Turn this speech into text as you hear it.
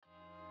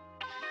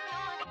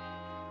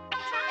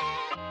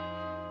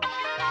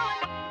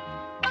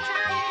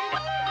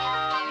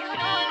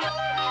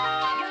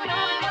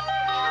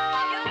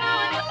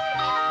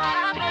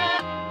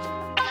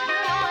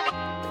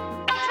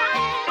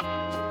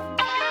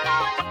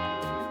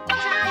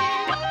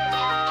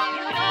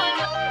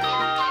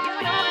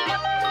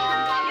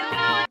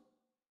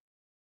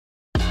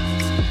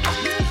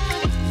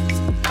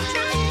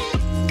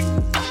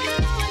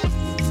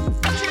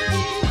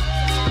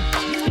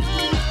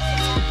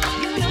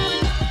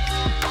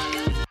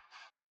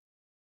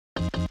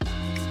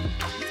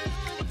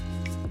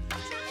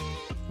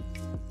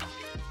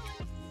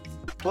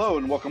Hello,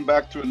 and welcome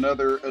back to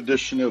another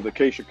edition of the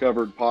KSHSAA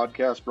Covered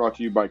Podcast, brought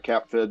to you by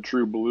CapFed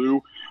True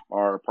Blue,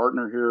 our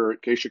partner here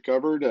at KSHSAA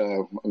Covered.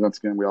 Once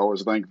again, we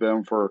always thank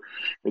them for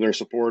their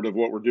support of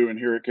what we're doing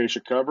here at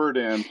KSHSAA Covered.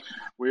 And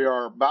we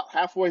are about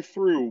halfway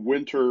through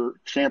winter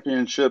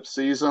championship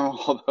season,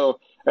 although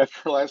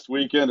after last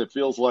weekend, it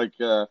feels like,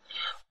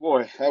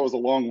 boy, that was a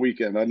long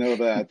weekend. I know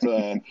that.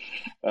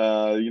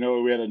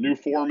 We had a new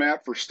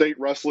format for state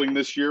wrestling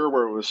this year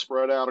where it was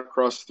spread out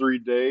across 3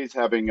 days,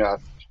 having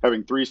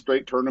 3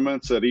 straight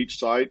tournaments at each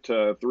site,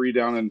 3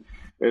 down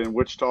in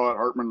Wichita at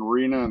Hartman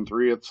Arena and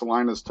 3 at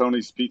Salina's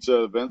Tony's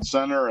Pizza Event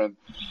Center.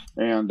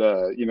 And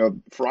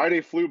Friday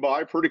flew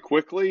by pretty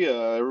quickly.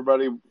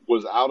 Everybody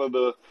was out of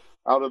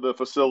the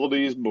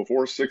facilities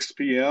before 6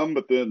 p.m.,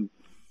 but then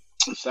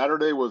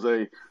Saturday was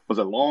a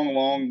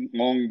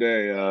long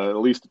day, at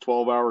least a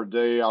 12-hour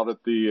day out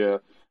at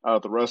the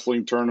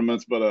wrestling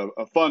tournaments, but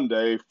a fun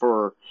day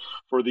for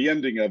the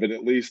ending of it,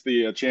 at least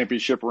the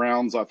championship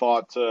rounds. I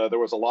thought there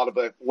was a lot of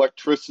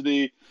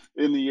electricity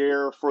in the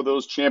air for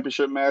those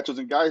championship matches.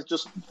 And guys,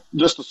 just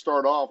to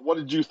start off, what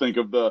did you think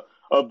of the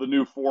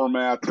new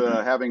format,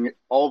 having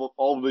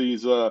all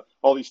these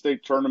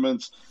state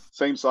tournaments,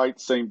 same site,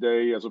 same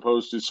day, as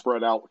opposed to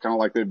spread out kind of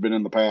like they've been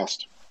in the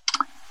past?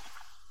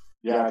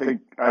 Yeah, I think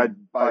I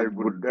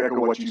would echo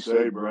what you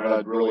say, Brent.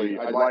 I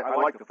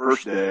like the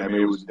first day. I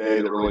mean, it was a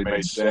day that really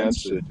made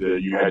sense.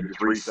 You had your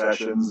 3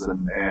 sessions,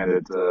 and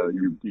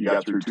you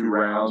got through 2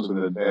 rounds,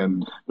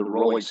 and the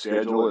rolling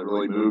schedule, it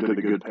really moved at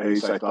a good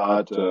pace. I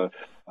thought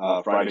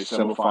Friday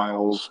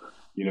semifinals,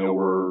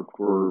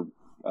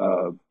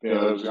 I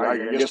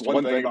guess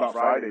one thing about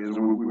Friday is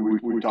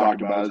we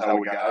talked about is how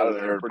we got out of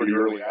there at a pretty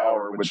early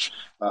hour, which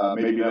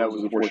maybe that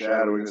was a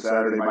foreshadowing that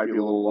Saturday might be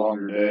a little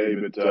longer day,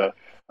 but.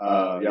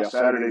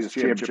 Saturday's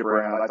championship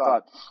round, I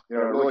thought,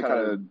 really kind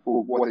of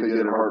what they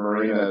did at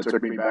Hartman Arena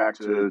took me back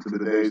to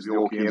the days of the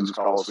old Kansas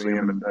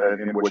Coliseum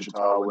in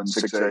Wichita when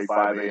 6A,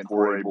 5A, and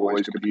 4A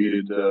boys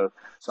competed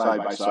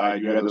side by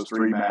side. You had those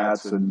 3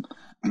 mats and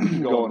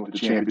going with the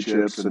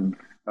championships, and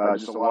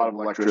just a lot of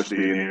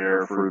electricity in the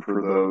air for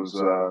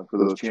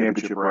those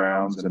championship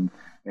rounds. And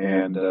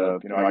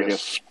I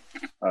guess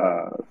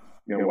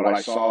what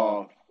I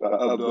saw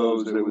of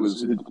those, it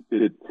was.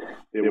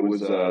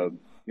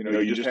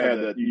 You just had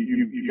that.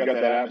 You got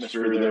that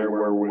atmosphere there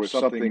where it was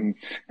something.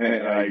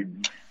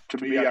 And to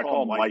me, I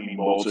call them lightning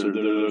bolts. There are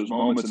those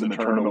moments in the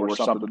tournament where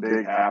something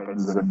big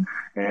happens,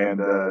 and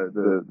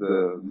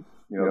the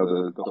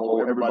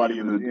whole everybody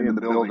in the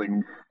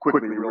building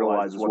quickly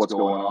realizes what's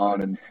going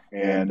on,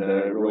 and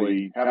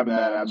really having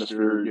that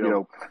atmosphere.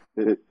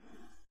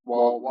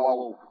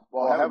 While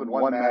having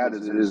one mat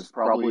is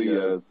probably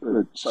a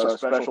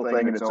special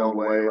thing in its own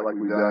way, like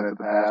we've done in the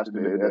past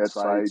at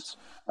sites,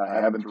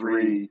 having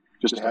 3.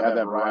 Just to have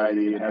that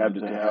variety and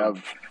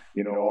have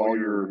all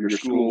your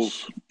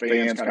school's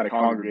fans kind of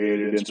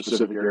congregated in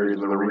specific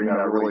areas of the arena.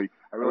 I really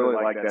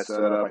like that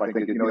setup. I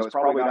think it's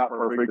probably not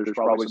perfect. There's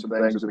probably some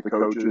things that the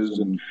coaches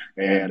and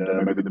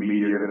maybe the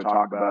media are going to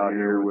talk about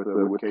here with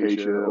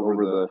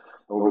KSHSAA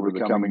over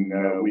the coming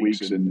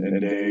weeks and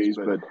days.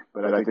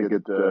 But I think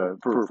it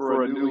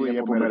for a newly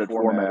implemented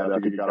format, I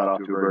think it got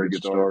off to a very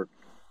good start.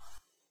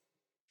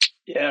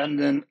 Yeah, and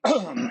then.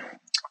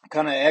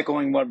 Kind of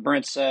echoing what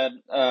Brent said,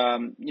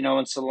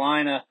 in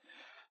Salina,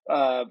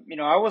 I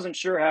wasn't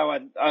sure how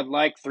I'd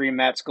like 3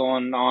 mats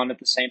going on at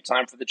the same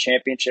time for the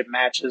championship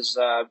matches.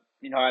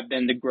 I've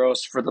been to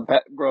Gross for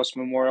the Gross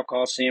Memorial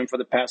Coliseum for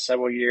the past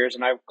several years,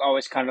 and I've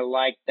always kind of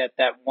liked that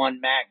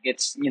one mat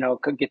gets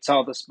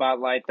all the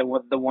spotlight, the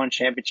one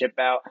championship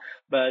bout.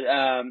 But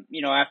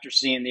after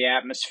seeing the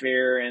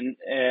atmosphere and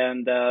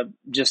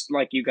just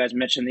like you guys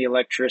mentioned, the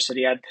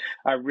electricity,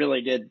 I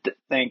really did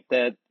think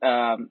that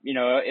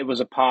it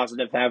was a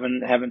positive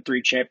having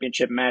 3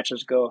 championship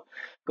matches go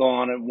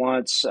on at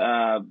once.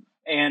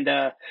 And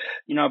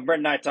Brent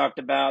and I talked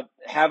about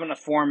having a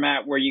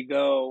format where you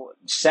go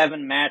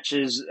 7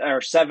 matches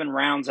or 7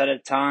 rounds at a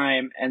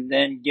time, and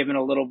then giving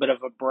a little bit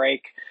of a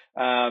break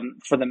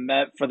for the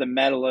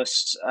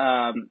medalists.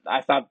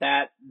 I thought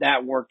that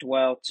worked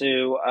well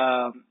too.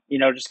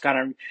 Just kind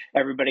of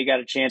everybody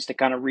got a chance to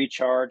kind of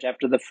recharge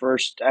after the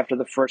first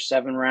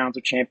 7 rounds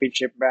of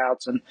championship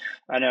bouts, and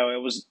I know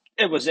it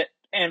was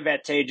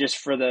advantageous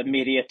for the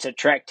media to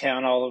track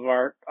down all of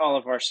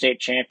our state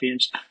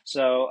champions.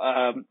 So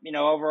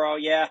overall,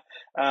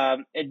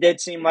 it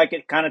did seem like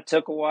it kind of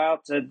took a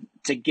while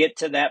to get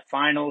to that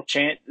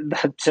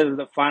to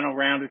the final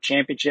round of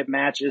championship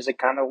matches. It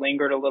kind of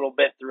lingered a little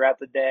bit throughout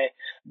the day,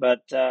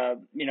 but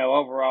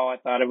overall, I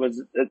thought it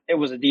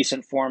was a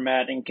decent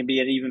format and can be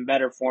an even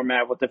better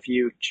format with a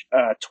few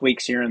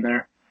tweaks here and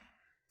there.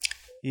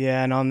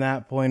 Yeah, and on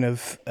that point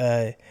of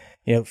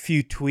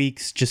few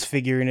tweaks, just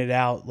figuring it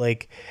out.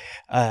 Like,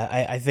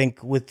 I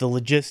think with the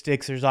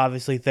logistics, there's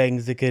obviously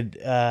things that could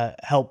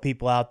help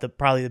people out.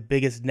 Probably the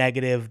biggest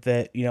negative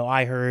that,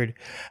 I heard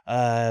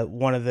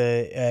one of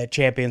the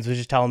champions was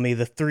just telling me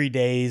the 3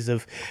 days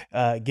of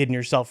getting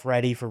yourself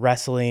ready for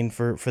wrestling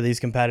for these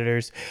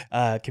competitors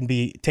can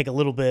take a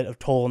little bit of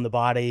toll on the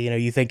body.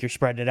 You think you're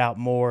spreading it out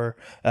more,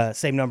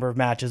 same number of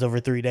matches over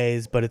 3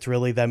 days, but it's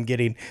really them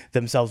getting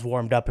themselves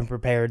warmed up and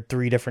prepared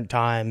 3 different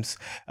times,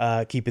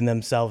 keeping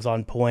themselves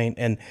on point.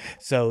 And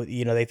so,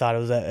 they thought it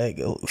was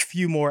a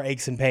few more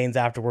aches and pains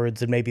afterwards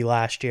than maybe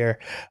last year.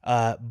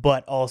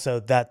 But also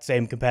that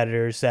same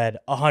competitor said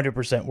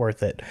 100%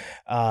 worth it,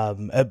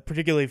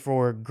 particularly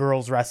for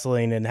girls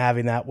wrestling and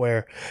having that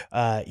where,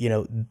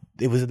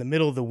 it was in the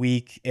middle of the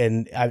week.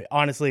 And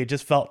honestly, it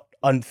just felt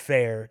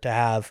unfair to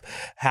have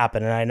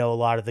happen. And I know a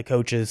lot of the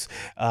coaches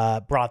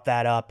brought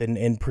that up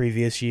in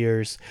previous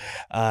years.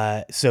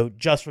 So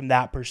just from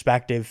that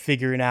perspective,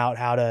 figuring out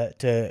how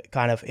to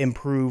kind of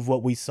improve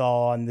what we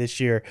saw on this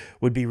year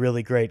would be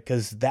really great,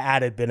 because the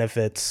added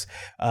benefits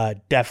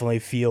definitely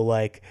feel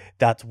like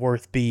that's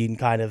worth being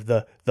kind of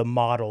the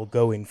model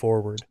going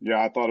forward. Yeah,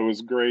 I thought it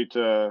was great.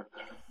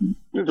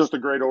 Just a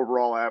great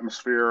overall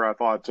atmosphere. I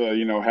thought,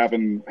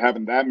 having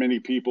that many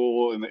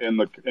people in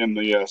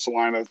the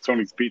Salina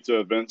Tony's Pizza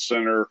Event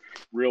Center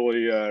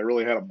really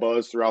had a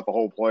buzz throughout the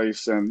whole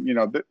place. And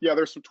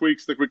there's some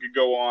tweaks that we could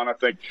go on. I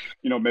think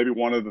maybe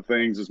one of the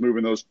things is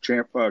moving those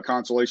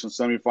consolation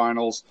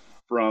semifinals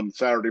from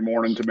Saturday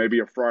morning to maybe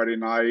a Friday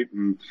night,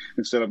 and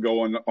instead of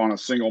going on a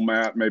single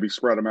mat, maybe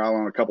spread them out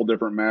on a couple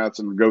different mats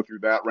and go through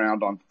that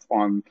round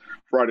on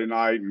Friday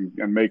night,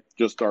 and make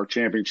just our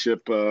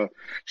championship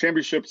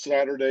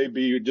Saturday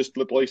be just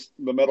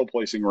the medal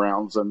placing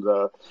rounds. And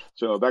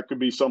so that could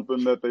be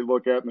something that they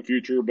look at in the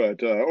future.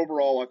 But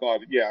overall, I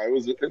thought, it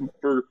was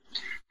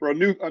for a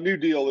new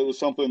deal. It was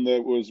something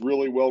that was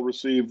really well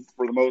received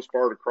for the most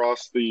part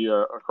across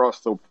the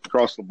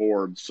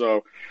board.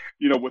 So,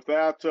 with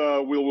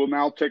that, we will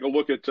now take a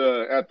look at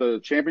the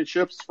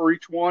championships for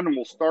each one, and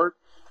we'll start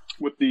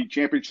with the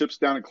championships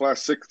down in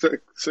Class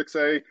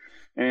 6A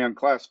and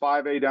Class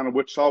 5A down in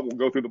Wichita. We'll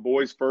go through the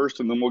boys first,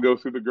 and then we'll go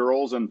through the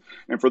girls. And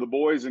for the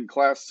boys in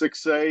Class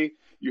 6A,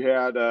 you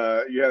had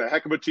a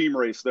heck of a team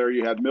race there.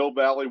 You had Mill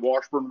Valley,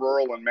 Washburn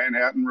Rural, and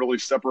Manhattan really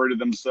separated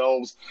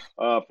themselves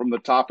from the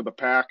top of the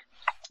pack.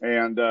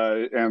 And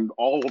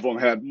all of them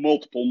had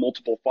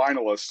multiple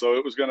finalists. So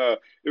it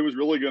was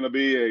really gonna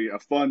be a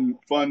fun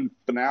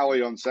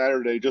finale on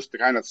Saturday, just to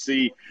kind of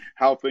see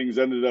how things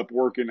ended up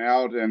working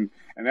out. And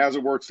as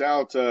it works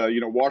out,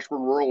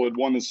 Washburn Rural had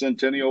won the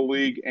Centennial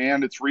League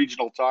and its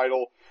regional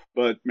title,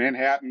 but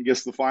Manhattan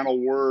gets the final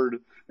word,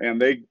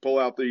 and they pull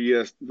out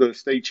the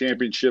state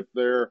championship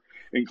there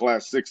in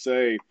Class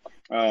 6A.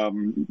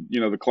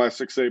 The Class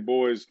 6A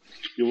boys,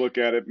 you look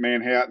at it,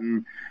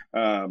 Manhattan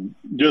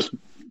just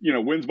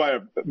wins by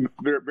a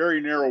very, very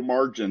narrow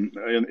margin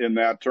in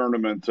that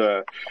tournament.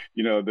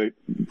 They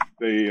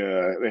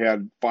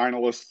had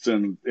finalists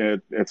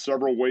at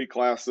several weight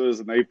classes,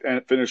 and they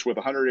finished with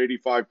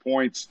 185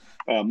 points.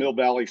 Mill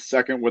Valley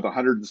second with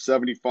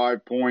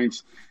 175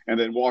 points, and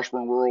then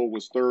Washburn Rural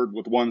was third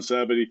with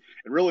 170.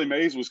 And really,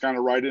 Mays was kind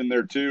of right in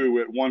there too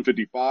at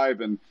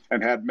 155. And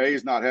had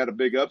Mays not had a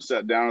big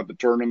upset down at the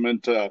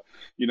tournament,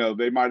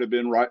 they might have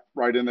been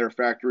right in there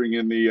factoring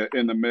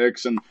in the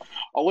mix. And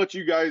I'll let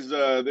you guys.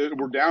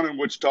 We're down in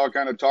Wichita,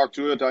 kind of talk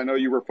to it. I know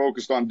you were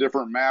focused on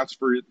different mats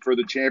for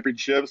the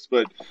championships,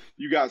 but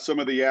you got some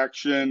of the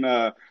action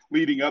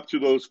leading up to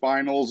those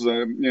finals,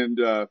 and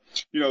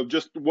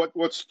just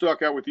what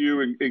stuck out with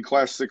you in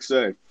Class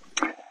 6A.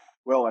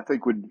 Well, I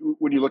think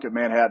when you look at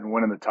Manhattan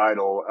winning the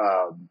title,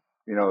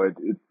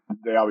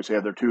 they obviously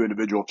have their 2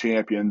 individual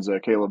champions,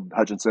 Caleb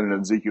Hutchinson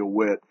and Ezekiel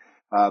Witt,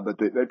 but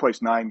they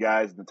placed 9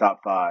 guys in the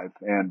top 5,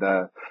 and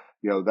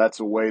that's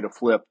a way to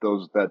flip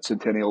that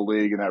Centennial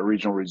League and that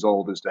regional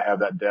result, is to have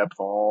that depth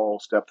all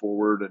step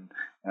forward. And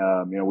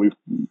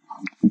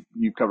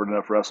you've covered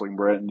enough wrestling,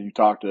 Brent, and you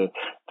talk to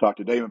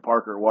Damon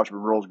Parker at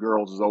Washburn Rural's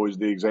girls is always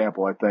the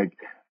example. I think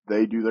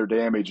they do their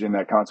damage in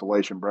that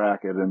consolation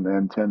bracket,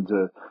 and tend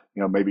to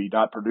maybe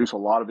not produce a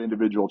lot of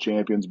individual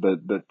champions, but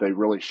they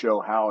really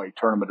show how a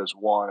tournament is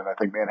won. And I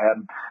think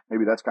Manhattan,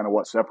 maybe that's kind of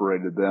what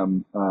separated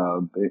them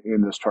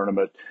in this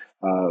tournament.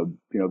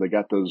 They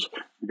got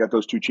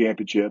those 2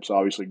 championships,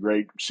 obviously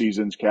great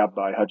seasons capped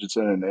by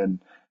Hutchinson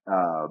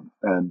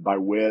and by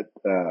Witt,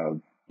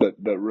 but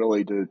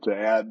really to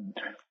add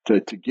to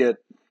get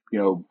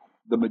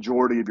the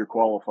majority of your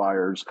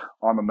qualifiers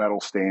on the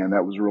medal stand.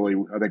 That was really,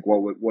 I think,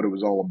 what it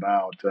was all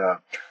about.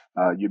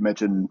 You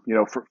mentioned,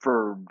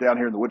 for down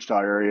here in the Wichita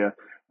area,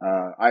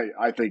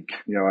 I think,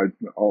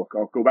 I'll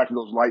go back to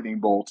those lightning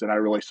bolts, and I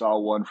really saw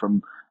one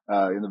from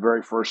in the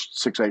very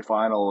first 6A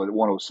final at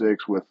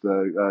 106 with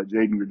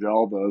Jaden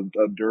Grijalva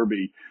of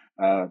Derby,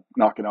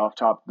 knocking off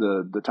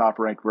the top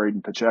ranked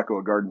Braden Pacheco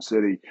at Garden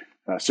City,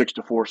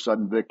 6-4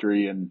 sudden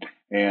victory, and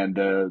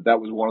that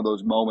was one of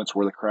those moments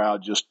where the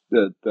crowd just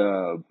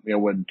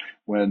when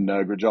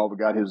Grijalva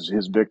got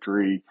his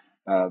victory,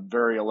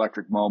 very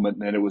electric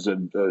moment, and it was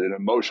an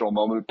emotional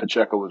moment.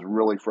 Pacheco was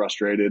really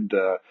frustrated,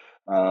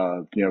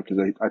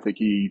 because I think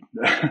he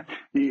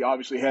he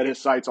obviously had his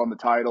sights on the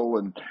title,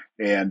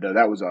 and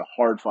that was a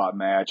hard fought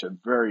match, a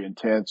very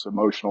intense,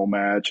 emotional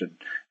match,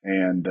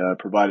 and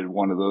provided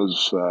one of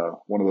those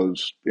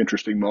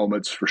interesting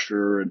moments for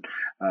sure. And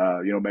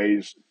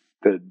Mays,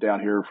 down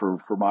here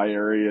for my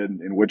area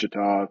in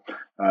Wichita,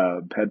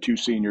 had two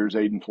seniors,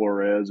 Aiden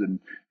Flores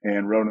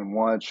and Ronan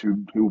Wunsch,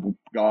 who've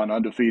gone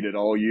undefeated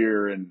all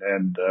year,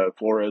 and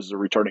Flores is a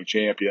returning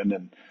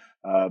champion,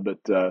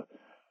 but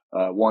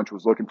Wunsch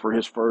was looking for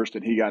his first,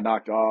 and he got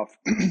knocked off.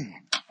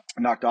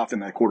 Knocked off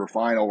in that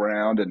quarterfinal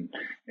round, and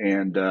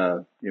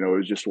it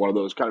was just one of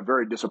those kind of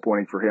very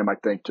disappointing for him, I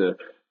think, to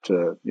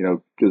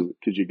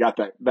because you got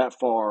that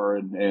far,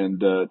 and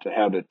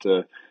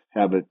to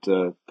have it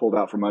pulled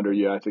out from under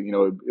you. I think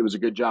it was a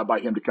good job by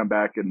him to come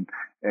back and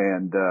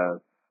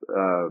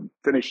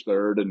finish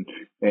third,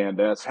 and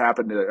that's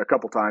happened a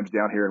couple times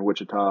down here in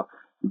Wichita.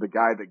 The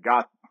guy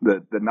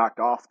that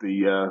knocked off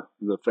the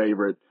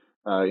favorite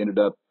ended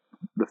up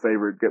the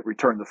favorite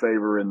returned the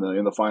favor in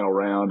the final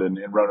round, and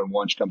Ronan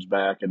Wunsch comes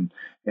back and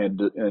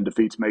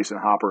defeats Mason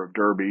Hopper of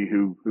Derby,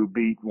 who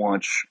beat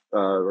Wunsch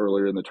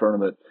earlier in the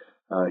tournament.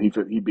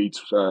 He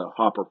beats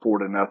Hopper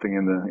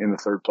 4-0 in the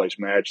third place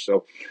match.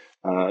 So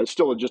it's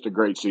still just a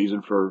great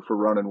season for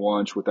Ronan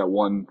Wunsch with that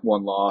one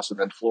loss, and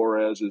then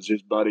Flores is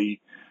his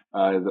buddy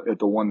at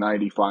the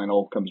 190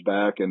 final, comes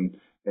back and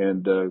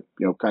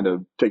kind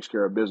of takes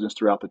care of business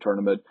throughout the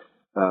tournament.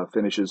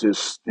 Finishes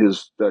his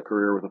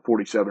career with a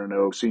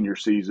 47-0 senior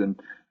season.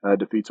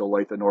 Defeats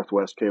Olathe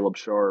Northwest Caleb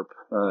Sharp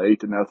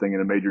 8-0 in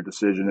a major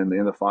decision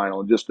in the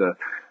final. Just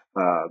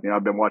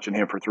I've been watching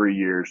him for 3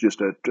 years.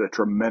 Just a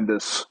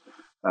tremendous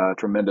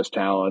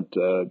talent.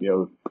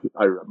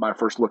 My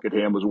first look at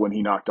him was when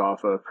he knocked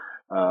off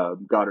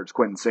Goddard's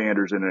Quentin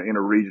Sanders in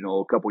a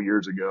regional a couple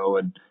years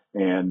ago,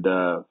 and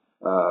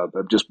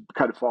I've just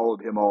kind of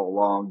followed him all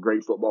along.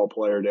 Great football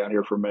player down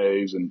here for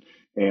Mays, and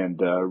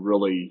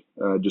really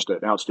just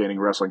an outstanding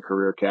wrestling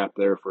career cap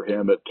there for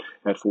him at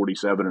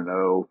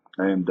 47-0.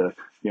 And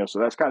so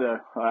that's kind of,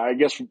 I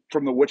guess,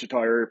 from the Wichita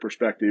area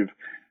perspective,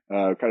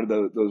 kind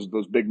of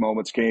those big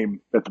moments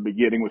came at the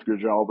beginning with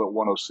Grijalva at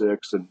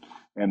 106,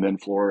 and then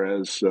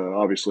Flores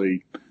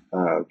obviously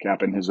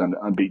capping his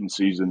unbeaten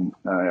season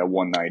at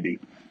 190.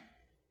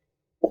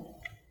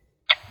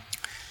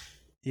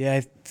 Yeah,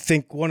 I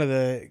think one of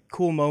the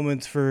cool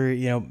moments for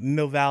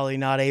Mill Valley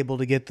not able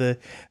to get the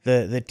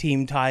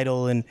team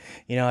title, and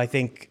I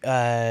think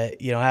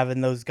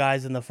having those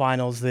guys in the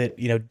finals that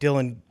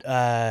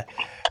Dylan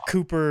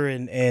Cooper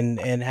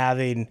and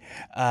having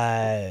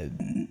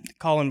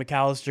Colin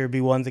McAllister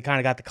be ones that kind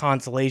of got the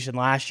consolation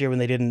last year when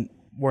they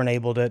weren't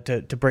able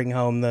to bring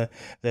home the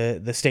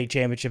state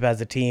championship as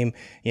a team.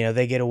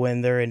 They get to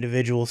win their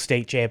individual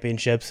state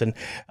championships, and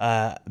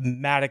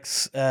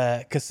Maddox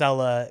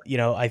Casella,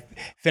 I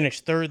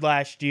finished third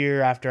last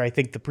year after I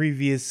think the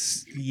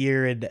previous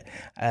year, and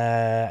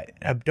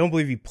I don't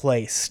believe he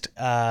placed,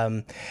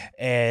 and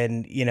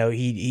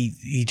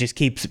he just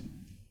keeps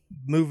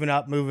moving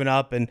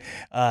up, and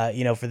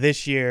for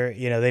this year,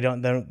 they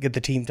don't get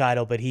the team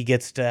title, but he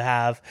gets to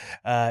have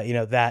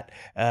that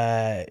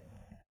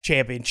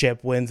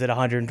championship, wins at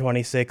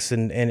 126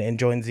 and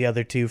joins the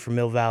other two from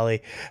Mill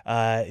Valley.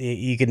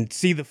 You can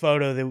see the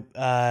photo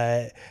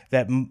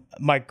that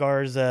Mike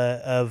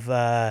Garza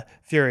of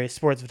Furious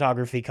Sports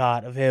Photography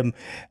caught of him.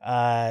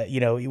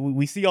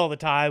 We see all the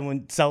time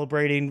when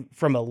celebrating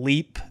from a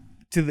leap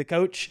to the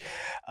coach,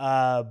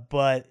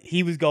 but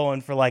he was going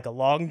for like a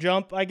long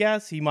jump. I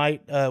guess we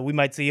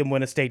might see him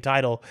win a state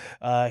title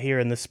here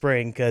in the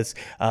spring, because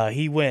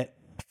he went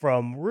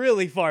from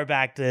really far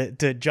back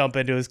to jump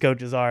into his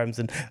coach's arms,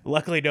 and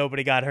luckily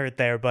nobody got hurt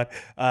there. But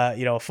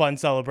a fun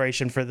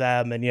celebration for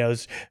them, and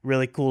it's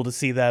really cool to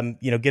see them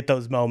get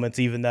those moments,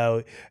 even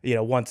though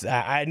once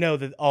I know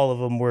that all of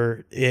them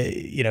were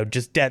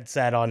just dead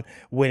set on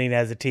winning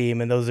as a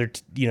team, and those are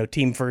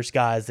team first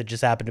guys that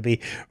just happen to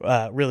be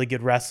really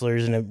good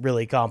wrestlers and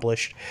really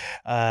accomplished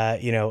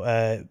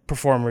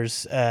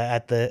performers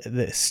at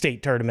the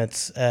state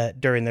tournaments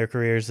during their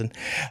careers. And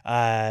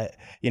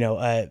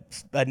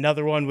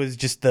another one was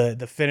just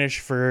the finish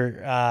for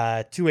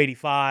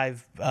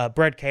 285.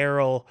 Brett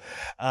Carroll,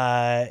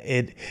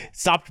 it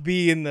stopped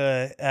being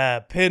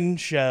the pin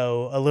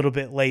show a little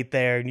bit late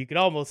there, and you could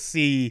almost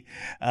see,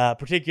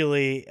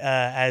 particularly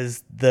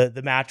as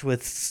the match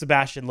with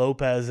Sebastian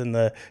Lopez in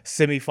the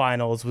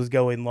semifinals was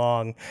going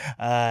long,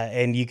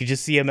 and you could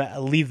just see him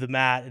leave the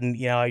mat. And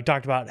he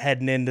talked about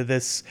heading into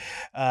this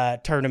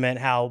tournament,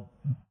 how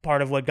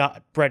part of what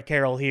got Brett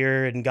Carroll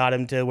here and got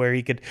him to where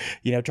he could,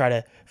 try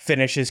to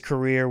finish his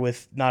career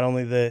with not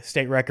only the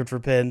state record for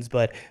pins,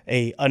 but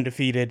a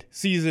undefeated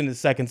season, his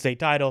second state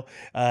title.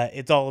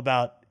 It's all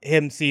about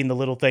him seeing the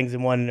little things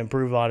and wanting to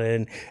improve on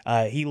it.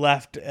 And he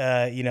left,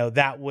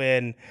 that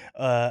win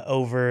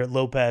over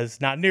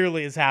Lopez not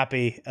nearly as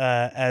happy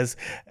as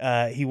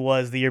he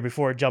was the year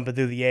before, jumping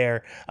through the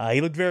air.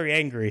 He looked very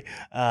angry,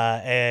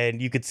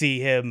 and you could see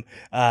him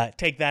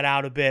take that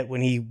out a bit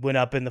when he went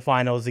up in the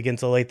finals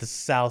against Olathe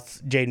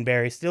South Jaden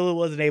Berry. Still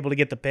wasn't able to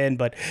get the pin,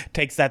 but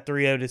takes that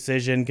 3-0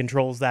 decision,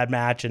 controls that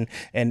match, and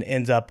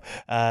ends up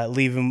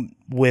leaving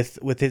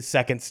with his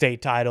second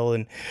state title.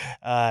 And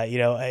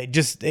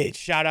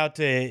shout out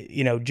to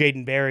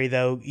Jaden Berry,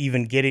 though,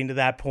 even getting to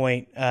that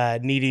point,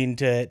 needing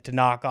to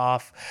knock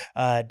off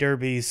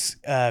Derby's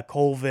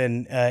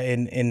Colvin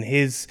in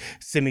his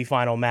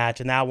semifinal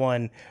match, and that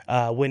one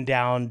went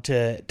down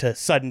to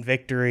sudden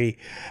victory,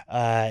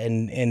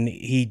 and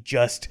he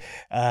just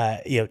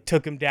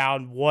took him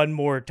down one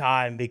more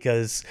time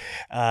because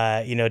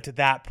to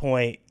that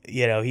point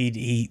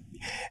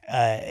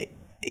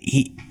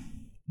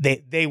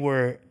they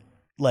were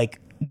like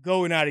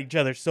going at each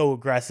other so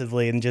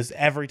aggressively, and just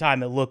every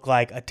time it looked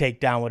like a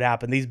takedown would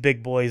happen, these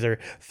big boys are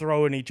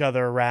throwing each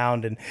other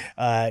around, and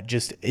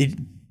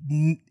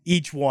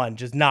each one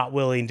just not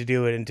willing to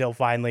do it until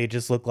finally it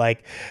just looked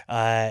like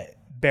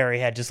Barry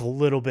had just a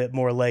little bit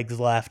more legs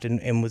left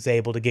and was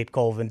able to get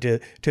Colvin to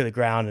the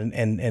ground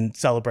and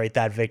celebrate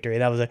that victory.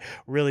 That was a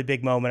really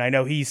big moment. I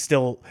know he's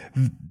still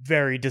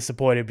very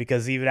disappointed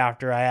because even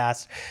after I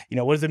asked,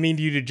 what does it mean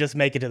to you to just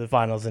make it to the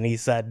finals? And he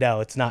said,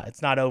 no, it's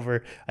not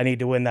over. I need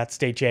to win that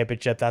state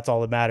championship. That's all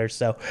that matters.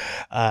 So,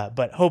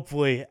 but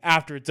hopefully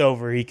after it's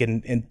over, he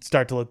can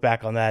start to look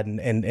back on that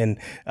and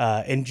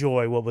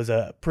enjoy what was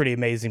a pretty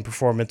amazing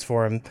performance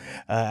for him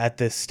at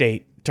this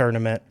state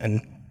tournament.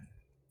 And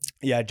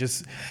yeah,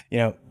 just,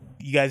 you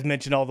guys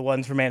mentioned all the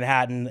ones from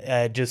Manhattan,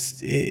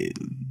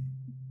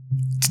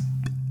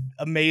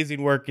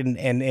 amazing work, and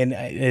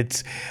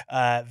it's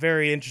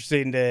very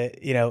interesting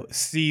to,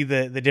 see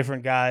the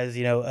different guys,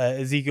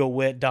 Ezekiel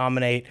Witt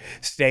dominate,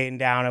 staying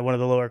down at one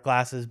of the lower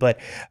classes, but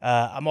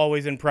I'm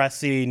always impressed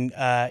seeing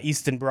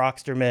Easton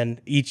Brocksterman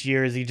each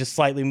year as he just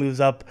slightly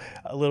moves up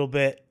a little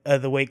bit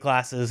the weight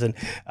classes, and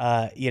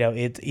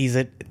he's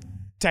a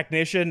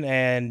technician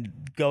and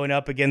going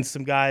up against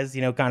some guys,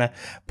 kind of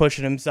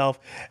pushing himself.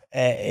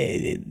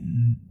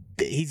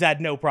 He's had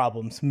no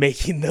problems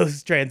making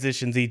those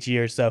transitions each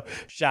year. So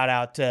shout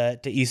out to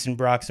Easton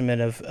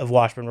Broxman of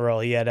Washburn Rural.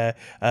 He had a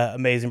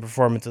amazing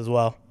performance as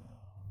well.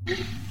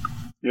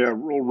 Yeah,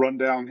 real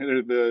rundown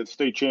here the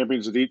state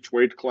champions at each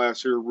weight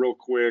class here real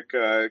quick.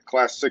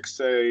 Class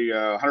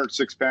 6A,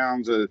 106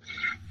 pounds,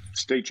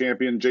 state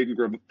champion Jaden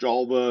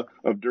Grajalva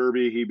of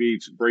Derby. He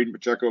beats Braden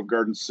Pacheco of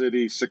Garden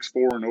City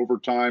 6-4 in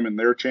overtime in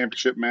their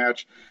championship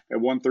match.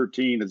 At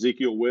 113,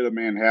 Ezekiel Witt of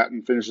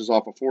Manhattan finishes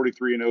off a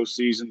 43-0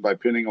 season by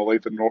pinning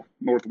Olathe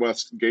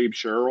Northwest Gabe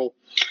Sherrill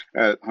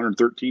at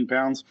 113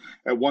 pounds.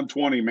 At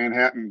 120,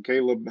 Manhattan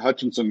Caleb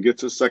Hutchinson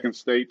gets his second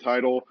state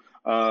title.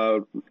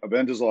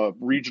 Avenges a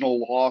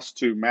regional loss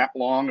to Matt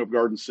Long of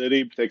Garden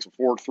City, takes a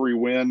 4-3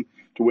 win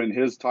to win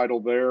his title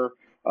there.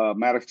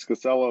 Maddox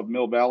Casella of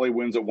Mill Valley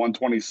wins at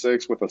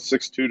 126 with a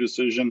 6-2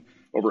 decision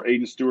over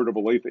Aiden Stewart of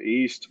Olathe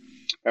East.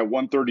 At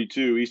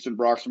 132, Easton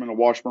Broxman of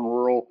Washburn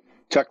Rural,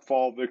 tech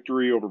fall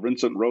victory over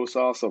Vincent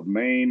Rosas of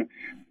Mays,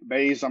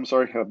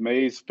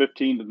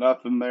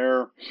 15-0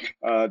 there.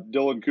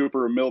 Dylan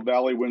Cooper of Mill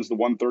Valley wins the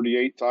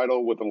 138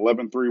 title with an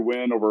 11-3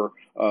 win over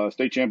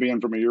state champion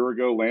from a year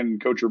ago, Landon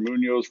Coacher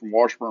Munoz from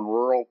Washburn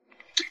Rural.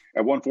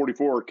 At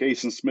 144,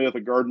 Cason Smith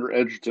of Gardner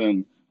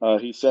Edgerton.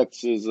 He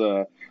sets his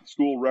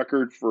school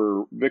record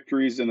for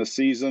victories in a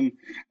season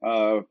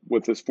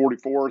with his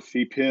 44th.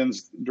 He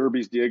pins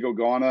Derby's Diego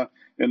Gana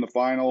in the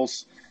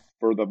finals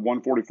for the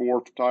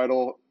 144th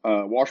title.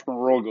 Washburn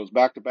Rural goes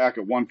back-to-back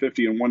at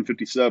 150 and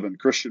 157.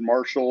 Christian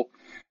Marshall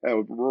at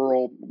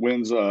Rural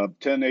wins a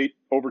 10-8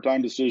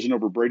 overtime decision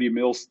over Brady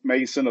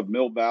Mason of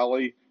Mill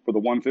Valley for the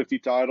 150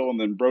 title, and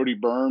then Brody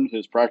Byrne,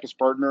 his practice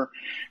partner,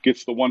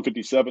 gets the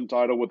 157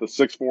 title with a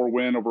 6-4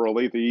 win over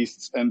Olathe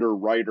East's Ender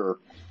Ryder.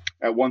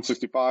 At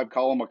 165,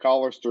 Colin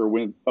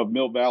McCollister of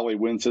Mill Valley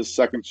wins his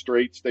second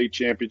straight state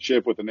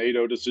championship with an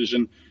 8-0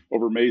 decision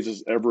over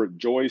Mays' Everett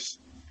Joyce.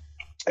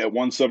 At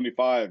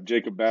 175,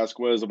 Jacob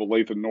Vasquez of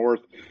Olathe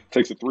North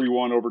takes a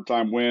 3-1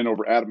 overtime win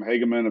over Adam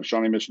Hageman of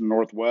Shawnee Mission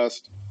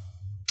Northwest.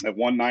 At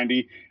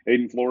 190,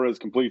 Aiden Flores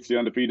completes the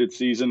undefeated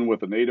season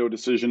with an 8-0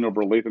 decision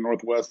over Olathe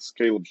Northwest's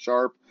Caleb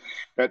Sharp.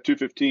 At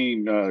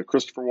 215,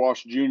 Christopher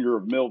Wash Jr.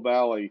 of Mill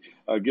Valley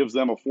gives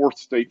them a fourth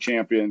state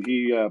champion.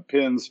 He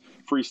pins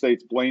Free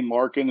State's Blaine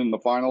Larkin in the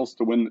finals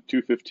to win at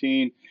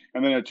 215.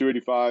 And then at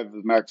 285,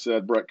 as Max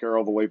said, Brett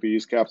Carroll of Olathe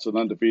East caps an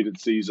undefeated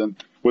season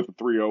with a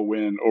 3-0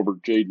 win over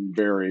Jaden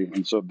Berry.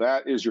 And so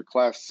that is your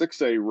Class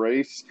 6A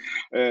race.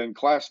 And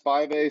Class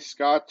 5A,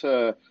 Scott,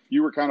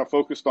 you were kind of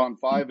focused on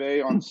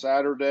 5A on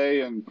Saturday,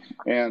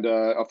 and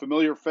a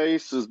familiar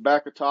face is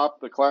back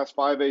atop the Class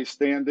 5A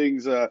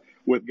standings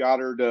with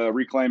Goddard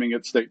reclaiming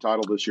its state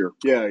title this year.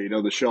 Yeah,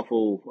 the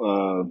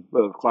shuffle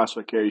of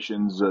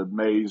classifications.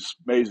 Mays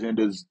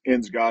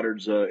ends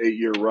Goddard's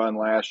 8-year run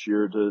last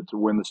year to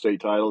win the state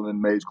title, and then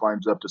Mays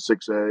climbs up to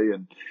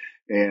 6A,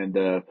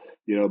 And,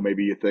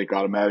 maybe you think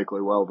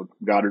automatically, well,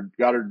 Goddard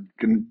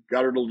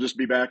will just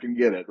be back and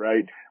get it,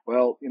 right?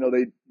 Well,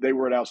 they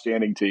were an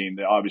outstanding team.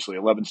 They obviously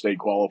 11 state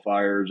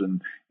qualifiers,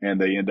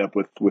 and they end up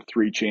with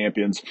 3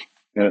 champions.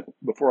 And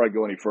before I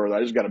go any further,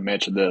 I just got to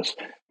mention this: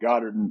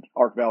 Goddard and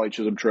Ark Valley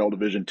Chisholm Trail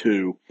Division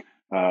II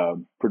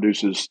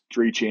produces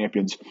 3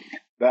 champions.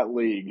 That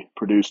league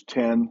produced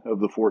 10 of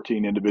the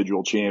 14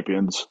 individual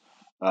champions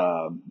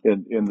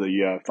in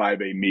the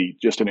 5A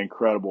meet. Just an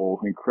incredible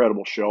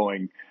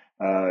showing.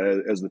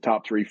 As the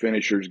top 3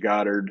 finishers,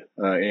 Goddard,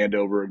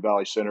 Andover, and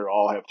Valley Center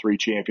all have 3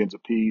 champions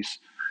apiece.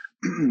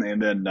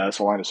 And then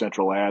Salina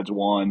Central adds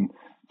 1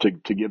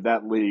 to give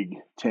that league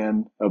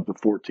 10 of the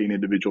 14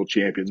 individual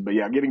champions. But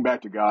yeah, getting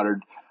back to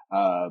Goddard,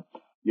 an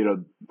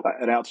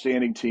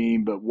outstanding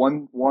team, but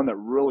one that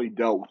really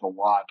dealt with a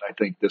lot, I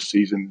think, this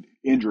season,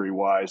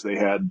 injury-wise. They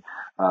had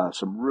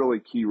some really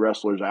key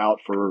wrestlers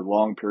out for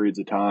long periods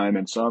of time,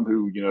 and some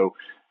who,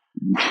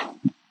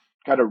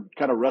 kind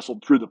of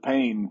wrestled through the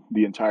pain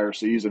the entire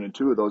season, and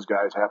 2 of those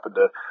guys happened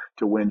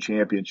to win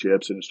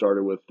championships. And it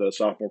started with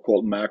sophomore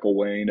Colton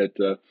McElwain at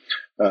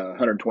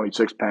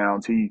 126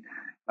 pounds. He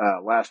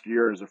last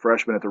year as a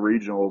freshman at the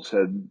regionals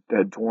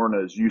had torn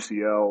his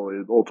UCL,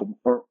 his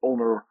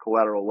ulnar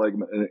collateral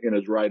ligament in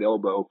his right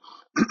elbow,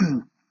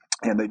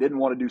 and they didn't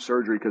want to do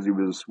surgery because he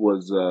was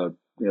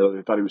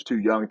they thought he was too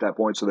young at that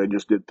point, so they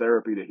just did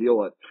therapy to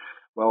heal it.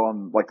 Well,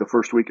 on like the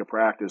first week of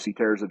practice, he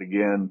tears it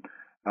again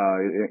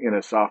in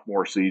his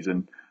sophomore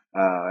season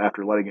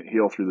after letting it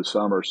heal through the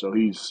summer. So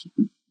he's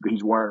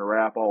wearing a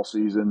wrap all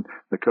season.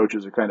 The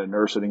coaches are kind of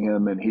nursing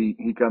him, and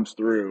he comes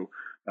through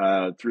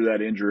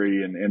that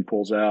injury and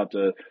pulls out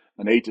an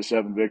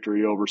 8-7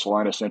 victory over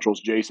Salina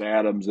Central's Jace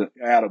Adam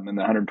in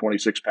the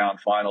 126-pound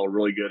final. A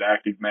really good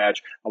active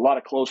match. A lot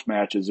of close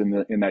matches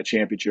in that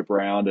championship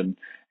round, and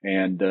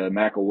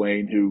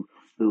McElwain, who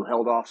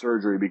held off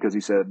surgery because he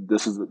said,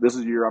 this is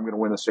the year I'm going to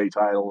win the state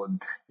title,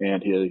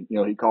 and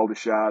he called a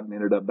shot and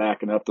ended up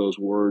backing up those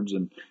words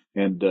and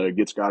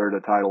gets Goddard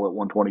a title at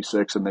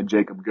 126. And then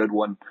Jacob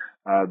Goodwin,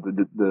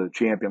 the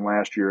champion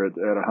last year at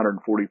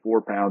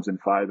 144 pounds in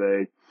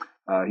 5A,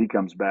 he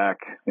comes back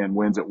and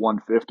wins at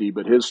 150.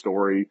 But his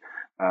story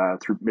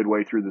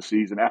midway through the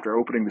season, after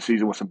opening the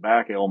season with some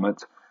back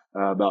ailments,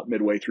 about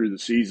midway through the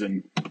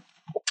season,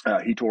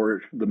 he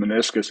tore the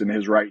meniscus in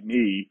his right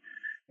knee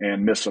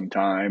and missed some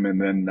time.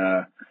 And then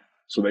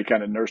so they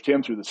kind of nursed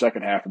him through the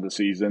second half of the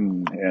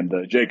season. And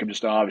Jacob,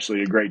 just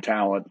obviously a great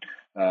talent.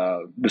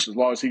 Just as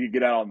long as he could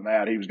get out on the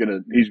mat, he was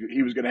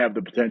gonna have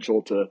the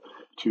potential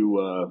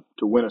to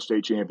win a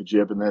state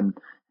championship. And then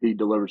he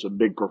delivers a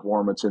big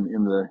performance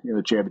in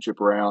the championship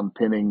round,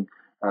 pinning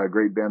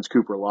Great Bend's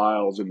Cooper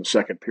Lyles in the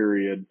second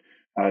period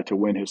to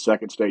win his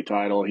second state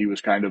title. He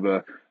was kind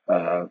of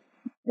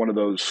one of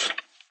those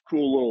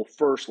cool little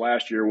first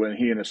last year when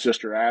he and his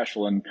sister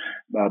Ashlyn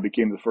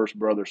became the first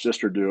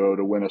brother-sister duo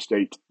to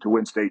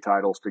win state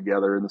titles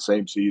together in the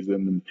same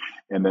season.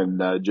 And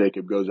then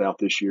Jacob goes out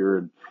this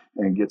year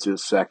and gets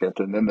his second.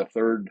 And then the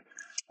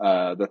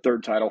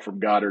third title from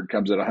Goddard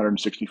comes at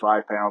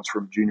 165 pounds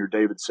from junior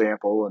David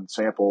Sample. And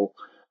Sample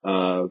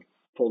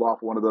pulled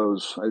off one of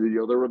those.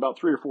 There were about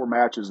 3 or 4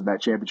 matches in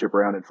that championship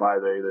round in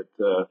 5A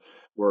that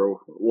were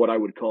what I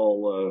would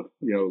call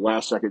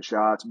last second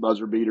shots,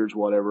 buzzer beaters,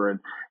 whatever,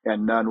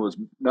 and none was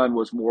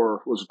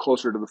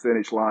closer to the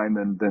finish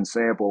line than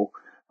Sample.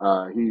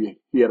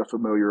 He had a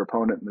familiar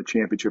opponent in the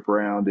championship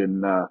round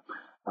in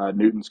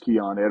Newton's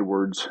Keon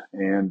Edwards,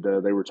 and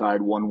they were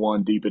tied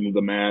 1-1 deep into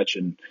the match,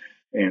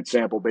 and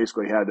Sample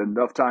basically had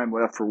enough time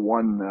left for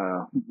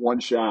one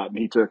shot, and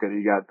he took it.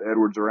 He got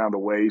Edwards around the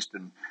waist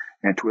and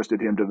twisted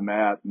him to the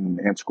mat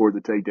and scored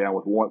the takedown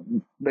with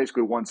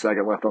basically 1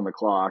 second left on the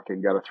clock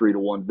and got a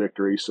 3-1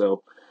 victory.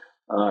 So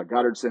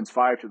Goddard sends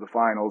 5 to the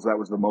finals. That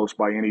was the most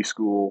by any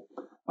school.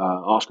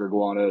 Oscar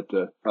Guana at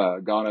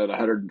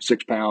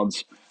 106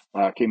 pounds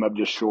came up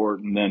just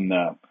short, and then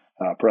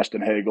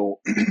Preston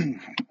Hagel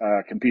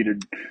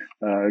competed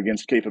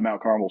against Cape of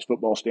Mount Carmel's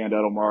football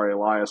standout Omari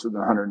Elias in the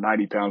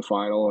 190-pound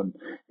final,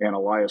 and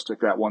Elias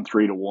took that one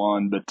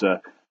 3-1. But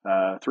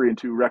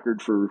 3-2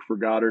 record for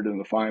Goddard in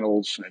the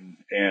finals,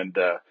 and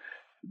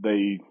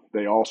they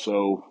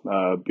also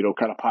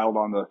kind of piled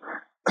on the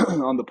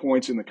on the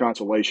points in the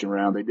consolation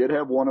round. They did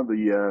have one of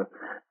the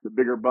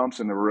bigger bumps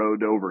in the road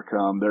to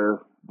overcome.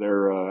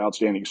 Their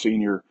outstanding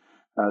senior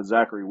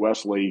Zachary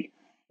Wesley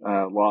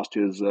lost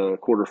his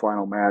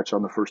quarterfinal match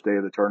on the first day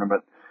of the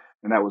tournament,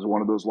 and that was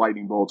one of those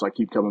lightning bolts I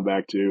keep coming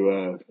back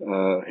to.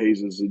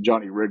 Hayes'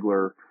 Johnny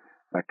Rigler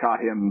caught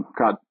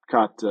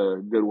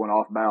Goodwin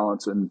off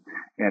balance and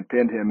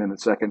pinned him in the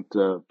second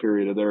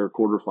period of their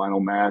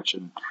quarterfinal match,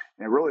 and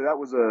really that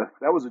was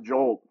a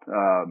jolt,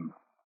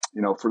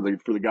 for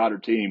the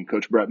Goddard team.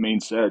 Coach Brett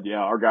Means said, "Yeah,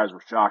 our guys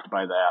were shocked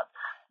by that,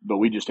 but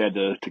we just had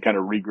to kind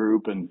of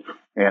regroup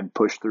and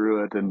push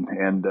through it."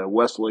 And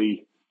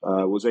Wesley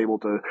was able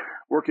to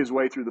work his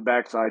way through the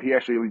backside.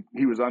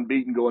 He was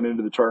unbeaten going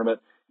into the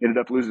tournament. Ended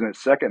up losing his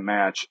second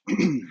match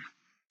in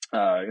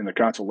the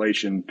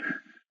consolation.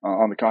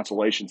 On the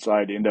consolation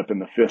side, to end up in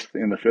the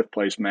fifth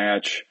place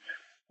match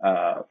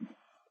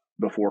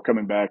before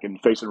coming back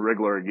and facing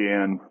Wrigler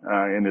again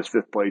in his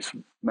 5th place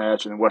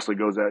match. And Wesley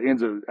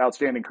ends an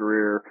outstanding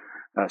career,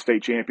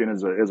 state champion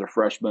as a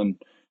freshman,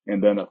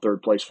 and then a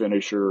 3rd place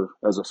finisher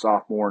as a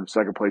sophomore and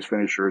 2nd place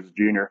finisher as a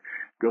junior.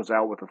 Goes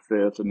out with a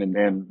 5th,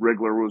 and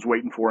Wrigler was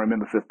waiting for him in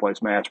the 5th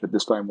place match, but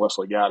this time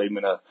Wesley got him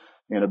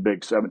in a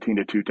big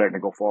 17-2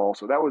 technical fall.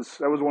 So that was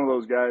one of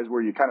those guys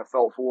where you kind of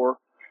felt for,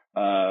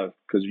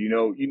 because you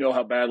know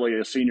how badly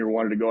a senior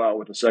wanted to go out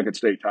with a 2nd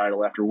state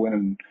title after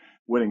winning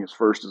his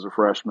first as a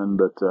freshman.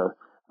 But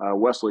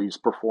Wesley's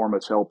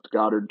performance helped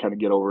Goddard kind of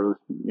get over,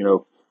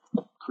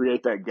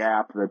 create that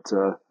gap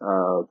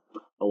that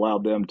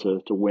allowed them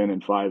to win in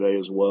 5A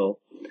as well.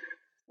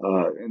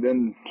 And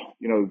then,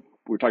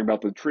 we're talking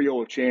about the trio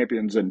of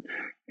champions, and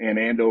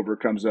Andover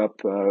comes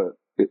up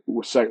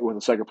with a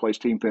 2nd place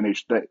team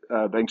finish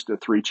thanks to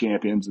 3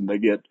 champions, and they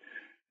get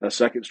a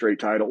 2nd straight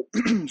title,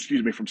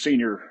 from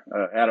senior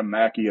Adam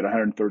Mackey at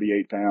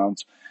 138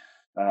 pounds.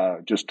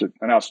 Just an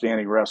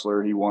outstanding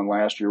wrestler. He won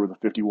last year with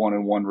a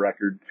 51-1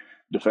 record,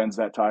 defends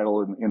that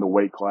title in the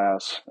weight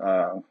class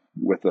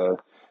with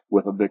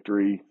a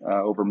victory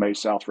over May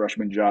South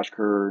freshman Josh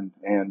Kerr.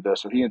 And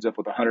so he ends up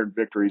with 100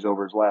 victories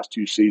over his last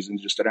 2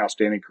 seasons. Just an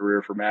outstanding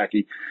career for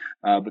Mackey.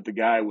 But the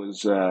guy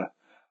was,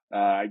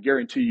 I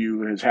guarantee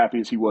you, as happy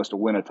as he was to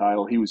win a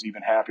title, he was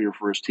even happier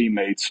for his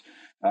teammates.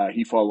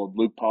 He followed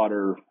Luke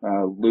Potter.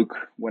 Luke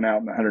went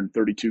out in a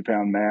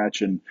 132-pound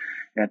match and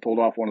pulled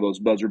off one of those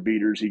buzzer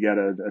beaters. He got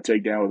a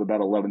takedown with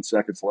about 11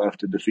 seconds left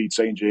to defeat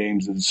St.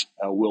 James's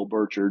Will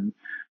Burchard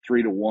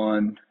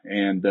 3-1.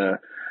 And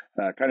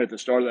kind of at the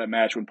start of that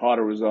match, when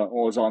Potter was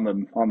on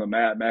the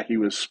mat, Mackey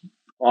was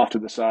off to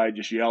the side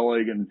just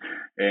yelling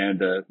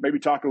and maybe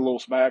talking a little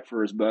smack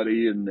for his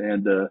buddy, and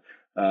the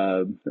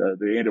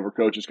Andover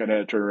coaches kind of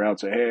had to turn around and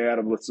say, "Hey,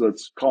 Adam,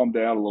 let's calm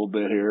down a little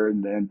bit here."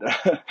 And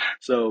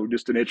so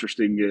just an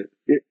interesting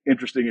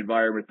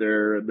environment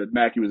there. But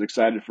Mackey was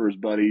excited for his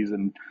buddies,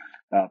 and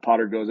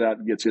Potter goes out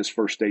and gets his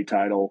first state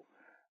title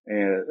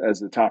as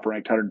the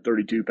top-ranked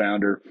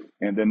 132-pounder.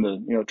 And then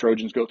the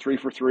Trojans go 3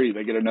 for 3.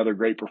 They get another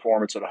great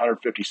performance at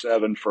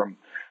 157 from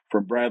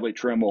Bradley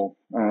Trimmel,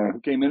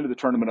 who came into the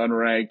tournament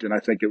unranked, and I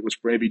think it was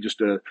maybe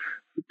just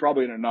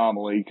probably an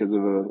anomaly because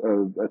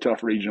of a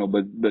tough regional.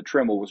 But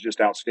Trimmel was just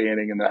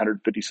outstanding in the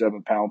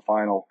 157-pound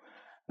final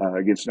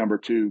against number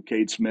 2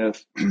 Cade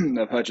Smith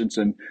of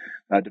Hutchinson.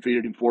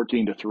 Defeated him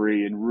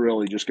 14-3 and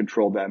really just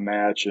controlled that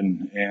match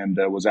and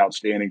was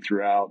outstanding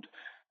throughout.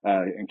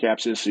 And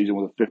caps his season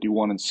with a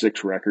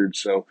 51-6 record.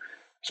 So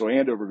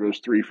Andover goes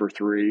 3 for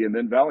 3, and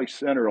then Valley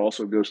Center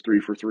also goes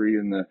 3 for 3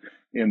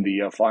 in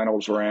the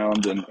finals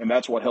round, and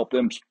that's what helped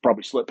them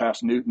probably slip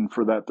past Newton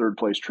for that 3rd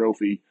place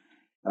trophy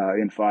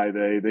in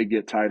 5A. They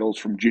get titles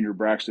from junior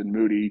Braxton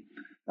Moody,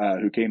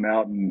 who came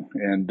out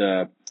and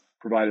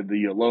provided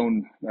the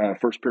lone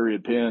first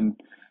period pin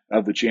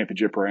of the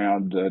championship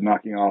round,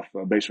 knocking off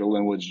Batesville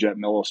Linwood's Jet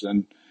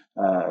Millison,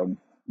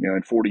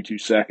 in 42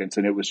 seconds,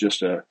 and it was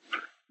just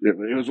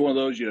It was one of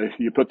those,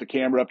 you put the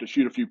camera up to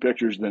shoot a few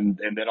pictures, and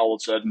then all of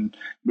a sudden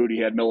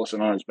Moody had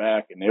Millicent on his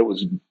back, and it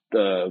was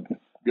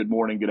good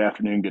morning, good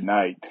afternoon, good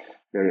night.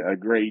 A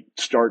great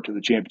start to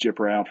the championship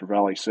round for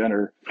Valley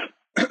Center.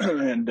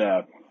 And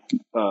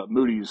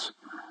Moody's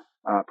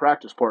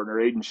practice partner,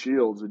 Aiden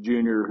Shields, a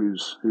junior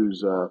who's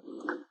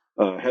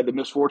had the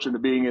misfortune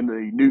of being in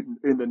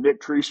the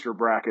Nick Treaster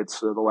brackets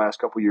the last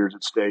couple of years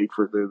at state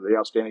for the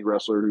outstanding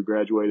wrestler who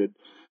graduated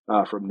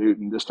from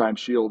Newton. This time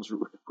Shields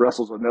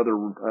wrestles another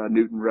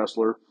Newton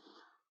wrestler.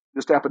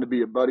 Just happened to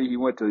be a buddy he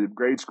went to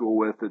grade school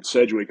with at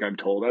Sedgwick, I'm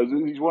told.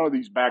 He's one of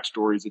these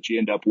backstories that you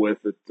end up with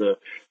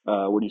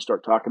when you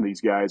start talking to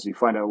these guys. You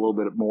find out a little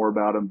bit more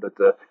about them. But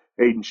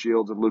Aiden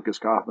Shields and Lucas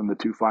Kaufman, the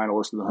 2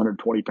 finalists in the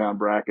 120-pound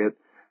bracket,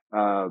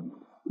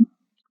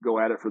 go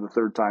at it for the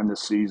 3rd time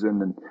this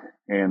season,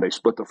 and they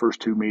split the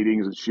first 2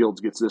 meetings, and Shields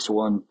gets this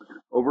one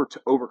over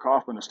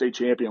Kaufman, the state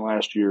champion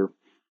last year,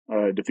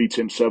 defeats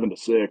him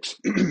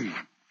 7-6.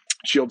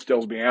 Shields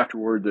tells me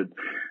afterward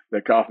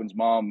that Kaufman's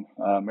mom,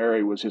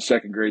 Mary, was his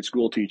 2nd grade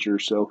school teacher.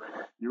 So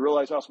you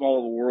realize how small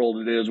of a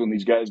world it is when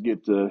these guys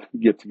get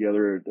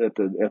together at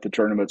the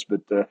tournaments.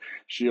 But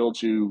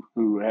Shields,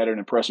 who had an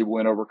impressive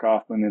win over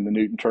Kaufman in the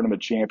Newton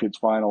Tournament Champions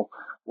final,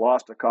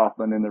 lost to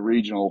Kaufman in the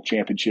regional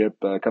championship,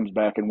 comes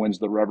back and wins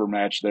the rubber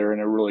match there in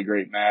a really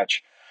great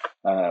match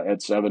at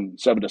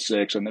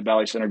 7-6. And then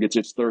Valley Center gets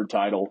its 3rd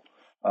title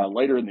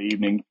later in the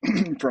evening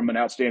from an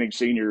outstanding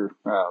senior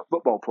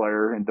football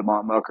player in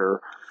DeMont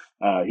Mucker.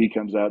 He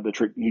comes out.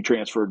 He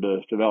transferred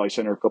to Valley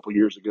Center a couple of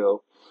years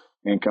ago,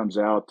 and comes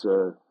out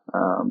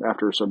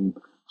after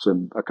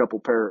a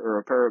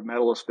pair of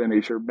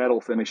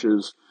medal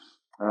finishes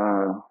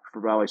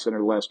for Valley Center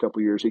the last couple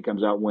of years. He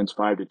comes out and wins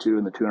 5-2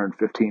 in the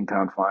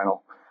 215-pound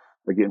final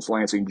against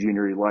Lansing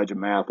junior Elijah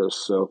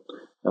Mathis. So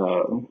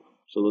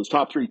those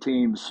top 3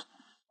 teams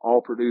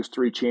all produced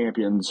 3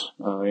 champions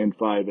in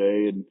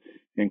 5A,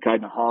 and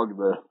kind of hog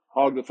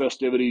the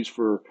festivities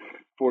for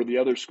for the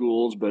other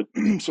schools, but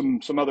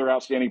some other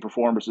outstanding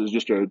performances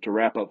just to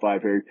wrap up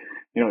 5A.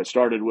 It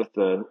started with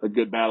a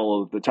good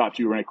battle of the top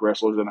 2 ranked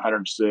wrestlers in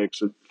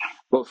 106,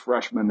 both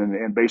freshmen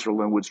and Baser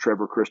Linwood's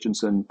Trevor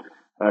Christensen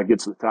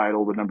gets the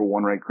title. The number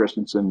 1 ranked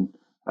Christensen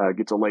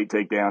gets a late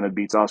takedown and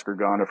beats Oscar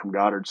Gana from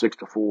Goddard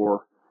 6-4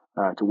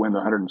 to win the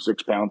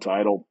 106-pound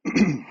title.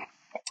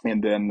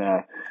 And then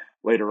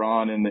later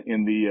on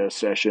in the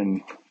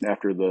session,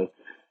 after the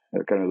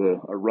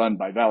a run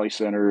by Valley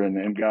Center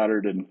and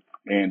Goddard and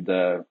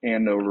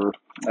Andover,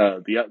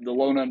 the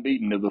lone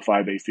unbeaten of the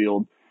 5A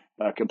field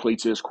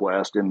completes his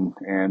quest, and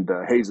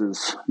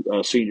Hayes's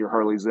senior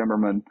Harley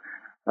Zimmerman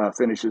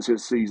finishes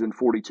his season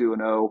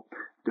 42-0,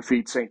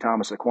 defeats St.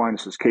 Thomas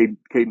Aquinas'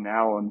 Caden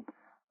Allen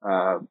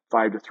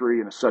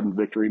 5-3 in a sudden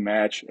victory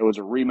match. It was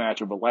a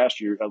rematch of last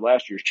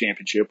year's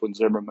championship when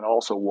Zimmerman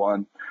also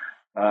won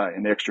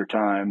in extra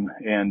time.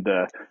 And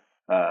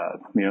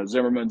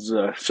Zimmerman's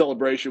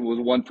celebration was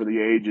one for the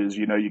ages.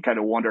 You kind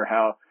of wonder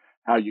how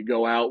you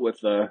go out with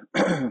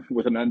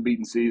with an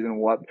unbeaten season.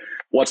 What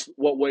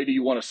way do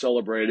you want to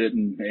celebrate it?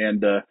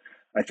 And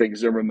I think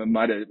Zimmerman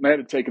might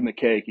have taken the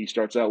cake. He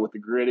starts out with the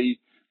gritty,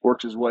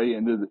 works his way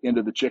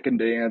into the chicken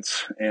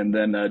dance, and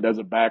then does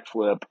a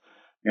backflip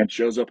and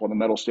shows up on the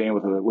medal stand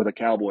with a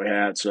cowboy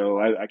hat. So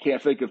I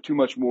can't think of too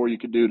much more you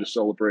could do to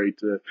celebrate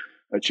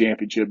a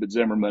championship. But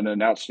Zimmerman,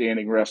 an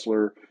outstanding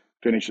wrestler,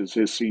 finishes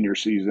his senior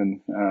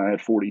season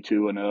at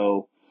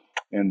 42-0.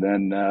 And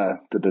then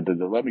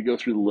let me go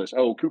through the list.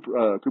 Oh,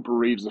 Cooper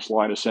Reeves, the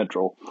Salina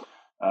Central.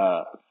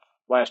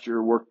 Last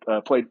year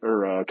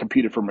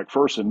competed for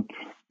McPherson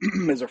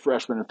as a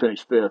freshman and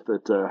finished 5th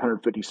at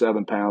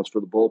 157 pounds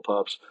for the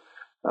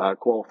Bullpups.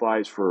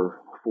 Qualifies for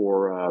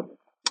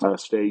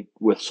state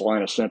with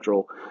Salina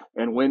Central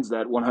and wins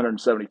that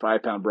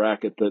 175-pound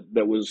bracket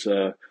that was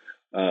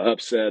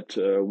upset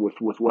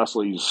with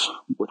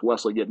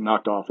Wesley getting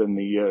knocked off in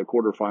the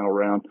quarterfinal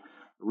round.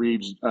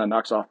 Reeves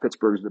knocks off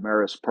Pittsburgh's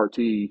Damaris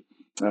Partee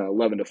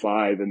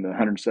 11-5 in the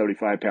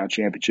 175-pound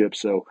championship.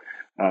 So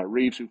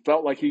Reeves, who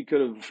felt like he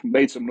could have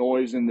made some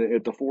noise at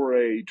the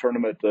 4A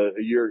tournament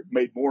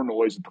made more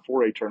noise at the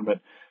 4A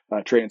tournament,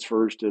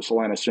 transfers to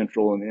Salina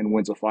Central and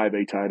wins a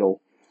 5A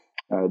title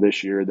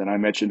this year. Then I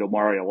mentioned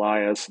Omari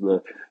Elias,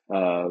 the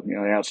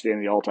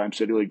outstanding all-time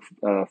City League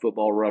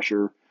football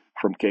rusher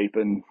from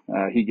Capon.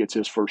 He gets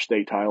his first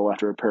state title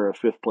after a pair of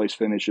 5th place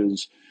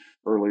finishes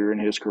earlier in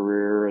his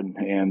career,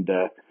 and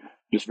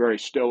just very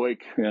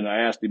stoic. And I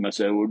asked him, I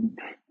said,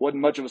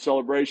 wasn't much of a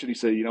celebration. He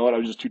said, you know what, I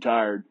was just too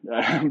tired.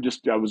 I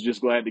was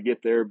just glad to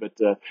get there. But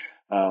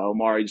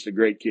Omari, just a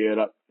great kid,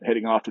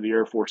 heading off to the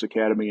Air Force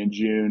Academy in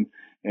June,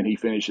 and he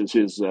finishes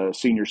his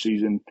senior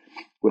season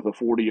with a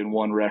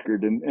 40-1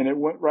 record. And it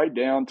went right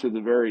down to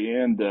the very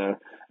end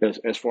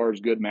as far as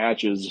good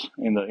matches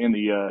in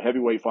the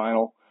heavyweight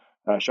final.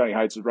 Shawnee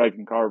Heights'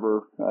 Riken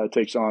Carver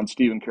takes on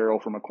Stephen Carroll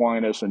from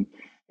Aquinas,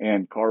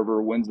 and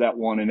Carver wins that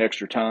one in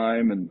extra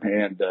time,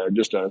 and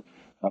just a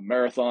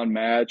marathon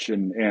match,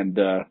 and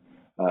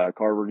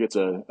Carver gets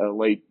a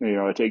late a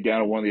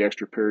takedown of one of the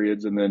extra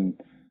periods, and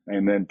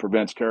then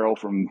prevents Carroll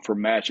from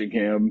matching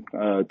him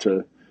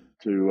to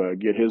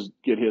get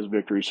his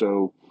victory.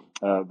 So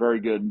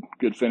very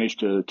good finish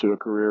to a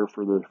career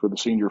for the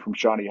senior from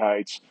Shawnee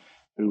Heights,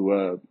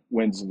 who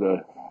wins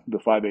the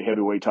 5A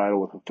heavyweight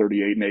title with a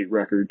 38-8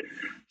 record.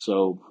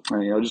 So,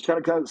 just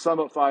kind of sum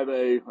up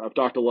 5A. I've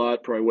talked a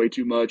lot, probably way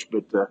too much,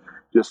 but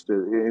just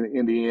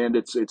in the end,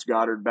 it's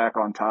Goddard back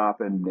on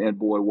top, and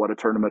boy, what a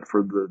tournament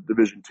for the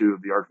Division II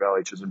of the Ark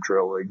Valley Chisholm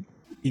Trail League.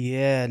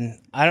 Yeah, and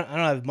I don't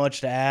have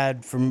much to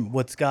add from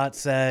what Scott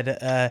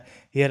said.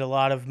 He had a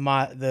lot of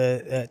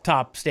the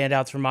top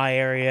standouts from my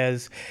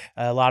areas.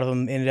 A lot of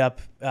them ended up,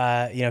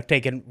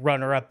 taking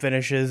runner-up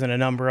finishes, and a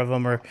number of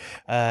them are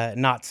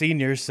not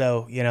seniors.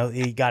 So,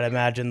 you got to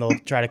imagine they'll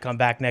try to come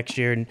back next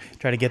year and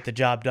try to get the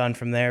job done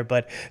from there.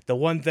 But the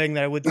one thing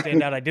that I would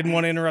stand out, I didn't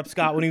want to interrupt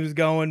Scott when he was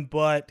going,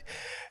 but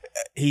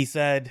he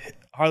said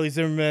Harley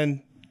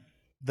Zimmerman,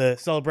 the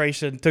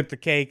celebration took the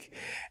cake,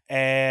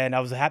 and I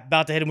was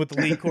about to hit him with the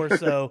lead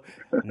course, so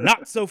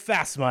not so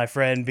fast, my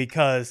friend,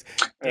 because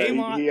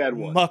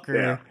Damon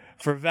Mucker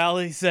for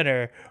Valley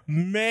Center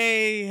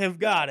may have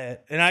got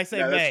it, and I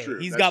say may. True.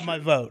 He's got my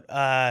vote.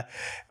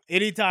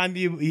 Anytime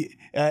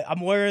I'm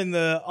wearing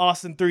the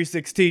Austin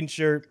 316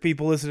 shirt.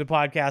 People listen to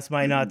podcasts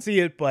might not see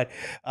it, but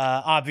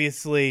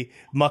obviously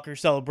Mucker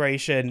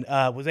celebration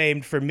was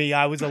aimed for me.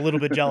 I was a little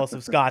bit jealous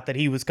of Scott that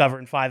he was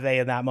covering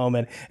 5A in that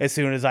moment. As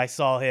soon as I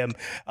saw him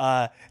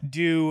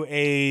do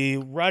a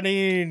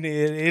running,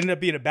 it ended up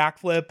being a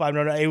backflip. I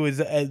don't know. It was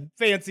a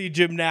fancy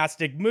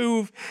gymnastic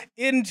move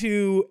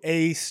into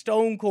a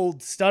stone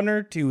cold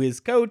stunner to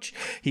his coach.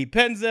 He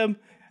pins him.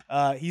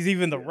 He's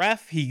even the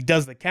ref. He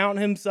does the count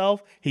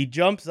himself. He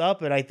jumps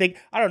up, and I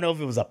don't know if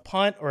it was a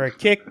punt or a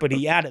kick, but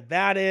he added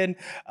that in.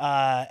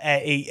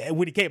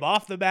 When he came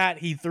off the mat,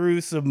 he threw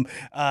some,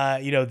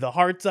 the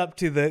hearts up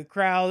to the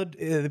crowd,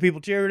 the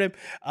people cheering him.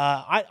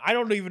 I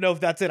don't even know if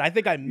that's it. I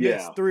think I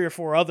missed 3 or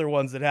 4 other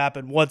ones that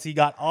happened once he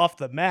got off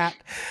the mat.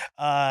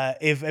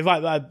 If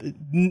I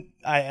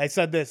I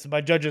said this,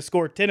 my judges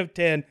scored 10 of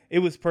 10. It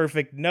was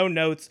perfect. No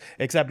notes,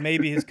 except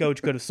maybe his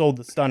coach could have sold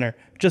the stunner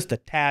just a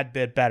tad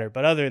bit better.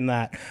 But other than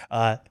that,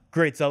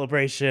 great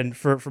celebration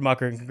for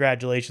Mucker, and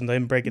congratulations on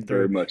him breaking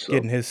through,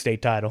 getting his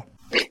state title.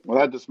 Well,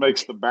 that just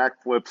makes the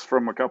backflips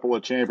from a couple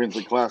of champions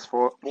in Class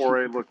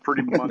 4A look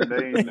pretty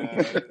mundane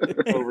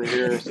over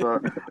here. So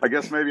I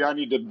guess maybe I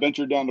need to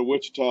venture down to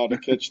Wichita to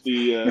catch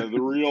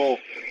the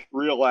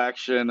real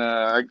action.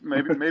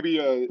 Maybe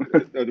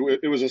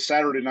it was a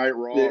Saturday Night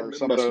Raw or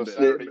something,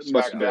 Saturday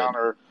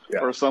SmackDown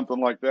or something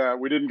like that.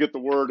 We didn't get the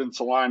word in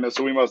Salina,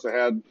 so we must have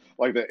had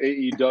like the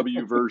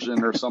AEW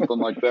version or something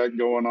like that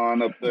going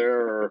on up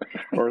there,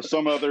 or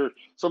some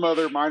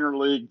other minor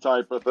league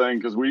type of thing,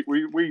 because we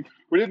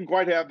didn't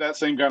quite have that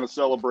same kind of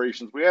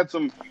celebrations. We had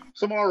some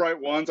all right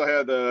ones. I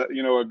had a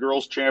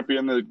girls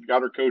champion that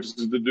got her coaches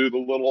to do the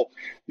little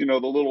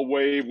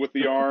wave with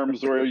the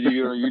arms where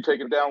you take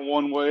it down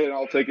one way and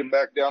I'll take it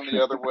back down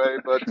the other way.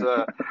 But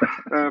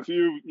a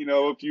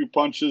few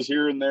punches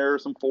here and there,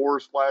 some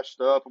fours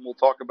flashed up, and we'll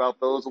talk about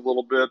those a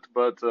little bit.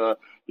 But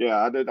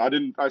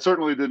I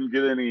certainly didn't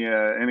get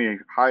any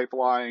high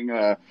flying,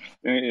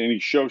 any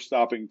show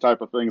stopping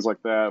type of things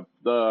like that.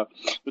 The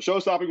show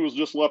stopping was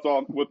just left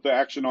on with the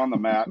action on the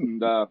mat,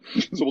 and so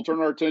we'll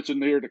turn our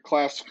attention here to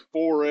Class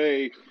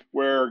 4A,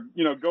 where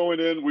going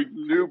in we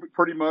knew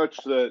pretty much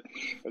that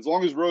as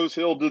long as Rose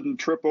Hill didn't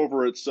trip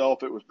over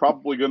itself, it was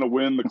probably going to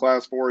win the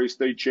Class 4A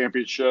state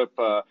championship.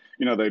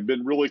 They've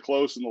been really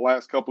close in the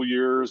last couple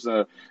years.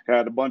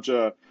 Had a bunch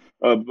of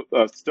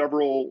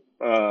several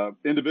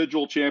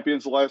individual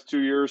champions the last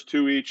 2 years,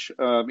 two each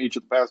of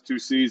the past 2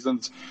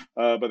 seasons.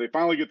 But they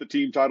finally get the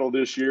team title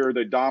this year.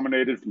 They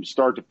dominated from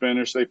start to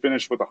finish. They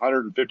finished with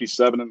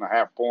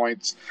 157.5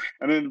 points.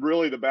 And then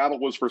really the battle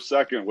was for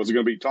second. Was it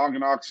going to be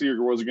Tonganoxie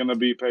or was it going to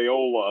be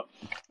Paola?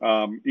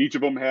 Each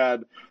of them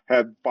had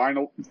 3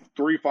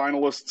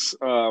 finalists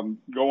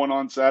going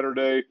on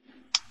Saturday.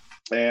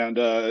 And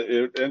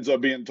it ends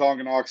up being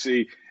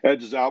Tonganoxie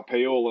edges out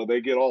Paola.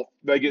 They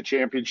get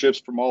championships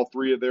from all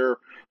 3 of their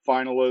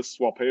finalists,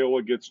 while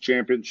Paola gets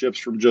championships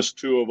from just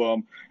 2 of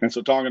them. And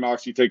so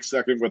Tonganoxie takes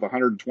second with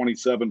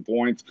 127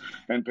 points,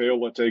 and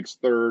Paola takes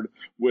third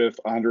with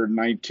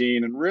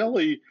 119. And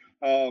really,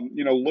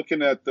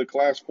 looking at the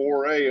Class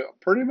 4A,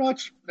 pretty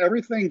much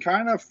everything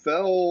kind of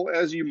fell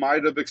as you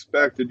might have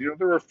expected.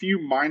 There were a few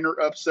minor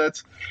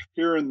upsets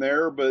here and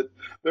there, but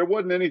there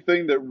wasn't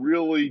anything that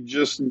really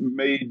just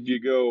made you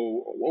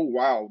go, oh,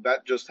 wow,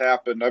 that just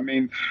happened. I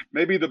mean,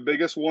 maybe the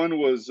biggest one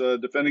was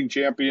defending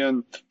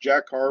champion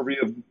Jack Harvey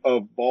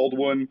of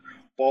Baldwin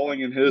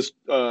falling in his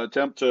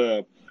attempt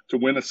to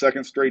win a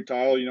second straight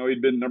title.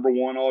 He'd been number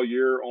 1 all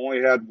year,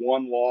 only had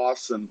 1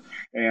 loss. And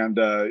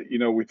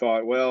we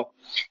thought, well,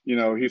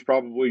 he's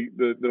probably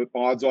the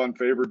odds-on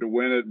favorite to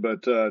win it.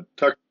 But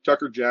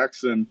Tucker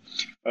Jackson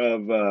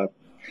of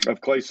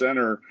Clay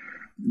Center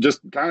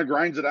just kind of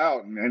grinds it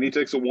out, and he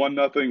takes a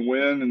 1-0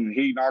 win, and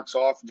he knocks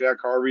off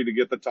Jack Harvey to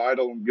get the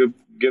title and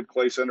give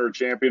Clay Center a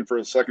champion for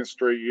a second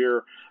straight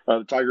year.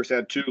 The Tigers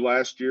had 2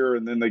 last year,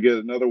 and then they get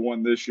another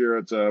one this year.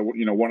 It's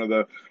one of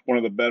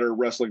the better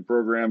wrestling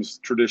programs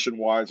tradition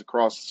wise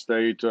across the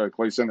state.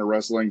 Clay Center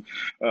Wrestling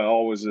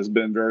always has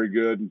been very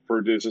good and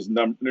produces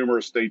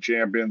numerous state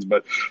champions.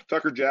 But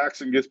Tucker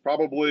Jackson gets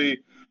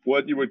probably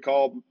what you would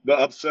call the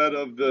upset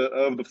of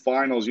the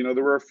finals.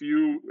 There were a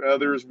few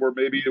others where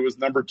maybe it was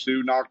number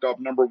 2 knocked off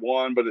number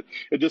 1, but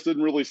it just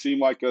didn't really seem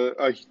like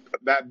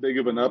that big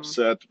of an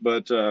upset.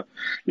 But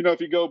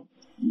if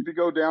you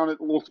go down it,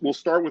 we'll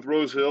start with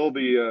Rose Hill,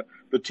 the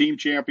team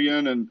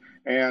champion,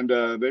 and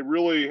they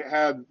really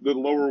had the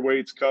lower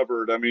weights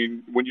covered. I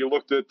mean, when you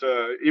looked at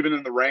even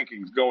in the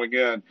rankings going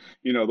in,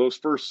 those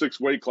first 6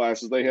 weight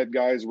classes, they had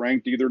guys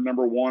ranked either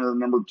number 1 or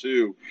number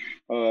 2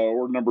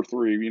 or number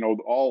 3,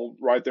 all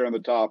right there on the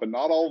top. And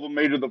not all of them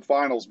made it to the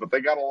finals, but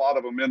they got a lot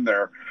of them in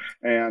there,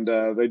 and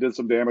they did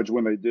some damage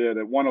when they did.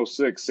 At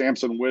 106,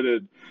 Samson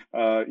Whitted, he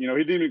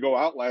didn't even go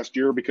out last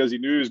year because he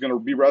knew he was going to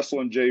be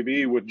wrestling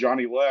JV with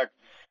Johnny Leck,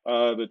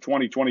 the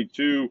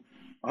 2022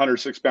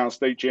 106-pound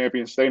state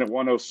champion, staying at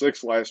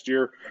 106 last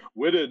year.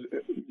 Whitted,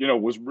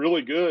 was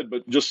really good,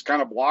 but just kind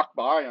of blocked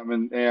by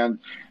him. And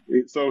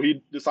so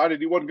he decided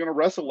he wasn't going to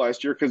wrestle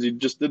last year because he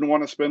just didn't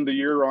want to spend the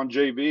year on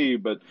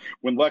JV. But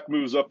when Leck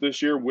moves up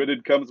this year,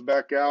 Whitted comes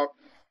back out,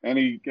 and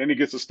he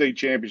gets a state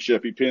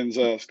championship. He pins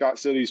Scott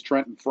City's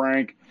Trenton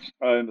Frank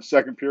in the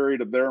second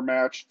period of their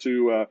match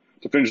to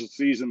finish the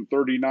season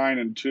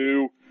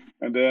 39-2.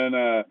 And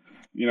then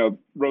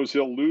Rose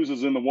Hill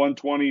loses in the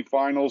 120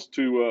 finals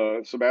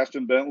to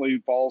Sebastian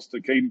Bentley, falls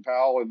to Caden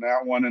Powell in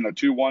that one in a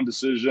 2-1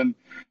 decision.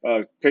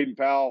 Caden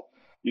Powell,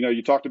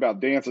 you talked about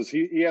dances.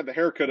 He had the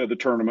haircut of the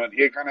tournament.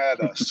 He kind of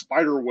had a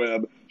spider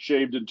web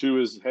shaved into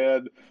his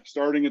head,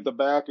 starting at the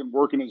back and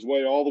working his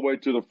way all the way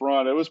to the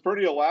front. It was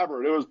pretty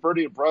elaborate. It was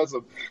pretty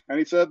impressive. And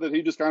he said that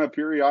he just kind of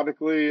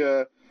periodically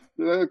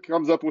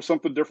comes up with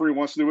something different he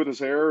wants to do with his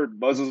hair,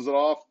 buzzes it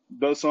off,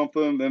 does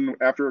something. Then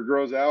after it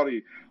grows out,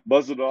 he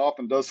buzzes it off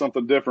and does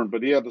something different.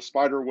 But he had the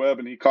spider web,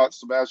 and he caught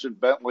Sebastian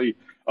Bentley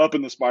up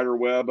in the spider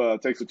web.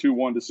 Takes a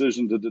 2-1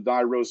 decision to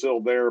deny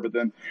Rosehill there. But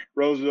then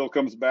Rosehill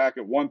comes back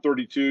at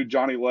 132.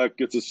 Johnny Leck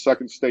gets his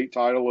second state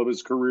title of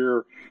his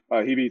career.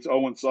 He beats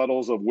Owen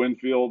Suttles of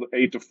Winfield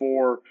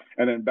 8-4.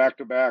 And then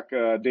back-to-back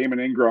Damon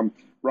Ingram,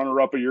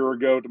 runner-up a year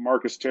ago, to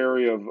Marcus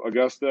Terry of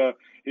Augusta.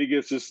 He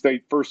gets his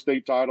first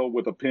state title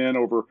with a pin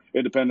over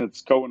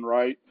Independence Cohen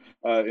Wright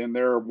in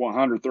their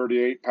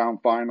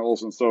 138-pound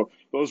finals. And so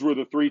those were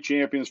the three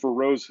champions for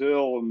Rose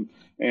Hill.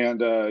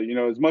 And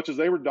as much as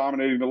they were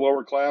dominating the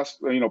lower class,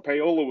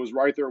 Paola was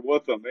right there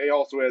with them. They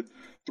also had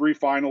three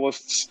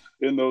finalists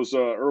in those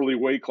early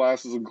weight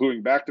classes,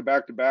 including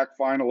back-to-back-to-back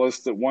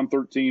finalists at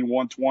 113,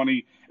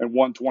 120, and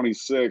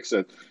 126.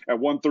 At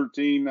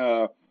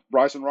 113,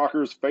 Bryson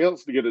Rockers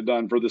fails to get it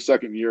done for the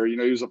second year. He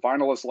was a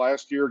finalist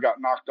last year, got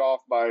knocked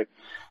off by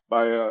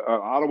an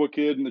Ottawa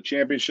kid in the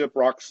championship,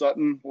 Rock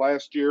Sutton,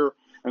 last year.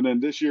 And then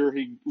this year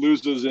he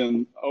loses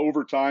in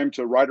overtime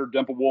to Ryder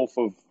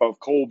Dempelwolf of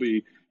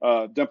Colby.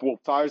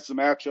 Dempelwolf ties the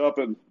match up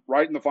and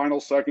right in the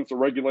final seconds of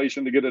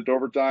regulation to get it to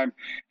overtime.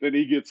 Then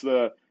he gets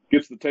the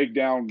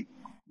takedown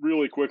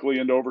really quickly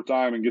into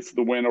overtime and gets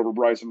the win over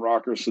Bryson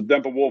Rockers. So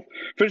Dempelwolf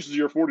finishes the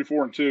year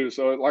 44-2.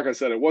 So like I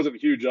said, it wasn't a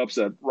huge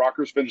upset.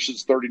 Rockers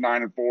finishes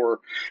 39-4.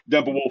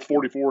 Dempelwolf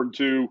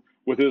 44-2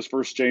 with his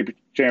first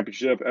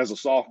championship as a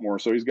sophomore.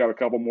 So he's got a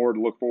couple more to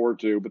look forward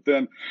to. But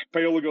then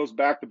Paola goes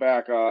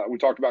back-to-back. We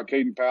talked about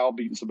Caden Powell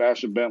beating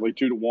Sebastian Bentley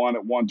 2-1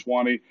 at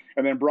 120.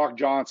 And then Brock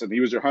Johnson, he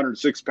was your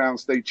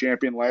 106-pound state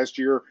champion last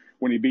year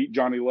when he beat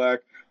Johnny Leck.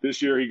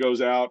 This year he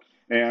goes out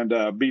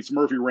and beats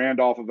Murphy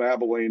Randolph of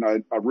Abilene.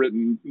 I've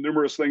written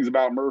numerous things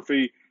about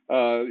Murphy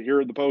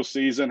here in the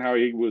postseason, how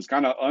he was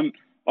kind of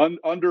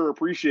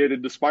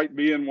underappreciated despite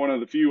being one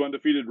of the few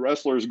undefeated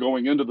wrestlers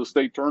going into the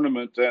state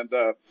tournament. And,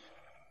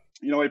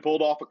 he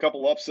pulled off a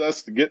couple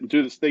upsets to get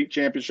into the state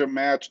championship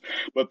match,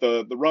 but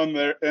the run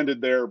there ended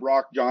there.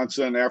 Brock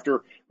Johnson,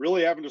 after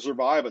really having to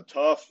survive a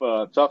tough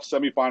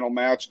semifinal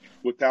match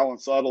with Talon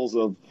Suttles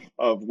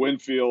of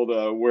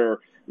Winfield, where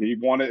he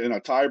won it in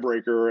a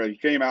tiebreaker. He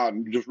came out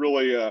and just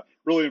really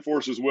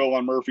enforced his will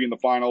on Murphy in the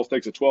finals,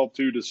 takes a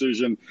 12-2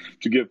 decision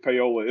to give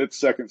Paola its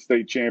second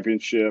state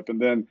championship. And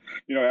then,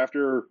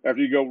 after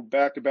you go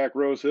back-to-back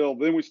Rose Hill,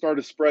 then we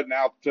started spreading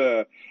out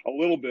a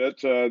little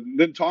bit.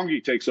 Then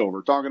Tonganoxie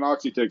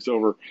takes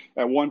over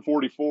at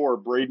 144.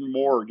 Braden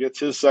Moore gets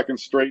his second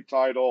straight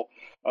title,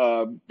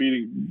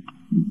 beating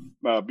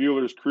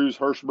Bueller's Cruz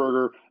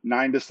Hirschberger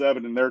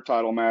 9-7 in their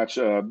title match.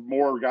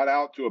 Moore got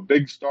out to a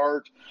big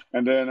start,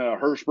 and then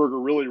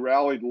Hirschberger really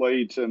rallied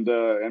late and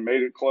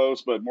made it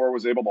close, but Moore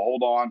was able to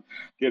hold on,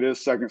 get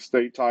his second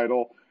state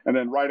title. And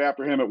then right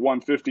after him at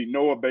 150,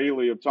 Noah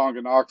Bailey of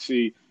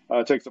Tonganoxie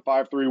takes a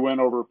 5-3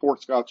 win over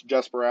Fort Scott's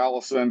Jesper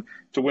Allison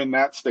to win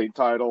that state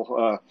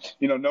title.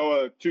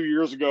 Noah 2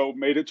 years ago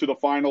made it to the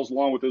finals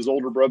along with his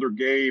older brother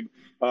Gabe.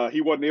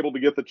 He wasn't able to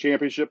get the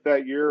championship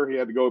that year. He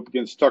had to go up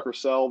against Tucker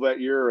Sell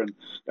that year, and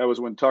that was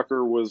when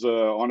Tucker was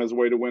on his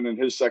way to winning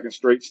his second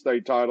straight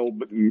state title.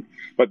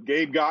 But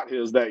Gabe got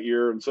his that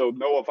year, and so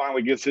Noah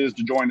finally gets his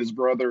to join his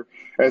brother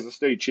as a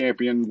state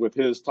champion with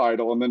his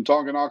title. And then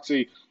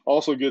Tonganoxie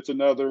also gets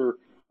another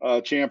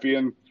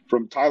champion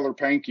from Tyler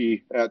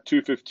Pankey at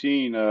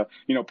 215.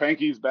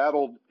 Pankey's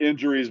battled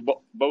injuries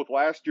both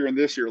last year and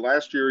this year.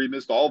 Last year, he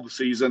missed all the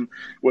season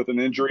with an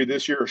injury.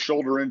 This year, a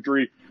shoulder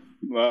injury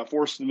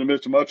forced him to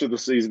miss much of the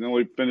season. He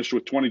only finished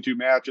with 22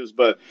 matches,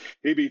 but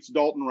he beats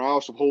Dalton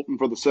Roush of Holton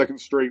for the second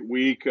straight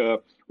week.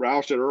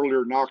 Roush had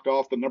earlier knocked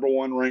off the number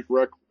one ranked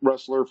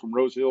wrestler from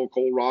Rose Hill,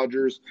 Cole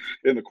Rogers,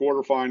 in the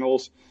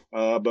quarterfinals.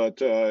 But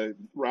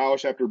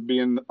Roush, after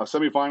being a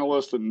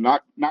semifinalist and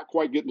not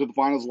quite getting to the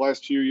finals the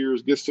last 2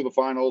 years, gets to the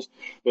finals.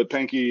 But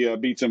Pankey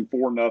beats him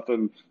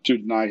 4-0 to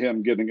deny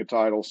him getting a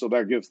title. So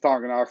that gives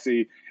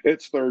Tonganoxie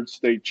its third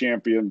state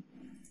champion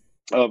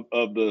of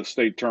the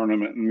state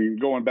tournament. And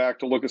going back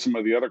to look at some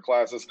of the other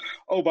classes.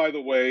 Oh, by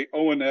the way,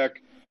 Owen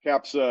Eck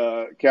caps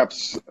a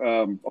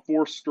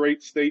fourth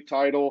straight state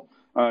title.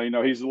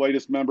 He's the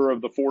latest member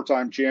of the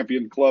 4-time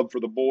champion club for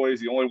the boys,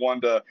 the only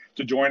one to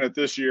join it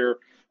this year.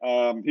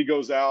 He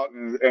goes out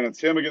and it's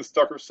him against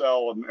Tucker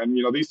Sell.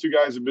 And these two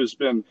guys have just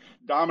been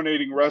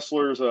dominating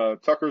wrestlers.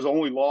 Tucker's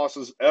only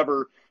losses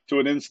ever to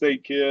an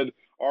in-state kid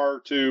are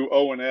to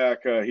Owen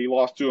Eck. He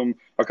lost to him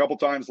a couple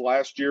times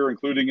last year,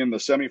 including in the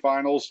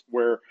semifinals,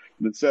 where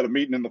instead of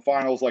meeting in the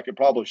finals like it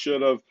probably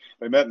should have,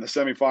 they met in the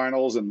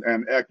semifinals,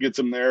 and Eck gets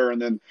him there,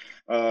 and then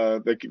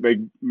they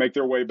make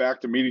their way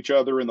back to meet each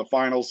other in the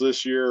finals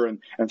this year.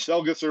 And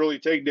Sell gets early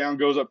takedown,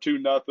 goes up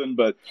 2-0,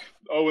 but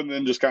Owen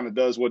then just kind of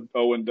does what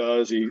Owen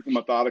does. He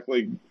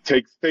methodically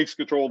takes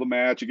control of the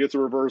match. He gets a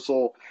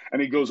reversal,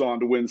 and he goes on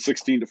to win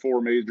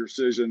 16-4 major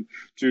decision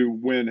to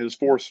win his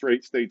fourth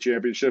straight state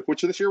championship,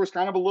 which this year was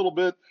kind of a little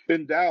bit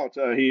in doubt.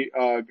 He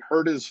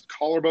hurt his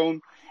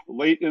collarbone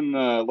late in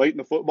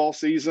the football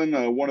season.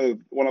 One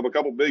of a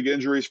couple big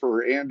injuries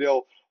for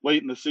Andale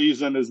late in the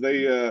season as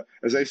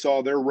they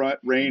saw their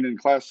reign in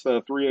Class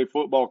 3A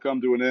football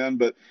come to an end.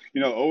 But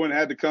Owen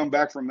had to come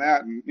back from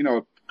that, and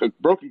a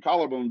broken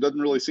collarbone doesn't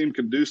really seem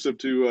conducive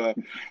to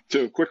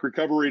a quick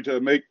recovery to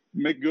make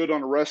good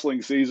on a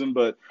wrestling season.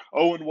 But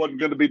Owen wasn't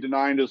going to be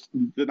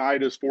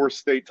denied his fourth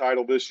state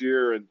title this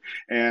year,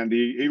 and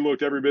he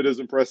looked every bit as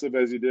impressive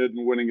as he did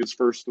in winning his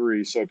first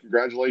three. So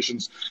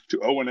congratulations to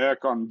Owen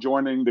Eck on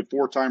joining the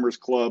Four Timers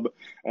Club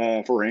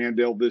for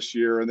Andale this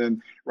year. And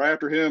then right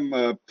after him,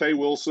 Tay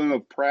Wilson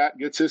of Pratt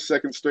gets his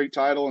second straight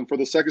title, and for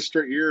the second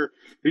straight year,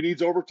 he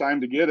needs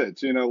overtime to get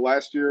it.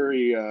 Last year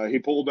he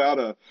pulled out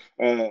a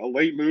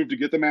late move to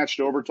get the match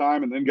to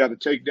overtime, and then got a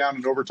takedown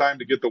in overtime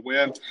to get the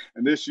win.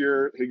 And this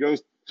year he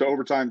goes to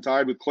overtime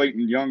tied with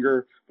Clayton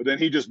Younger, but then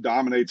he just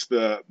dominates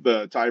the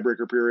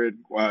tiebreaker period,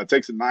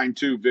 takes a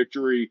 9-2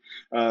 victory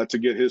to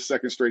get his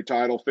second straight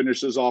title,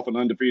 finishes off an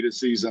undefeated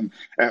season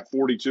at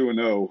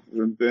 42-0.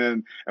 And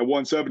then at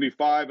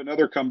 175,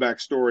 another comeback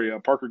story.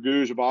 Parker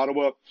Gouge of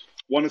Ottawa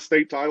won a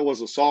state title as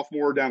a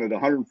sophomore down at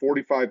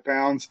 145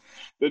 pounds.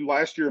 Then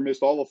last year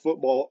missed all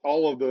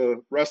of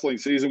the wrestling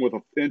season with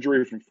an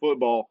injury from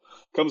football.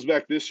 Comes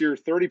back this year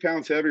 30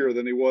 pounds heavier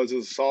than he was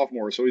as a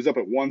sophomore. So he's up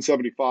at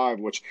 175,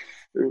 which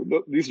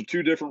these are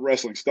two different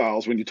wrestling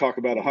styles when you talk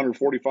about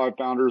 145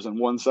 pounders and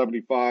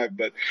 175.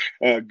 But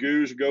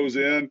Gouge goes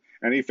in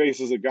and he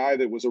faces a guy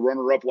that was a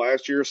runner-up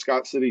last year,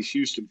 Scott City's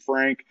Houston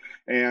Frank.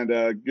 And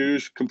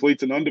Gouge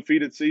completes an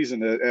undefeated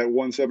season at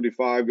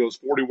 175, goes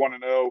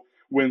 41-0.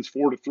 Wins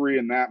 4-3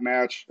 in that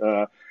match.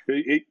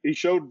 He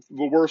showed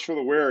the worst for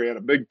the wear. He had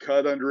a big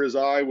cut under his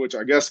eye, which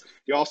I guess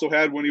he also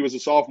had when he was a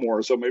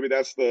sophomore. So maybe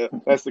that's the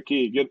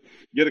key.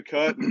 Get a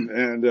cut,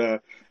 and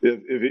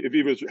if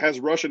he has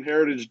Russian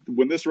heritage,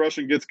 when this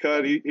Russian gets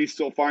cut, he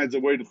still finds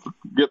a way to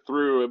get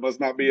through. It must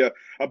not be a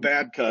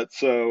bad cut.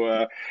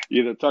 So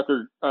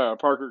Parker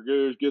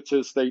Gouge gets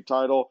his state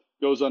title,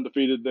 goes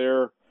undefeated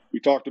there. We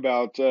talked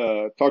about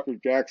Tucker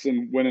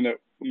Jackson winning at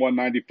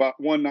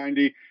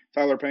 190.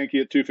 Tyler Pankey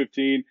at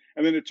 215,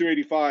 and then at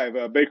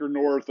 285, Baker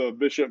North of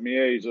Bishop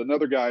Miege,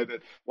 another guy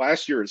that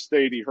last year at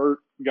state he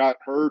got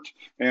hurt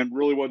and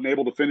really wasn't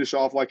able to finish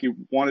off like he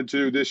wanted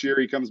to. This year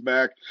he comes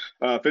back,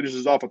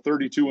 finishes off a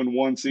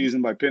 32-1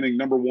 season by pinning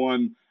number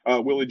one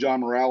Willie John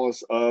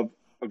Morales of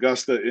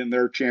Augusta in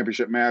their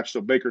championship match.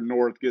 So Baker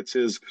North gets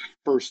his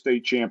first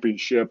state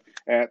championship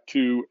at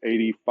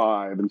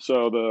 285. And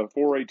so the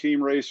 4A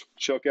team race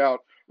shook out.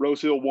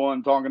 Rose Hill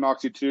 1,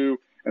 Tonganoxie 2,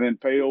 and then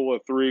Paola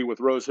 3 with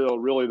Rose Hill,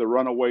 really the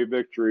runaway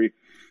victory.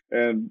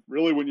 And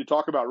really, when you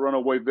talk about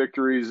runaway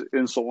victories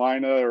in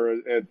Salina or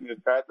at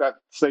that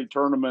state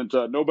tournament,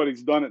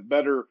 nobody's done it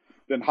better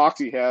than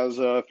Hoxie has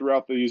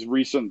throughout these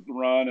recent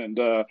run. And,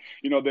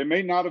 they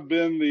may not have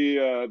been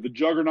the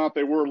juggernaut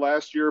they were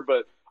last year,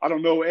 but I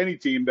don't know any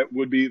team that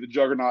would be the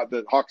juggernaut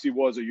that Hoxie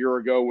was a year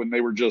ago when they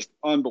were just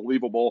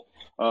unbelievable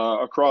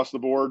across the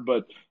board.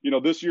 But,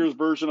 this year's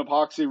version of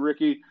Hoxie,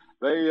 Ricky,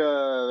 they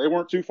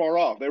weren't too far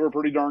off. They were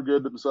pretty darn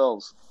good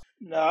themselves.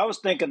 No, I was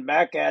thinking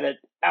back at it.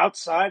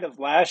 Outside of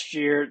last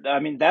year, I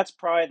mean, that's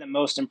probably the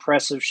most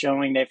impressive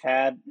showing they've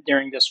had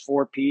during this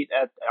four-peat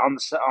on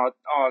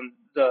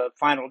the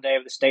final day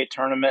of the state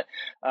tournament.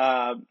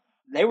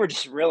 They were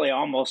just really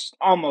almost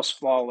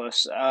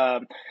flawless.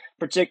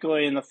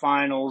 Particularly in the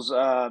finals,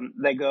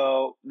 they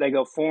go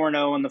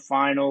 4-0 in the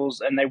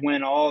finals, and they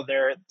win all of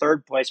their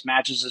third place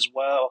matches as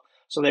well.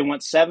 So they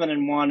went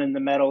 7-1 in the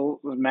medal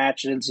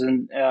matches,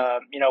 and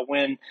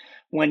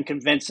win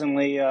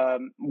convincingly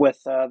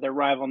with their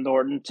rival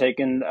Norton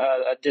taking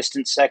a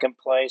distant second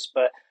place.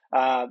 But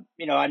I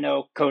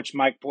know Coach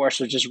Mike Borsch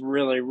was just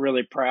really,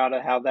 really proud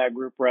of how that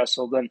group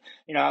wrestled. And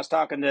I was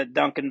talking to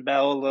Duncan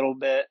Bell a little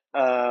bit,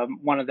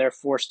 one of their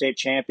four state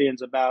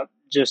champions, about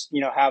just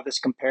how this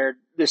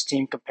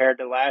team compared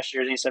to last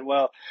year. And he said,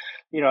 well,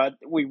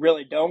 we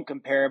really don't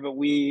compare, but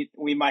we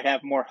might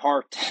have more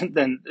heart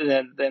than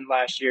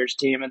last year's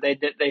team, and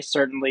they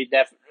certainly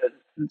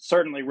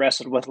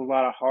wrestled with a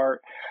lot of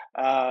heart.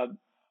 I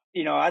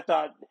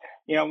thought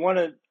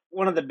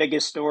one of the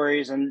biggest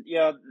stories, and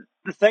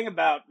the thing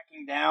about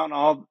breaking down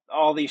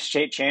all these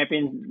state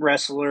champion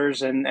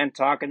wrestlers and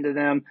talking to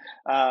them,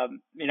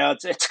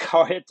 it's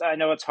hard. I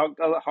know it's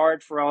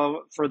hard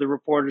for the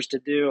reporters to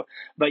do,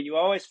 but you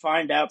always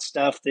find out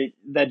stuff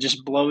that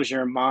just blows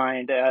your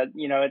mind. I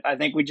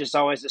think we just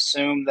always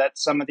assume that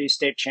some of these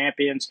state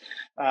champions,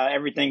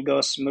 everything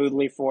goes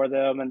smoothly for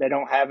them and they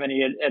don't have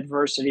any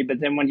adversity. But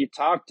then when you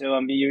talk to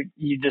them,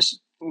 you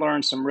just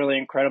learn some really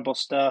incredible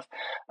stuff.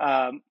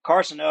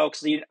 Carson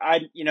Oakes, he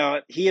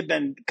had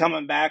been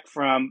coming back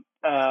from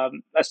a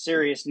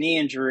serious knee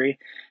injury,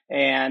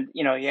 and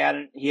he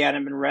hadn't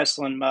been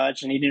wrestling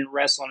much, and he didn't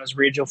wrestle in his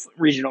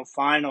regional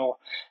final,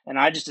 and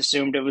I just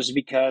assumed it was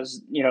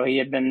because he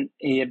had been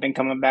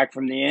coming back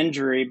from the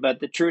injury. But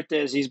the truth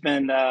is he's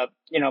been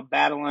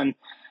battling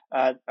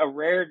a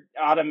rare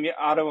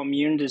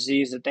autoimmune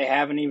disease that they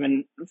haven't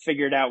even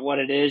figured out what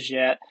it is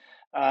yet.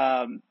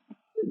 A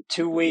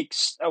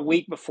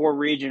week before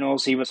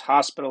regionals, he was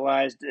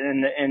hospitalized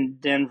in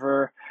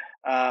Denver.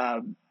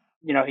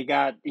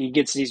 he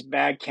gets these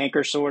bad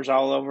canker sores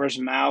all over his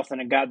mouth,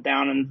 and it got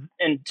down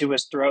into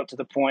his throat to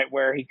the point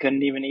where he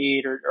couldn't even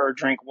eat or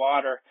drink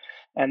water.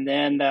 And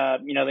then,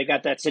 they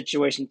got that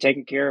situation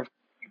taken care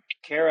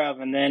of,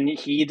 and then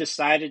he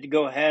decided to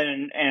go ahead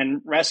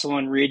and wrestle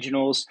in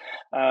regionals.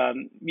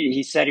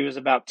 He said he was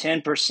about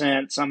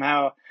 10%,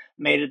 somehow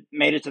made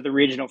it to the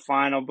regional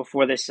final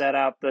before they set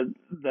out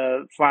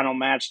the final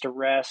match to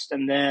rest.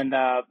 And then,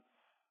 I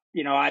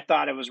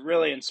thought it was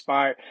really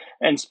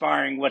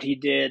inspiring what he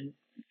did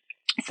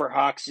for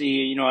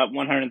Hoxie. At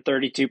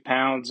 132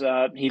 pounds,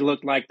 he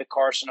looked like the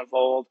Carson of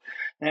old,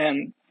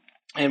 and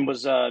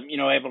was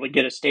able to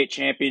get a state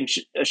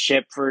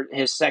championship for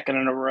his second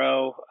in a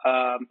row.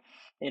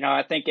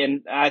 I think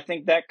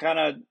that kind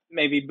of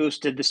maybe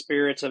boosted the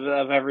spirits of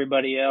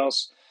everybody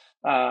else,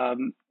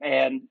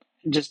 and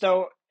just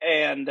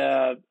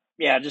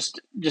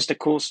just a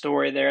cool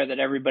story there that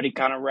everybody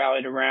kind of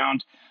rallied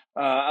around.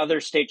 Other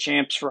state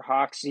champs for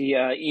Hoxie,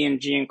 Ian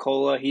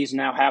Giancola, he's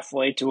now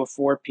halfway to a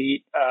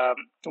four-peat,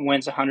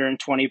 wins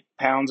 120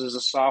 pounds as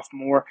a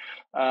sophomore,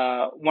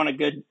 won a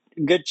good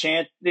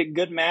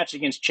match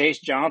against Chase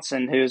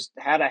Johnson, who's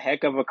had a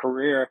heck of a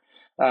career.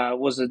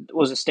 Was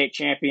a state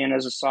champion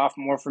as a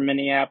sophomore for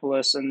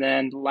Minneapolis, and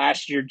then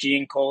last year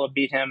Giancola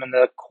beat him in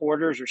the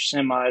quarters or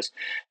semis,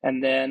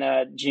 and then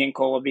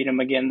Giancola beat him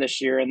again this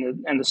year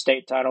in the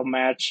state title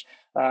match,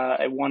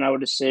 a 1-0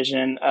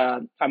 decision.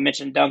 I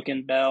mentioned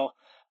Duncan Bell.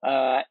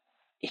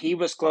 He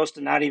was close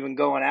to not even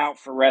going out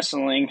for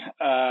wrestling.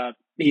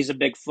 He's a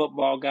big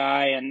football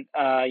guy, and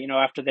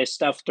after they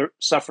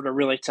suffered a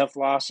really tough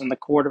loss in the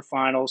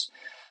quarterfinals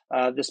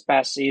this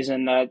past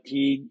season,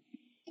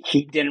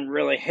 he didn't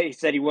really. He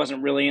said he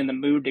wasn't really in the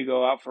mood to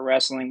go out for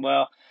wrestling.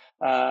 Well,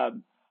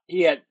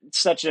 he had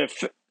such a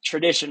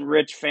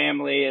tradition-rich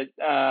family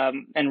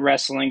in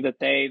wrestling that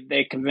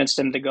they convinced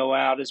him to go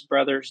out. His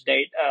brothers,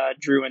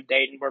 Drew and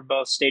Dayton, were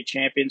both state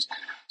champions,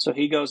 so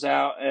he goes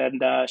out,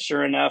 and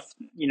sure enough,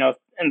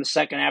 in the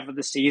second half of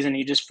the season,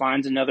 he just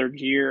finds another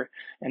gear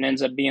and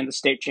ends up being the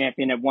state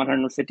champion at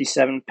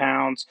 157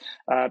 pounds.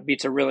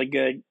 Beats a really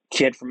good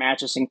kid from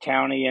Atchison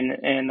County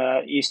and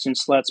Easton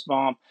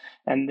Slutzbaum.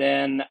 And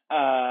then,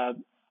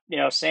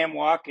 Sam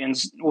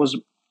Watkins was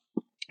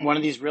one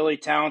of these really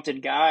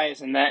talented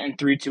guys in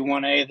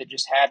 321A that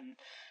just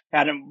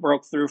hadn't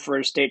broke through for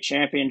his state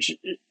championship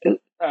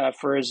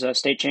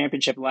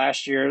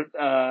last year.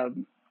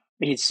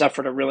 He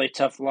suffered a really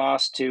tough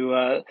loss to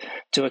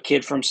a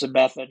kid from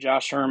Sabetha,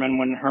 Josh Herman,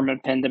 when Herman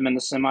pinned him in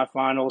the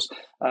semifinals.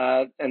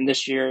 And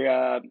this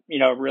year,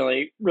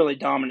 really, really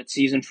dominant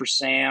season for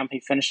Sam. He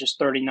finishes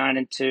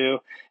 39-2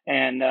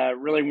 and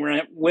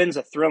really wins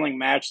a thrilling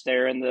match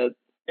there in the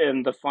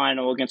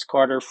final against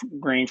Carter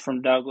Green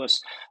from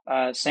Douglas.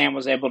 Sam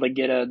was able to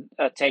get a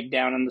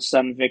takedown in the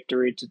sudden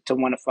victory to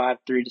win a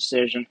 5-3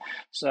 decision.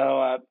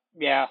 So,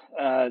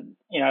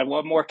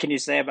 what more can you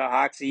say about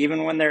Hoxie?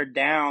 Even when they're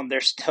down, they're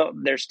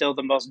still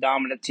the most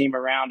dominant team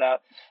around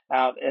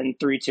out in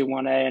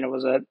 321A, and it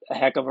was a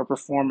heck of a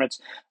performance.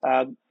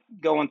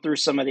 Going through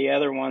some of the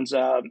other ones,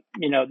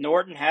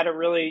 Norton had a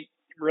really,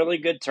 really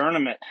good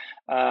tournament.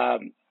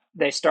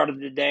 They started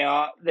the day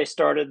off. They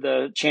started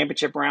the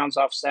championship rounds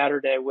off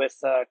Saturday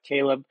with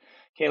Caleb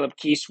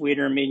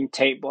Keysweeter meeting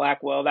Tate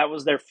Blackwell. That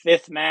was their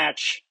fifth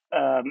match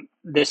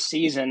this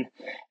season,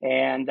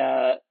 and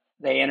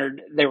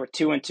they were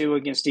 2-2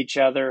 against each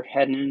other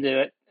heading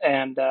into it,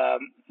 and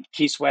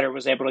Keysweeter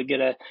was able to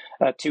get a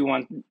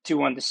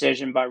 2-1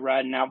 decision by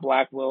riding out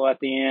Blackwell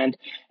at the end,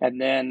 and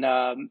then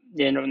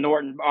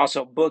Norton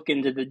also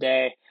bookended the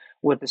day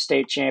with the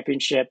state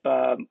championship.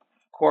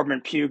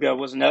 Corbin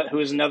Puga who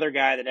is another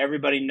guy that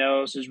everybody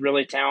knows is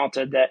really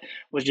talented, that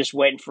was just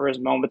waiting for his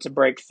moment to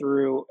break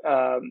through,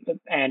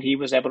 and he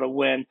was able to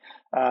win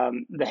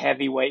the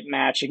heavyweight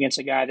match against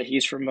a guy that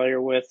he's familiar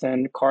with,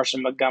 and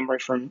Carson Montgomery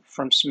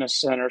from Smith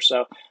Center.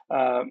 So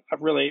a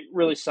really,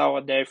 really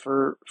solid day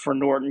for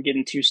Norton,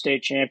 getting 2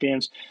 state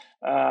champions.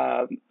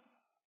 At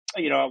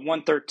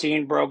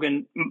 113,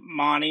 Brogan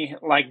Monty,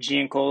 like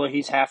Giancola,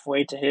 he's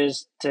halfway to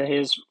his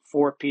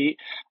 4-peat.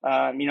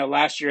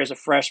 Last year as a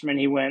freshman,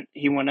 he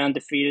went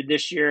undefeated.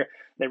 This year,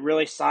 they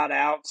really sought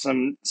out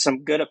some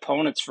good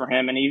opponents for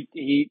him, and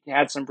he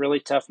had some really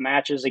tough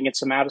matches against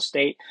some out of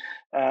state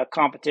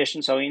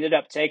competition. So he ended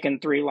up taking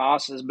 3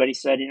 losses, but he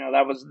said,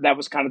 that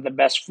was kind of the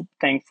best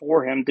thing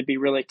for him, to be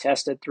really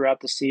tested throughout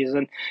the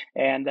season.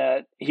 And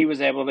he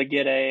was able to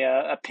get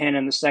a pin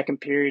in the second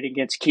period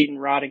against Keaton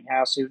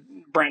Rottinghouse, who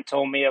Brent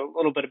told me a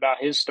little bit about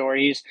his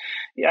story.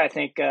 I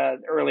think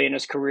early in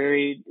his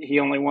career, he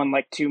only won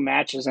like 2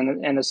 matches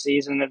in a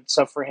season. And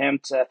so for him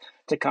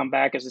to come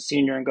back as a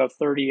senior and go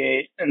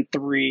 38-3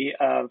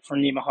 for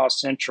Nemaha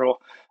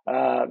Central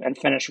and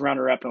finish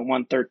runner-up at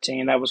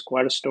 113, that was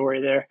quite a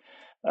story there.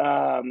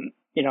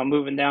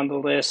 Moving down the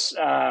list,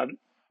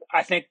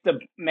 I think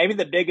maybe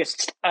the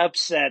biggest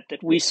upset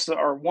that we saw,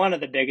 or one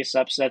of the biggest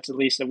upsets at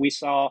least, that we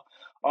saw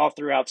all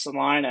throughout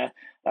Salina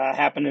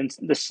happened in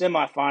the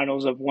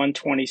semifinals of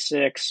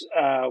 126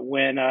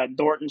 when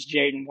Dorton's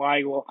Jaden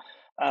Weigel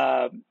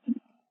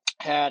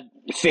had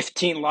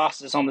 15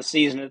 losses on the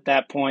season at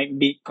that point,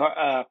 beat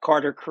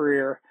Carter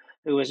Career,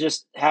 who was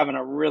just having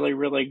a really,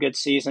 really good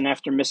season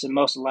after missing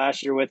most of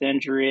last year with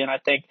injury. And I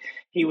think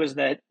he was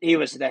the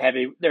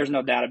heavy. There's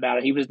no doubt about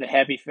it. He was the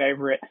heavy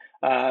favorite.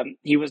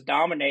 He was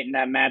dominating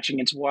that match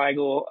against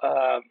Weigel.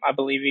 I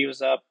believe he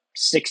was up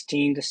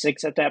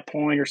 16-6 at that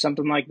point or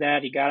something like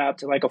that. He got out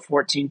to like a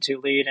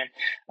 14-2 lead, and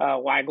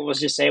Weigel was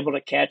just able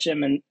to catch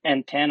him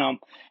and pin him.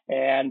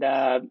 And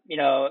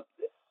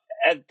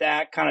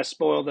that kind of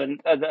spoiled the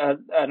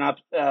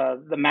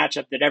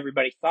matchup that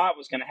everybody thought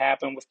was going to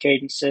happen with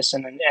Caden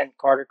Sisson and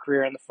Carter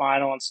Career in the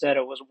final. Instead,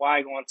 it was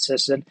Weigel and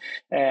Sisson,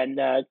 and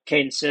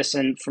Caden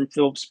Sisson from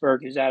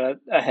Phillipsburg, who's had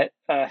a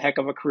heck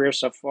of a career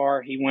so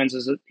far. He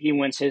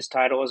wins his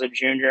title as a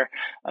junior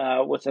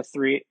with a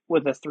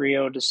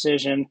 3-0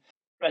 decision.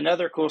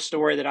 Another cool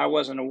story that I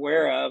wasn't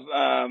aware of.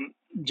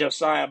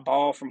 Josiah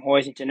Ball from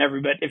Hoisington.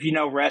 Everybody, if you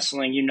know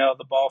wrestling, you know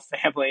the Ball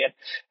family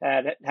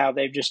and how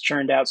they've just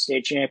churned out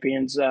state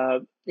champions.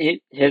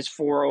 His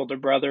 4 older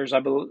brothers,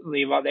 I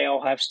believe, they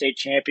all have state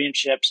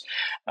championships.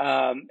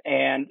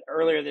 And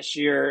earlier this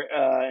year,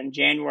 in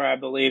January, I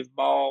believe,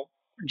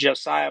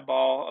 Josiah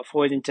Ball of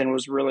Hoisington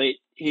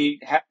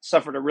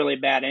suffered a really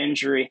bad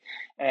injury,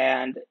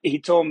 and he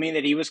told me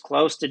that he was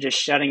close to just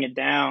shutting it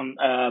down.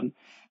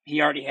 He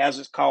already has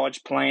his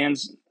college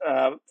plans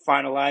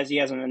finalized. He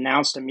hasn't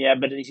announced them yet,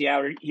 but he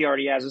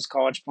already has his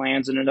college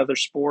plans in another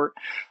sport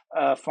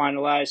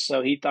finalized.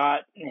 So he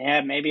thought,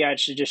 maybe I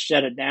should just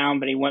shut it down.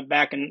 But he went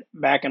back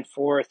and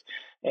forth,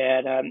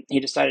 and he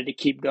decided to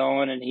keep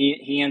going. And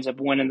he ends up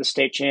winning the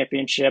state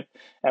championship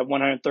at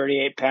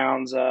 138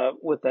 pounds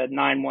with a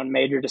 9-1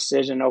 major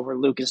decision over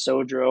Lucas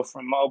Odro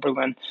from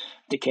Oberlin,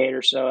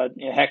 Decatur. So a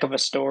heck of a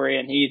story.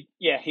 And he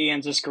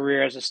ends his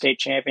career as a state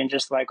champion,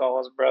 just like all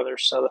his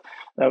brothers. So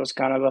that was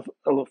kind of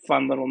a little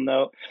fun little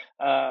note.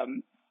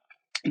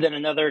 Then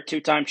another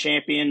 2-time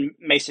champion,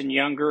 Mason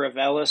Younger of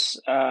Ellis,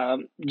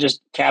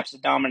 just caps a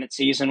dominant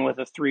season with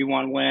a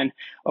 3-1 win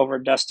over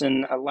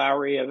Dustin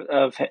Lowry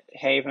of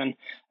Haven.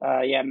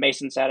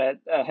 Mason's had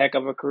a heck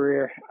of a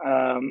career.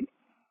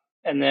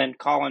 And then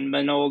Colin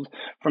Minold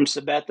from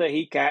Sabetha,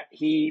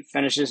 he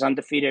finishes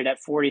undefeated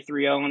at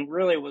 43-0 and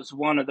really was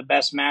one of the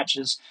best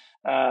matches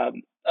of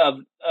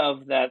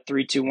that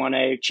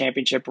 3-2-1A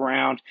championship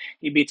round.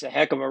 He beats a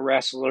heck of a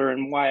wrestler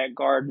and Wyatt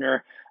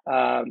Gardner.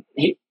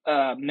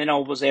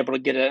 Minold was able to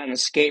get an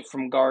escape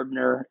from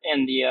Gardner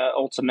in the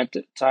ultimate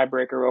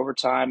tiebreaker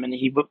overtime, and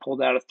he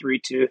pulled out a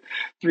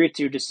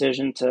 3-2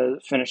 decision to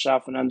finish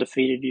off an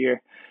undefeated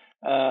year.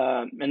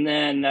 And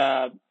then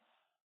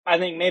I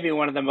think maybe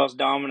one of the most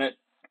dominant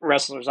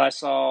wrestlers I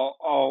saw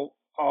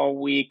all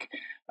week,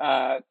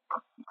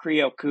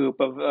 Creo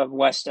Coop of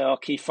West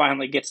Elk. He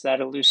finally gets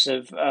that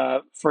elusive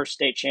first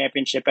state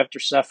championship after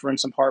suffering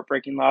some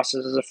heartbreaking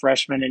losses as a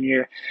freshman in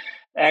year.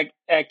 That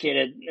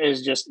kid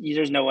is just,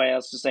 there's no way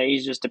else to say.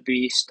 He's just a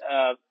beast.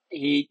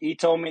 He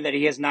told me that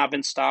he has not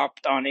been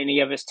stopped on any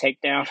of his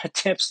takedown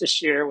attempts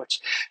this year, which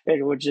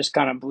just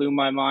kind of blew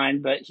my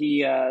mind. But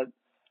he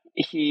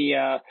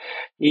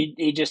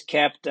just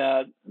kept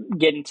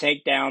getting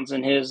takedowns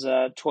in his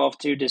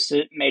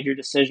 12-2 major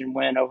decision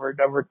win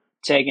over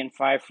Tegan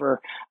Pfeiffer,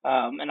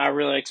 and I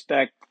really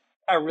expect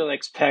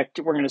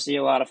we're going to see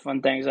a lot of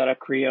fun things out of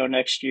Creo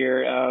next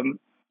year.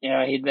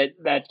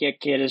 That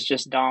kid is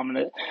just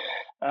dominant.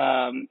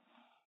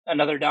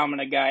 Another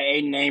dominant guy,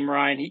 Aiden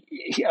Amrine,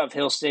 he of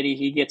Hill City,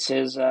 he gets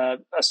his a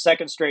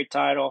second straight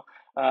title.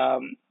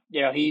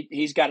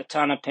 He's got a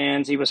ton of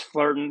pins. He was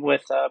flirting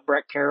with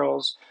Brett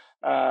Carroll's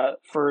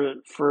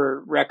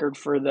for record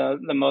for the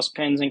most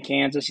pins in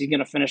Kansas. He's going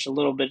to finish a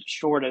little bit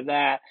short of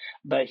that,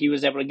 but he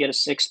was able to get a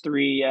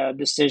 6-3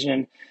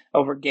 decision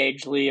over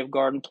Gage Lee of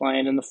Garden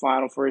Plain in the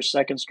final for his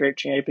second straight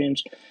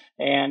champions.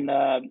 And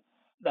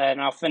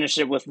I'll finish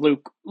it with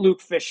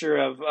Luke Fisher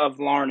of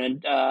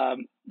Larned.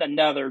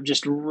 Another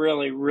just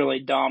really, really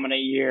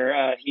dominant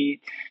year. He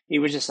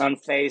was just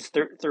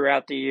unfazed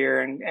throughout the year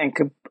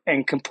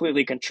and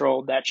completely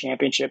controlled that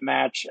championship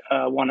match.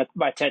 Won it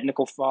by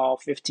technical fall,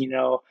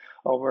 15-0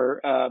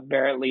 over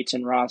Barrett Leach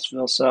in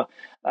Rossville. So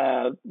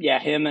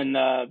him and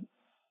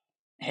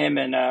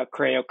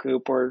Creo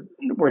Coop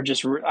were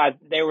just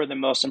they were the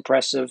most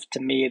impressive to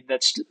me.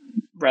 That's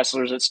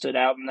wrestlers that stood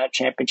out in that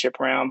championship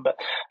round. But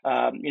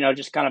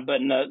just kind of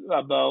putting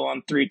a bow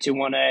on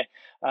 3-2-1A.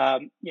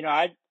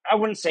 I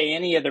wouldn't say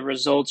any of the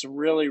results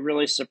really,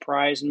 really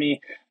surprised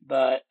me,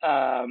 but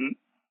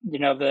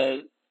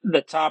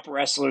the top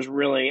wrestlers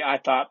really, I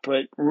thought,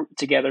 put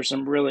together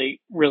some really,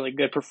 really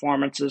good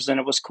performances, and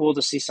it was cool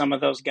to see some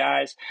of those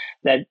guys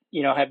that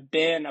have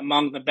been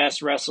among the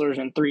best wrestlers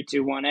in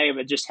 3-2-1A,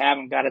 but just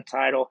haven't got a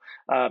title.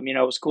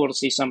 It was cool to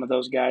see some of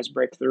those guys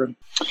break through.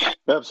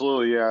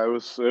 Absolutely, yeah. It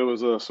was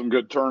some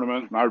good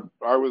tournament.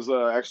 I was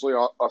actually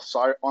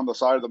on the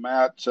side of the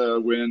mat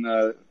when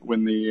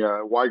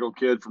the Weigel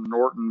kid from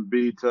Norton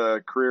beat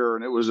Creer,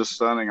 and it was just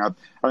stunning. I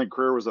think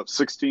Creer was up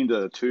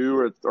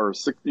 16-2 or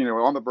 6,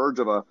 on the verge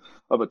of a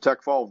of a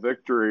tech fall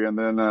victory, and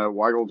then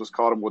Weigel just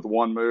caught him with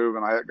one move,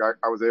 and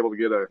I was able to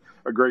get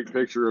a great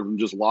picture of him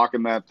just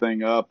locking that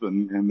thing up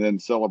and then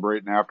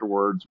celebrating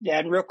afterwards. Yeah,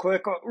 and real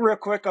quick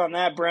on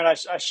that,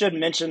 Brent, I should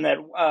mention that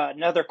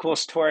another cool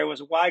story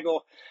was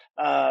Weigel.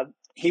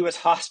 He was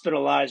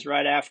hospitalized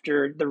right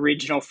after the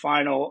regional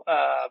final,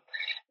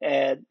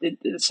 and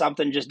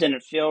something just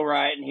didn't feel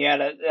right, and he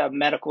had a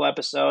medical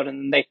episode,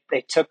 and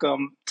they took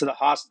him to the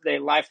hospital. They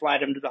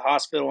lifelined him to the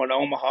hospital in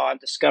Omaha and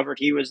discovered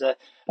he was a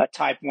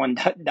type 1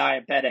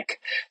 diabetic.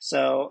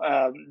 So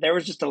there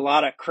was just a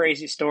lot of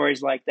crazy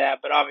stories like that,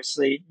 but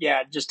obviously,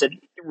 yeah, just a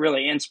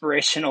really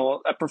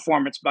inspirational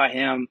performance by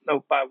him,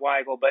 by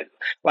Weigel. But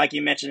like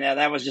you mentioned, yeah,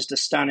 that was just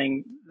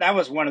that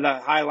was one of the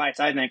highlights,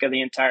 I think, of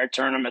the entire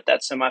tournament,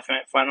 that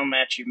semifinal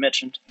match you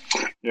mentioned.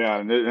 Yeah,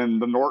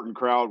 and the Norton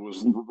crowd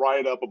was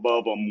right up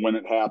above them when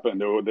it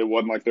happened. It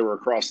wasn't like they were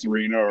across the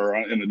arena or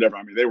in a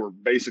different. I mean, they were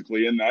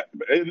basically in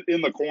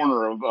the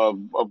corner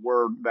of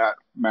where that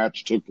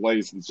match took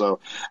place, and so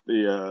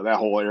that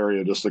whole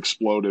area just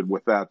exploded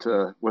with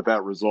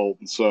that result.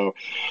 And so,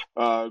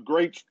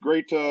 great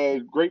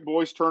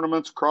boys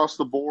tournaments across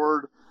the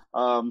board.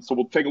 So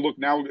we'll take a look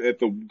now at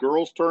the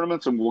girls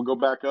tournaments, and we'll go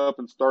back up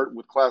and start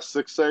with Class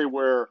 6A,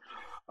 where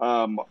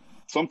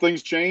some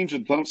things change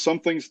and some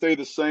things stay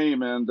the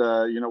same. And,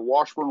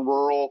 Washburn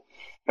Rural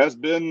has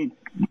been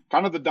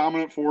kind of the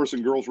dominant force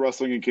in girls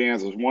wrestling in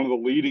Kansas, one of the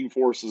leading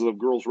forces of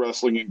girls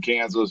wrestling in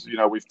Kansas.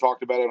 We've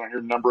talked about it on here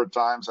a number of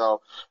times,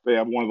 how they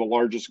have one of the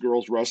largest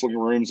girls wrestling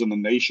rooms in the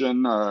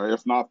nation,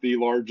 if not the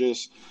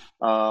largest.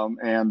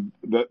 And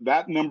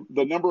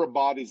the number of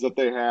bodies that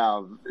they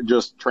have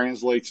just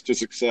translates to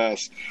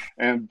success.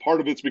 And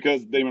part of it's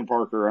because Damon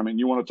Parker. I mean,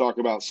 you want to talk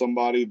about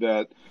somebody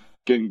that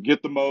can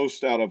get the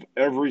most out of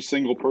every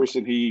single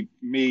person he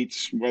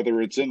meets,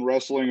 whether it's in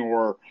wrestling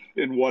or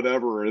in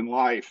whatever in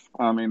life.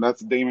 I mean,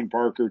 that's Damon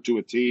Parker to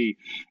a T.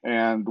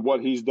 And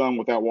what he's done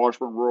with that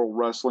Washburn Rural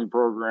Wrestling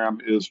program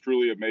is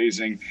truly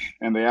amazing.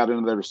 And they added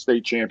into their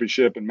state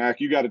championship. And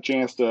Mac, you got a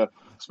chance to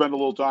spend a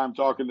little time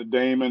talking to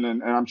Damon,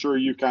 and I'm sure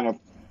you kind of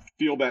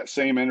feel that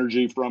same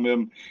energy from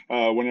him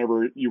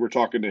whenever you were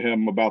talking to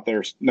him about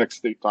their next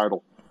state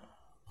title.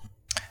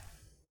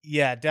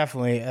 Yeah,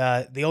 definitely.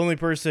 The only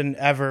person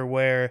ever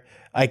where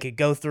I could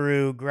go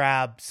through,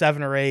 grab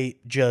 7 or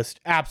 8 just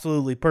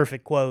absolutely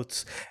perfect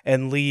quotes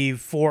and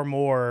leave 4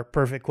 more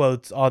perfect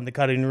quotes on the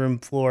cutting room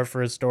floor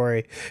for a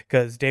story,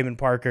 because Damon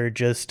Parker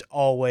just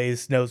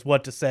always knows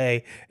what to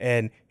say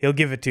and he'll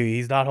give it to you.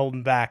 He's not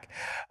holding back.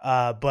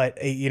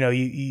 But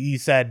you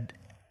said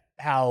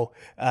how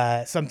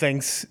some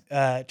things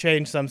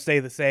change, some stay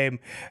the same.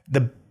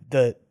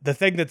 The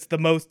thing that's the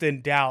most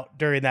in doubt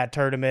during that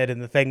tournament,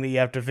 and the thing that you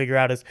have to figure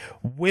out, is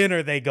when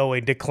are they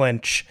going to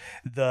clinch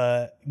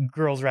the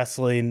girls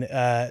wrestling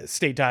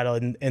state title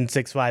in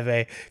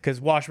 6-5A,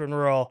 because Washburn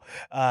Rural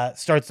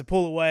starts to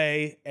pull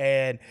away,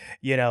 and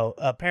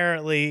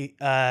apparently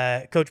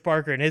Coach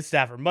Parker and his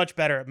staff are much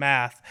better at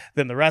math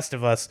than the rest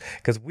of us,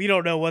 because we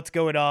don't know what's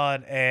going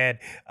on, and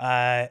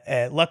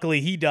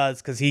luckily he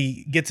does, because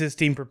he gets his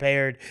team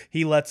prepared.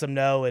 He lets them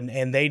know,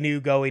 and they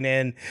knew going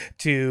in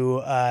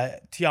to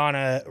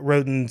Tiana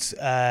Roden's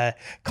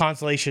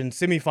consolation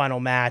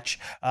semifinal match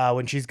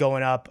when she's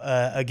going up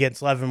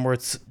against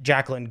Leavenworth's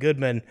Jacqueline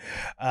Goodman,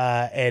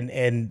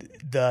 and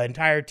the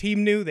entire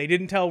team knew. They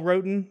didn't tell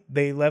Roden.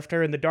 They left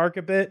her in the dark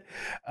a bit,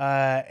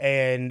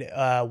 and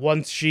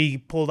once she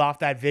pulled off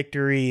that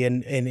victory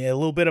and a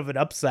little bit of an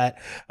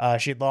upset,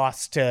 she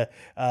lost to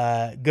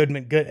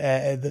Goodman.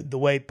 The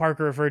way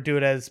Parker referred to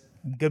it as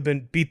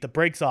Goodman beat the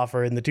brakes off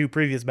her in the 2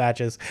 previous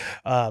matches,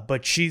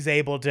 but she's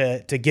able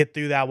to get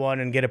through that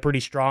one and get a pretty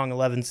strong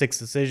 11-6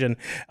 decision.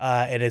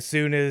 And as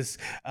soon as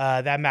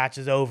that match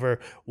is over,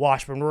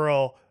 Washburn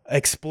Rural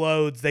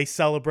explodes. They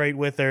celebrate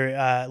with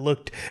her.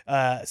 Looked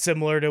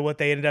similar to what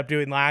they ended up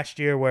doing last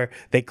year, where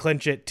they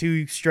clinch it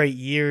 2 straight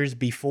years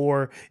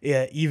before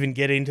even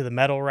getting to the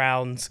medal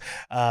rounds,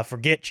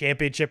 forget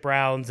championship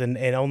rounds, and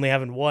only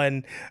having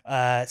 1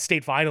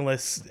 state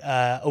finalist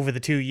over the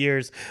 2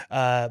 years,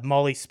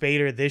 Molly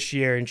Spader this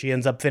year, and she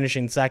ends up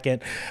finishing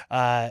second.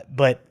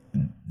 But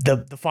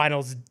the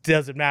finals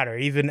doesn't matter,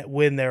 even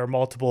when there are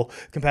multiple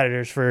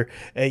competitors. For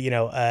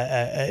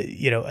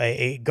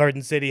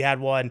Garden City had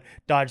 1,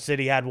 Dodge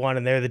City had 1,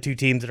 and they're the 2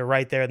 teams that are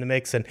right there in the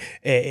mix, and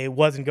it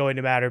wasn't going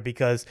to matter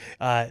because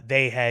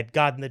they had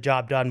gotten the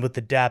job done with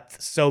the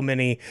depth. So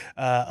many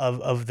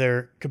of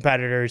their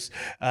competitors,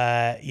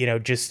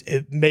 just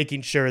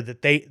making sure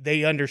that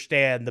they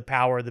understand the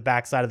power of the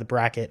backside of the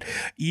bracket.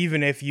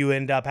 Even if you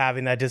end up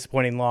having that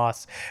disappointing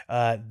loss,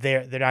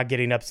 they're not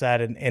getting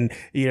upset, and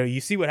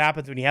you see what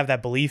happens when you have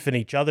that belief in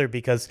each other,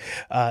 because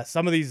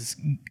some of these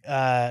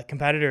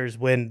competitors,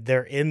 when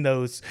they're in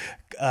those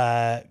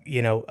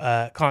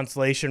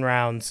consolation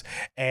rounds,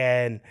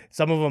 and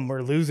some of them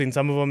are losing,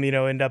 some of them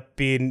end up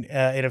being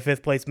in a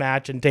 5th place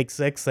match and take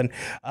 6, and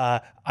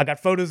I got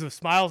photos of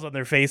smiles on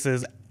their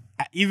faces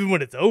even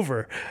when it's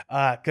over,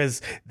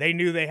 because they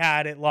knew they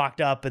had it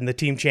locked up and the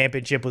team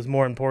championship was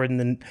more important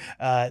than,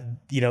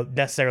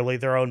 necessarily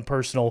their own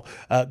personal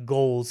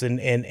goals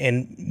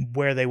and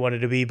where they wanted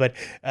to be. But,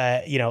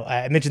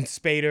 I mentioned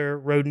Spader,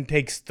 Roden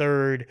takes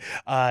third.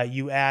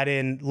 You add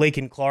in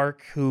Lakin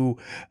Clark, who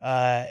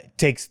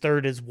takes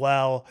third as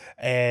well.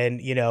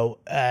 And,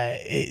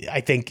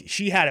 I think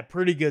she had a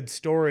pretty good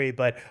story,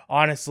 but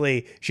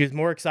honestly, she was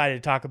more excited to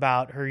talk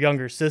about her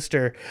younger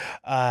sister.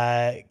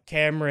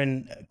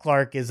 Cameron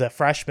Clark is a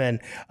freshman,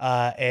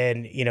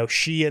 and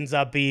she ends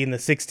up being the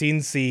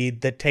 16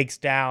 seed that takes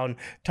down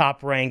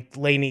top-ranked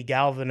Lainey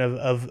Galvin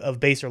of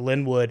Baser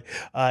Linwood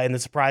in the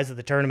surprise of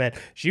the tournament.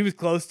 She was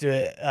close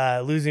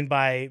to losing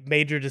by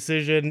major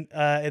decision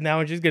in that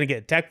one. She's going to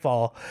get a tech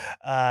fall,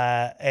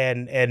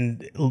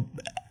 and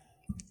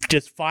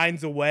just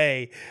finds a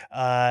way.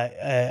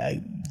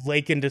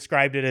 Lakin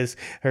described it as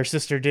her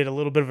sister did a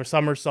little bit of a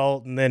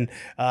somersault and then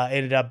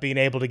ended up being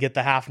able to get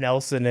the half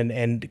Nelson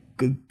and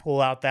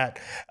pull out that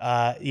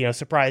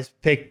surprise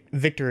pick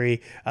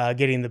victory,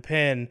 getting the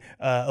pin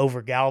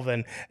over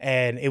Galvin.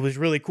 And it was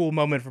really cool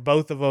moment for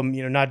both of them.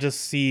 Not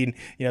just seeing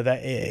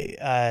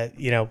that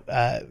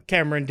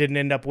Cameron didn't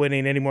end up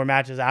winning any more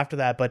matches after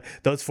that, but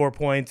those 4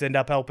 points end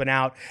up helping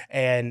out.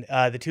 And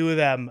the two of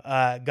them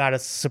got a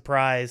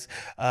surprise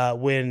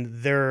when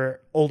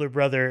their older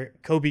brother,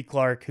 Kobe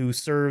Clark, who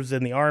serves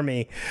in the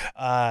Army,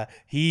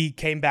 he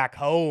came back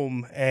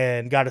home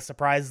and got to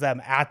surprise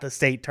them at the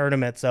state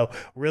tournament. So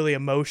really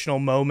emotional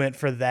moment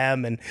for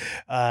them. And,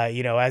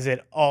 as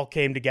it all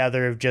came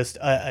together of just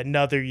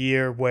another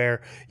year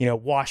where,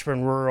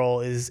 Washburn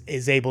Rural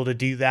is able to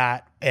do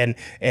that. And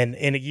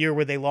in a year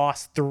where they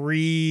lost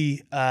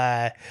three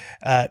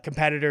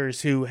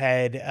competitors who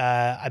had,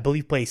 I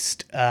believe,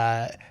 placed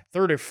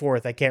third or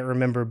fourth, I can't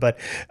remember, but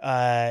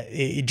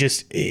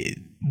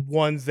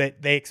ones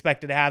that they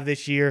expected to have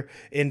this year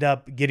end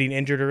up getting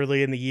injured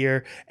early in the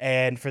year.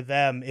 And for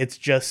them, it's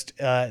just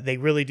they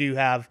really do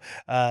have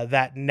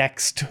that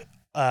next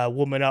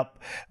woman up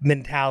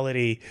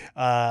mentality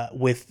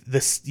with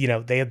this.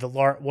 They have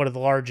one of the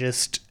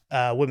largest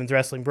women's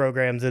wrestling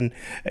programs in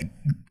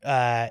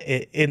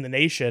the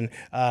nation,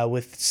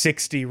 with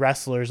 60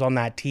 wrestlers on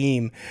that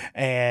team.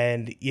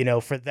 And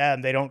for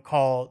them, they don't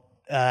call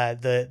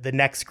the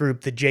next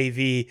group, the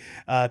JV,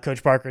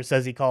 Coach Parker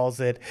says he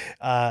calls it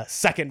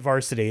second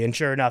varsity. And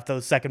sure enough,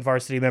 those second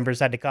varsity members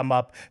had to come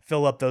up,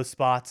 fill up those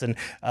spots. And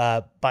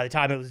by the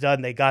time it was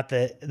done, they got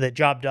the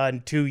job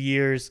done. 2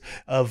 years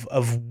of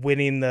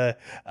winning the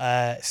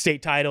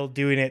state title,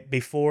 doing it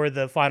before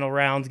the final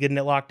rounds, getting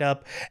it locked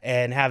up,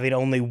 and having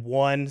only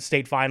one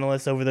state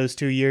finalist over those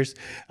 2 years.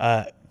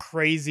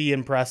 Crazy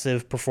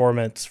impressive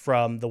performance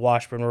from the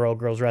Washburn Rural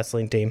girls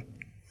wrestling team.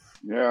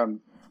 Yeah.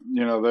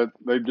 That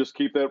they just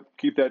keep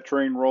that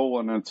train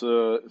rolling. It's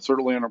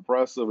certainly an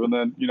impressive. And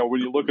then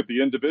when you look at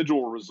the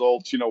individual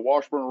results,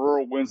 Washburn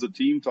Rural wins the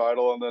team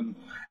title, and then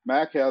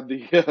Mac had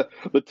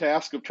the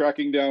task of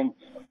tracking down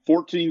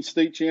 14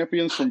 state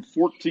champions from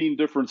 14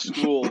 different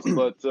schools.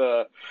 But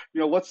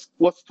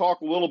let's talk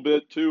a little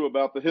bit too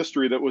about the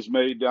history that was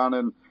made down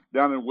in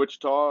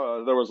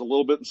Wichita. There was a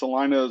little bit in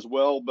Salina as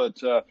well, but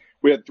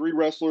we had three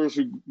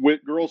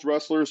girls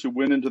wrestlers who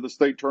went into the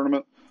state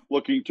tournament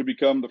looking to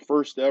become the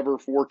first ever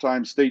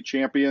 4-time state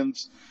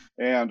champions.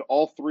 And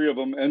all three of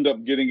them end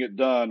up getting it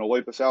done.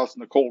 Olathe South's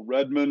Nicole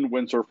Redmond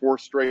wins her 4th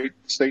straight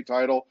state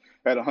title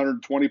at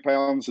 120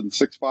 pounds in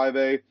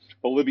 6'5".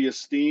 Olivia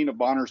Steen of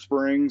Bonner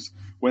Springs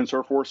wins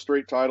her 4th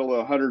straight title at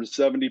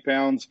 170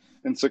 pounds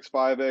in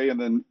 6'5". And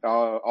then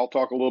I'll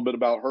talk a little bit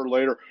about her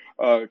later.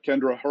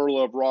 Kendra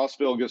Hurla of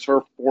Rossville gets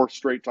her 4th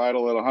straight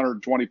title at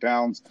 120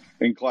 pounds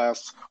in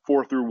class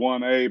 4 through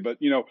 1A. But,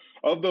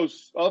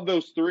 of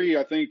those three,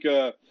 I think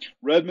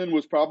Redmond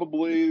was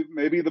probably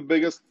maybe the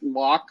biggest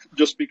lock,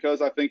 just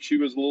because I think she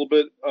was a little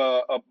bit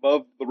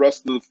above the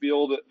rest of the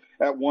field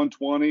at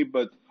 120.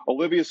 But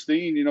Olivia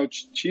Steen,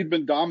 she'd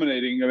been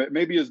dominating,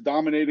 maybe as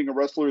dominating a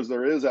wrestler as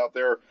there is out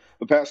there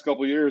the past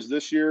couple of years.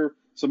 This year,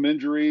 some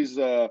injuries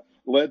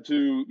led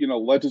to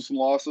some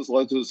losses,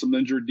 led to some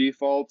injured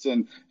defaults.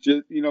 And,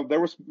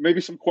 there was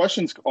maybe some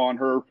questions on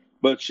her,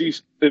 but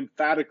she's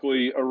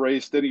emphatically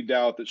erased any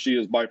doubt that she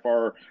is by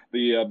far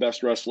the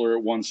best wrestler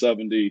at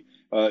 170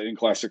 in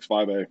Class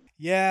 6'5".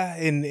 Yeah,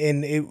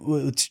 and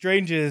what's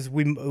strange is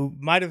we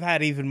might have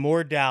had even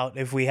more doubt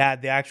if we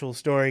had the actual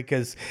story,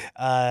 because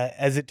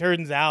as it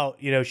turns out,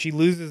 she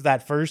loses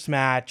that first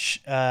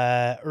match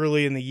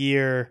early in the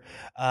year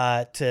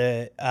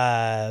to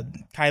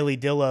Kylie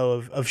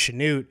Dillo of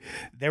Chanute.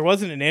 There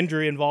wasn't an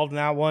injury involved in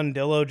that one.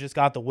 Dillo just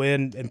got the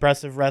win.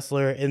 Impressive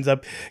wrestler, ends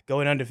up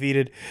going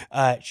undefeated.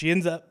 She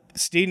ends up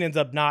Steen ends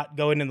up not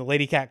going in the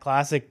Lady Cat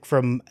Classic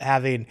from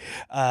having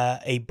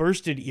a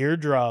bursted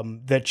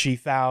eardrum that she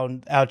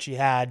found out she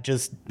had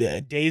just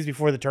days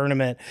before the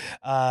tournament.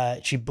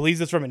 She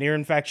believes it's from an ear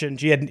infection.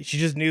 She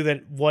just knew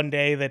that one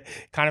day that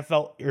kind of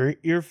her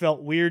ear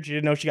felt weird. She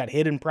didn't know she got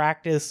hit in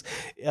practice,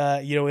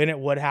 in it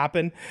what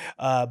happened.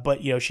 But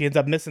she ends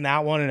up missing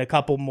that one and a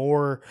couple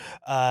more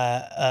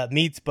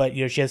meets. But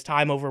she has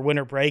time over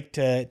winter break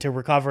to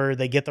recover.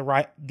 They get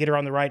her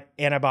on the right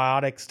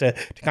antibiotics to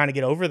kind of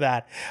get over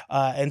that.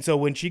 And so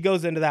when she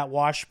goes into that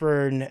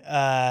Washburn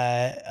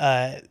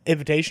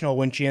Invitational,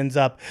 when she ends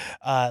up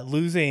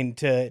losing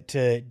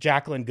to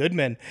Jacqueline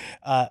Goodman,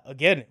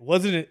 again, it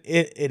wasn't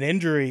an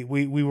injury.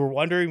 We were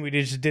wondering. We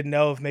just didn't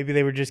know if maybe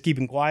they were just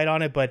keeping quiet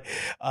on it. But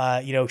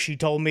she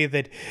told me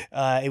that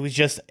it was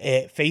just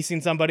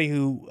facing somebody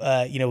who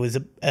was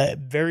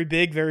very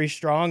big, very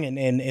strong,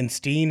 and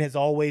Steen has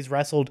always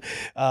wrestled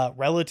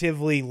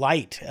relatively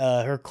light.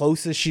 Her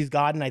closest she's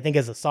gotten, I think,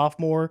 as a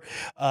sophomore,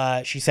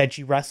 she said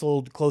she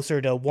wrestled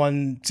closer to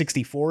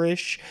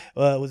 164-ish,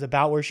 was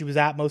about where she was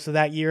at most of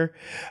that year.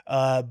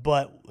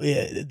 But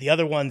the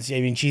other ones,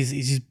 I mean,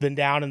 she's been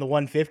down in the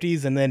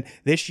 150s, and then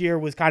this year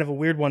was kind of a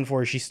weird one for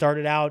her. She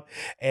started out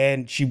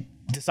and she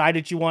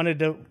decided she wanted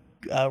to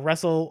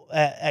wrestle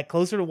at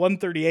closer to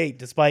 138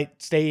 despite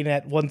staying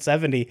at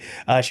 170.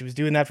 She was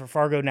doing that for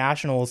Fargo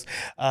Nationals,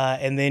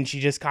 and then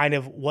she just kind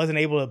of wasn't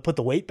able to put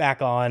the weight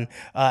back on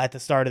at the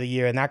start of the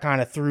year, and that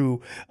kind of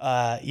threw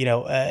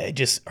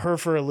just her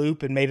for a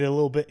loop and made it a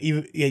little bit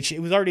even. It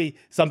was already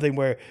something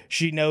where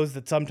she knows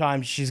that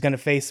sometimes she's going to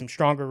face some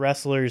stronger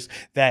wrestlers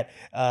that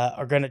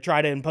are going to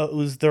try to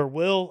impose their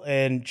will,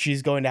 and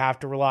she's going to have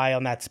to rely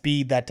on that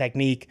speed, that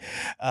technique,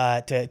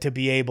 to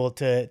be able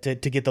to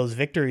get those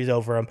victories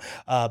over them.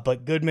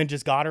 But Goodman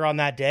just got her on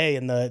that day,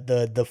 and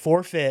the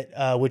forfeit,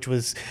 which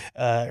was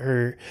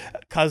her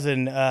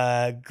cousin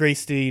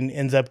Grace Steen,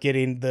 ends up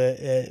getting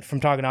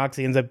from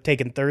Tonganoxie, ends up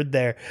taking third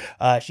there.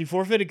 She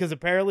forfeited because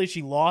apparently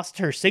she lost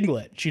her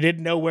singlet. She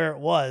didn't know where it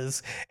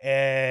was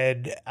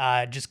and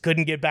just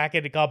couldn't get back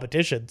into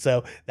competition.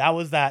 So that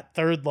was that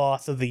third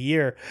loss of the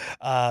year.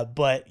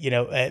 But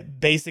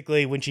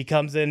basically when she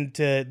comes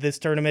into this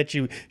tournament,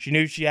 she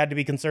knew she had to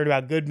be concerned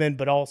about Goodman,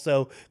 but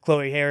also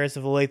Chloe Harris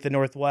of Olathe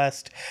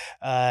Northwest.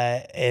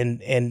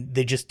 And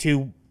they just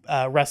two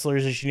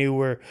wrestlers that she knew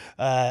were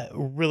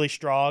really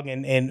strong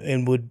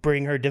and would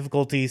bring her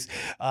difficulties.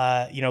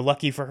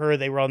 Lucky for her,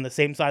 they were on the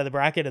same side of the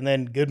bracket, and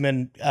then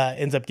Goodman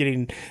ends up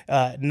getting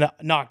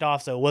knocked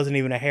off, so it wasn't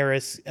even a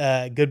Harris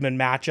Goodman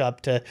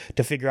matchup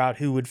to figure out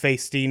who would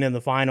face Steen in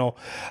the final.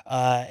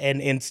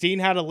 And Steen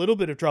had a little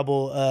bit of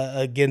trouble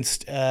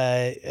against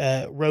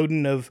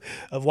Roden of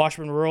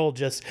Washburn Rural.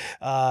 Just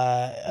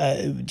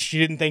she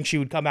didn't think she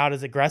would come out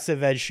as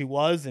aggressive as she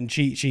was, and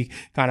she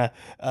kind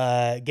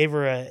of gave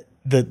her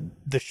the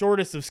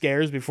shortest of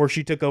scares before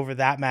she took over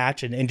that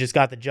match and just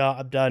got the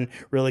job done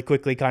really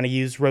quickly, kind of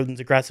used Roden's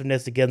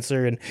aggressiveness against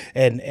her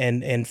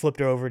and flipped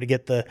her over to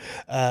get the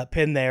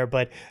pin there.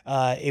 But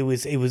it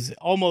was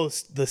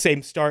almost the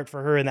same start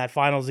for her in that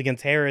finals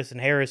against Harris, and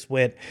Harris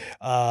went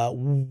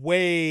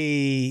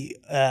way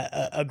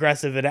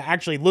aggressive, and it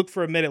actually looked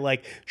for a minute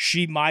like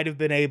she might have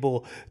been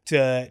able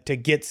to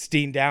get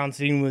Steen down.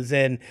 Steen was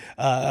in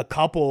a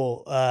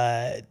couple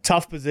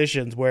tough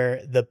positions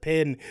where the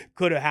pin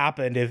could have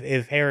happened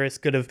if Harris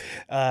could have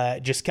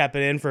just kept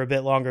it in for a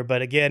bit longer.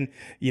 But again,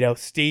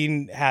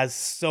 Steen has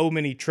so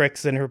many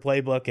tricks in her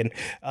playbook and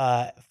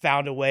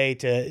found a way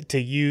to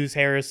use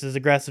Harris's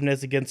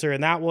aggressiveness against her.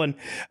 And that one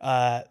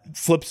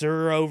flips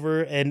her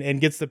over and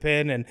gets the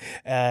pin. And,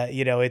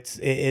 it's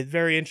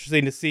very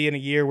interesting to see in a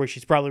year where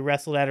she's probably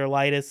wrestled at her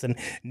lightest and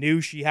knew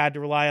she had to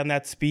rely on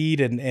that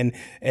speed. And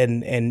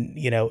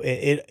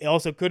it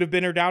also could have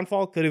been her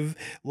downfall, could have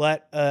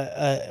let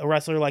a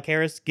wrestler like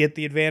Harris get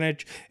the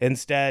advantage.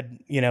 Instead,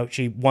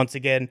 she once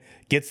again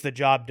gets the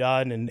job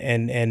done,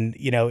 and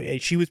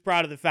she was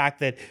proud of the fact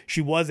that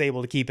she was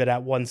able to keep it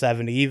at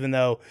 170, even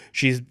though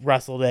she's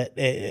wrestled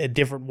at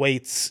different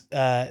weights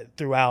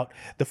throughout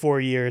the 4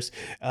 years.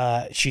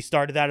 She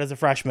started that as a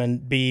freshman,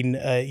 being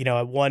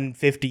at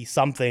 150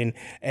 something,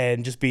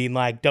 and just being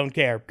like, don't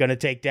care, gonna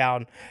take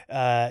down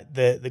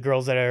the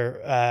girls that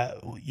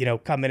are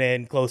coming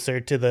in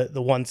closer to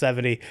the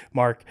 170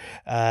 mark.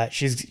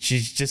 She's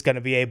just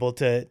gonna be able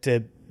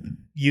to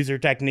use her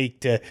technique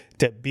to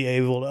be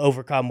able to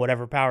overcome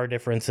whatever power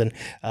difference, and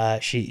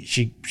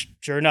she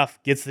sure enough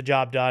gets the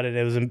job done, and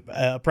it was an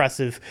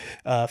impressive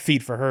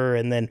feat for her.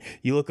 And then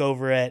you look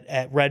over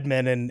at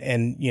Redmond,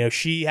 and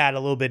she had a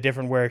little bit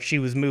different, where she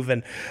was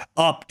moving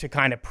up to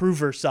kind of prove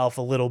herself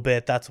a little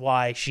bit. That's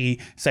why she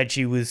said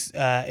she was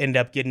end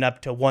up getting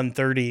up to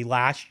 130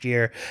 last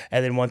year,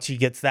 and then once she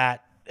gets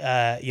that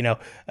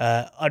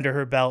under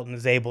her belt and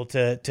is able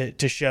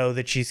to show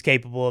that she's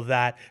capable of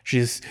that.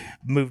 She's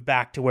moved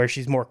back to where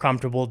she's more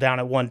comfortable down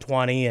at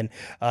 120. And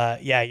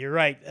you're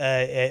right.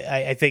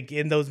 I think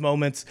in those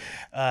moments,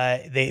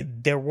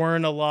 there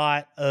weren't a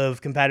lot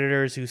of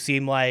competitors who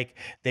seemed like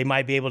they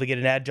might be able to get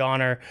an edge on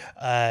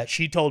her.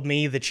 She told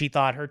me that she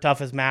thought her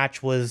toughest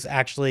match was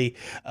actually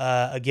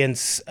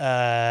against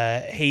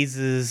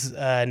Hayes'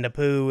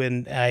 Napu,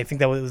 and I think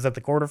that was at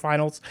the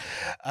quarterfinals.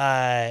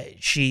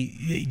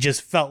 She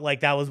just felt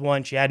like that was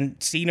one she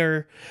hadn't seen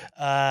her,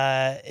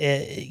 to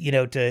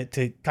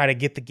kind of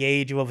get the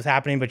gauge of what was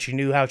happening, but she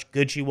knew how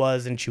good she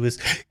was, and she was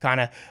kind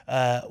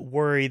of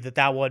worried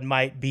that one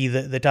might be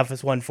the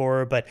toughest one for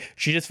her. But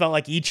she just felt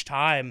like each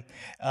time,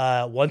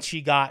 once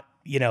she got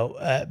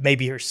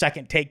maybe her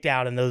second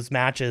takedown in those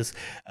matches,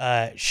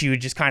 she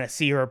would just kind of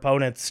see her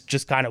opponents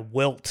just kind of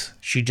wilt.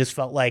 She just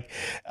felt like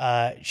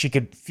she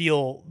could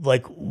feel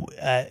like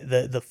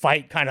the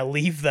fight kind of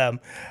leave them,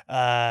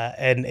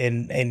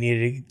 and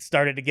you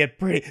started to get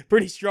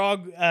pretty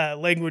strong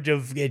language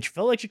of. She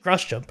felt like she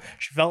crushed him.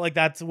 She felt like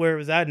that's where it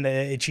was at,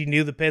 and she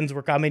knew the pins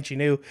were coming. She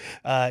knew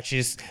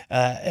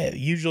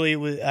usually it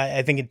was.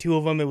 I think in two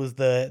of them it was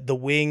the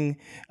wing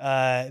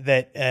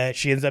that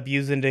she ends up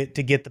using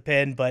to get the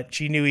pin, but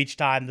she knew each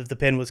time that the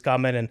pin was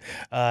coming, and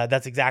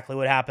that's exactly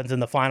what happens in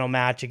the final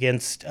match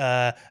against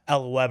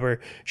Ella Weber.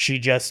 She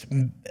just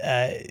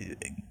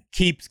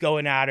keeps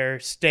going at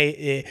her.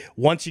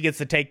 Once she gets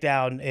the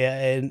takedown,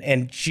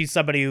 and she's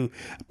somebody who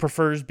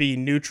prefers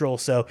being neutral,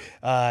 so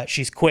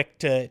she's quick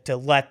to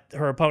let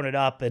her opponent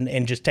up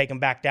and just take him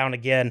back down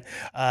again.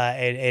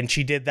 And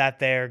she did that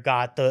there,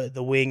 got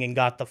the wing and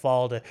got the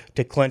fall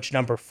to clinch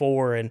number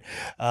 4. And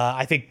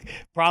I think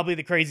probably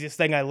the craziest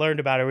thing I learned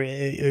about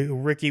her,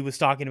 Ricky was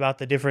talking about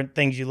the different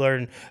things you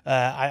learn.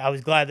 I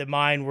was glad that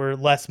mine were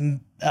less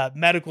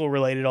medical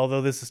related,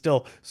 although this is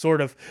still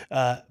sort of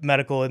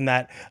medical in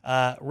that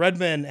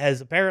Redmond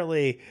has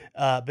apparently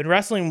been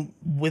wrestling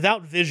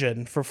without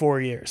vision for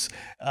 4 years.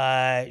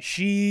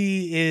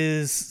 She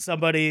is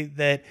somebody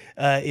that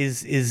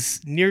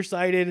is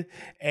nearsighted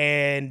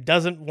and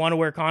doesn't want to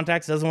wear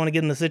contacts, doesn't want to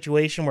get in the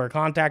situation where a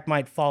contact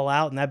might fall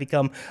out and that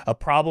become a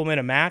problem in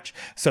a match.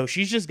 So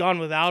she's just gone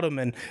without him,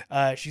 and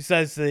she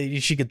says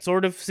that she could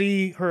sort of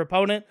see her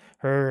opponent.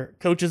 Her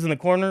coaches in the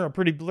corner are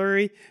pretty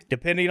blurry.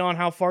 Depending on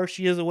how far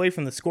she is away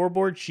from the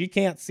scoreboard, she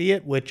can't see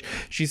it, which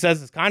she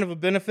says is kind of a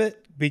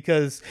benefit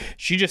because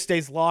she just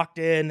stays locked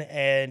in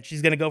and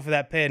she's going to go for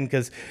that pin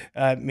because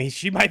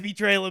she might be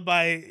trailing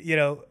by,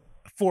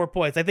 4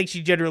 points. I think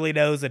she generally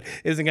knows and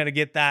isn't going to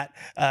get that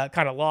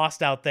kind of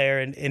lost out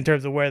there in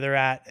terms of where they're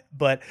at.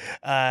 But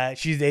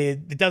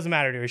it doesn't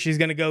matter to her. She's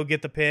going to go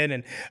get the pin.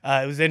 And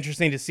it was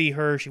interesting to see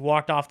her. She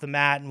walked off the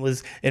mat and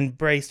was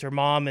embraced. Her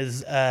mom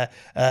is an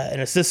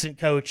assistant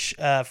coach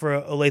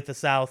for Olathe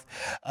South.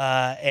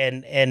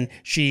 And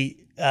she...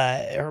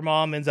 her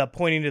mom ends up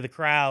pointing to the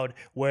crowd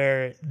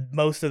where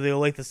most of the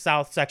Olathe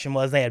South section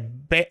was. They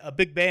had a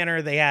big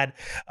banner. They had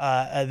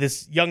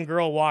this young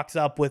girl walks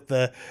up with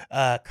the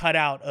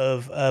cutout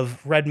of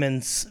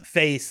Redmond's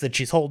face that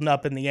she's holding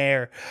up in the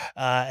air,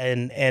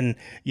 and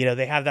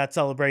they have that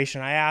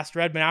celebration. I asked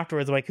Redmond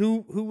afterwards, like,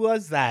 who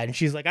was that? And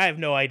she's like, I have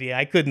no idea.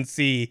 I couldn't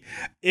see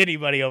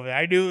anybody over there.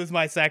 I knew it was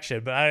my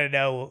section, but I didn't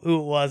know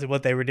who it was and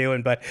what they were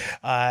doing. But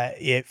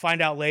you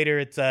find out later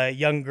it's a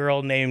young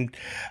girl named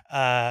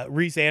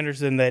Reese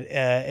Anderson that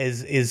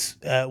is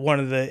one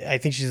of the, I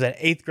think she's an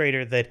 8th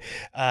grader that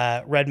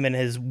Redmond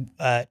has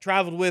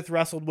traveled with,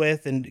 wrestled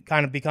with, and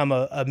kind of become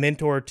a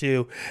mentor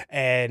to.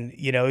 And,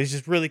 it's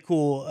just really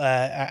cool.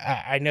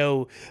 I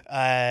know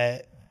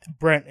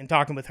Brent, and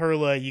talking with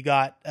Herla, you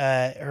got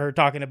her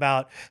talking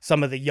about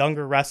some of the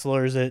younger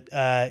wrestlers that,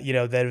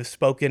 that have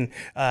spoken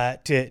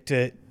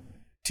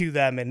to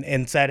them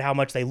and said how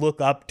much they look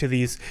up to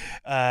these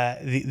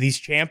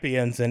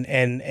champions,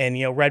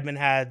 and Redmond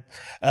had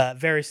a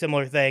very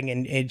similar thing,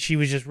 and she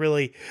was just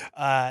really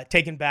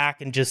taken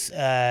back and just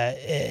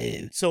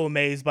so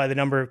amazed by the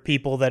number of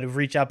people that have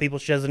reached out, people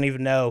she doesn't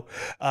even know,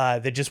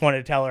 that just wanted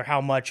to tell her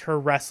how much her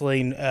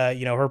wrestling,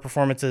 her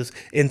performances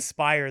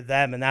inspire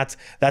them. And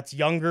that's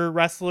younger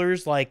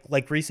wrestlers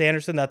like Reese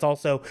Anderson. That's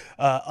also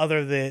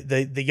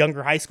the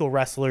younger high school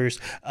wrestlers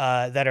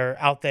that are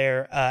out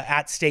there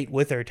at state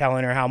with her,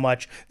 telling her how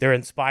much they're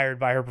inspired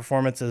by her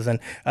performances. And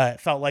it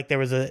felt like there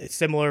was a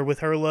similar with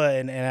Herla,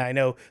 and I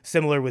know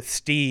similar with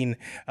Steen.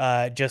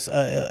 I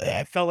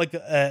felt like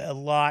a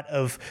lot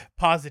of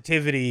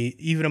positivity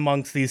even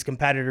amongst these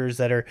competitors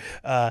that are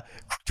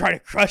trying to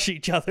crush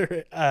each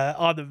other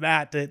on the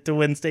mat to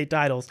win state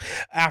titles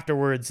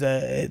afterwards.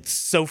 It's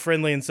so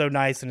friendly and so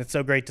nice, and it's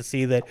so great to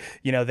see that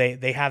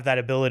they have that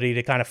ability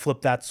to kind of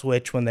flip that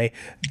switch when they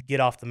get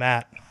off the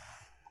mat.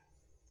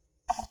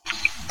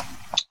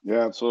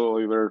 Yeah,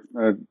 absolutely. They're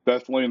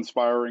definitely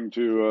inspiring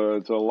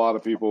to a lot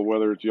of people,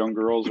 whether it's young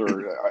girls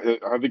or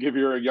I think if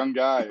you're a young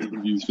guy,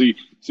 you see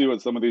what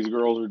some of these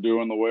girls are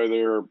doing, the way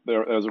they're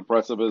as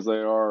impressive as they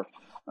are.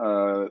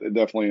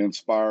 definitely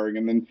inspiring.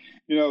 And then,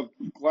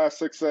 Class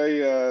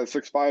 6A,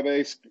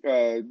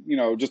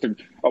 6-5A, just a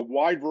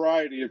wide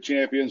variety of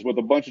champions with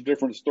a bunch of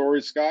different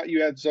stories. Scott,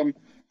 you had some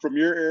from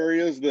your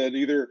areas that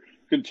either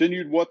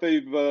continued what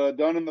they've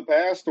done in the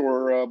past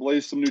or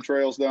blazed some new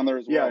trails down there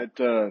as well. Yeah,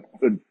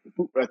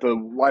 at the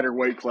lighter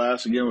weight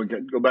class, again, we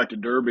go back to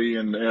Derby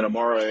and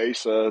Amara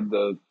Asa,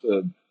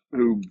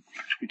 who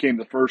became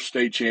the first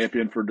state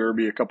champion for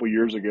Derby a couple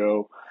years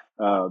ago.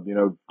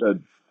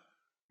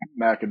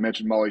 Mac had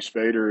mentioned Molly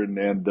Spader,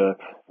 and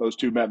those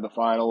two met in the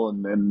final,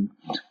 and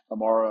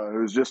Amara,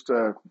 who's just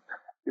I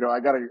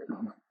got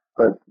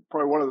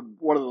probably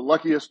one of the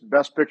luckiest,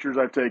 best pictures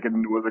I've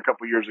taken was a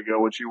couple years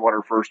ago when she won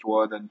her first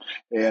one,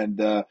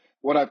 and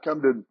what I've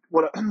come to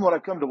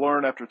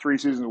learn after 3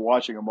 seasons of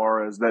watching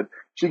Amara is that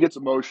she gets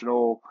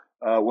emotional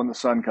when the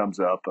sun comes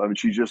up. I mean,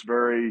 she's just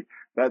very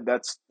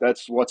that's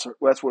what's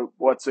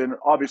in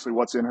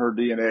her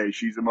DNA.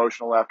 She's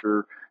emotional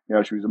after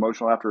she was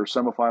emotional after her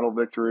semifinal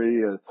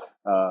victory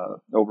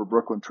over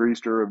Brooklyn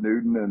Treaster of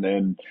Newton, and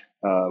then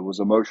was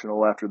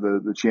emotional after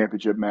the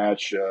championship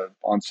match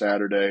on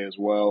Saturday as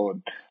well.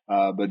 And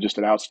but just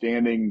an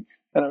outstanding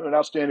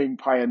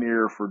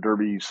pioneer for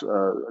Derby's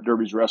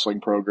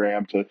wrestling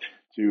program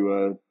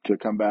to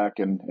come back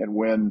and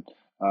win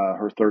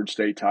her third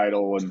state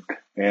title,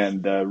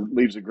 and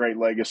leaves a great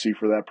legacy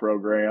for that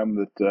program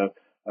that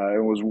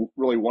it was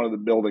really one of the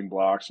building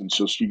blocks. And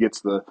so she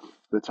gets the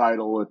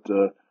title at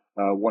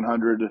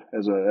 100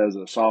 as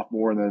a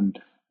sophomore, and then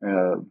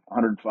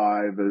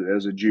 105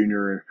 as a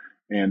junior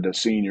and a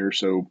senior.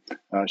 So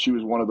she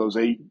was one of those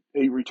eight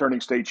returning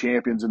state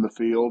champions in the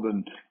field,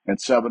 and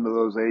 7 of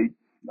those 8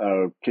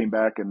 came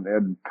back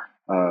and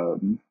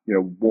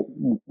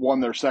won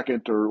their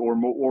second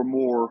or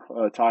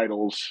more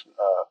titles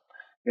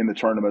in the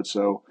tournament.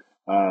 So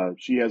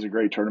she has a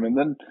great tournament.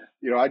 And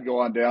then I'd go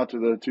on down to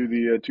the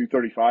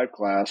 235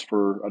 class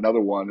for another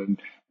one,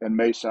 and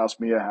May South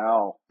Mia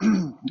Howe,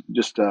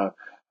 just a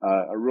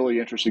really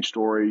interesting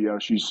story.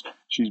 She's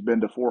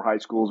been to 4 high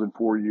schools in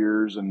 4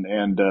 years, and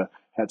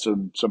had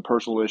some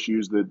personal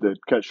issues that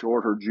cut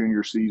short her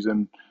junior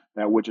season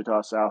at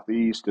Wichita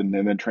Southeast, and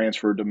then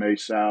transferred to May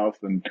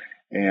South, and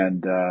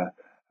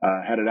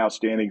had an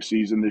outstanding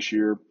season this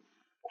year.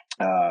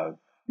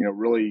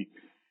 Really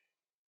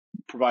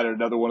provided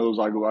another one of those.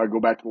 I go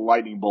back to the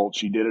lightning bolt.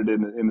 She did it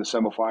in the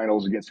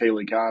semifinals against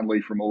Haley Conley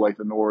from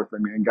Olathe North,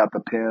 and got the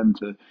pin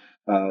to.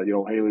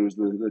 Haley was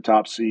the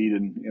top seed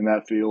in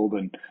that field,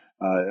 and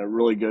a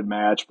really good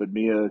match. But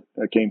Mia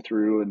came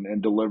through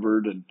and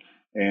delivered,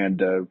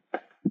 and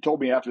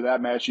told me after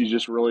that match she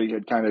just really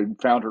had kind of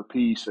found her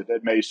peace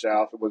at May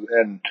South,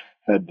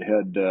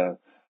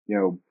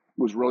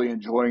 was really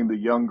enjoying the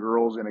young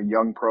girls in a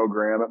young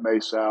program at May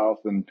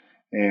South, and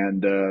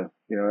I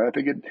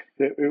think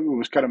it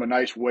was kind of a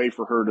nice way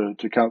for her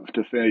to come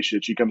to finish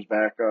it. She comes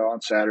back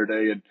on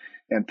Saturday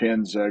and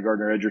pins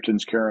Gardner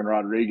Edgerton's Karen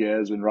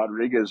Rodriguez, and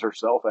Rodriguez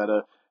herself had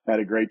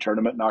a great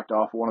tournament, knocked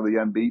off one of the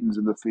unbeatens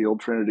in the field,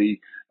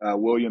 Trinity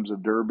Williams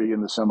of Derby,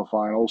 in the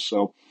semifinals.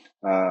 So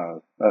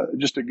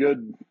just a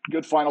good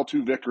final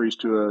 2 victories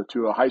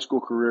to a high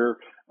school career.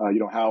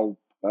 How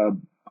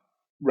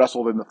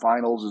wrestled in the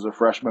finals as a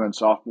freshman and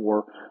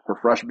sophomore. Her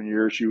freshman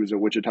year, she was at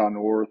Wichita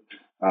North.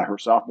 Her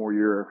sophomore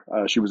year,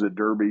 she was at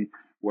Derby,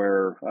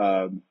 where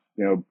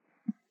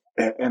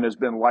and has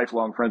been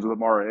lifelong friends with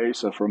Amara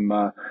Asa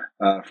from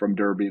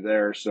Derby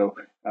there. So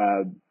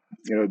the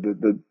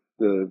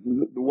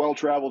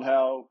well-traveled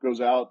Howe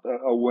goes out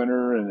a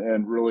winner,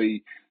 and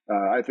really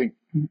I think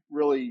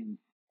really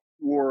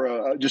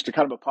wore just a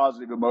kind of a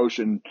positive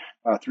emotion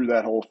through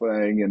that whole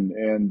thing,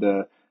 and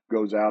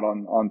goes out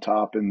on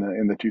top in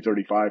the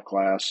 235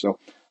 class. So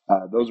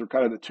those are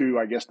kind of the 2,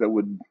 I guess, that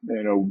would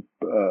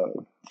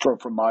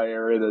from my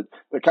area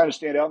that kind of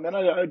stand out. And then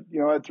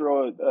I'd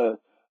throw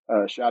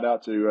a shout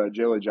out to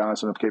Jayla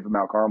Johnson of Cape and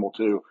Mount Carmel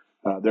too.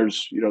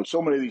 There's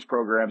so many of these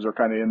programs are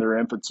kind of in their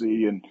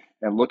infancy and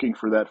looking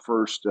for that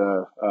first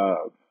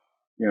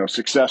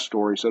success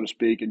story, so to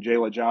speak. And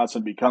Jayla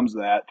Johnson becomes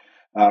that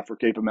for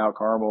Cape and Mount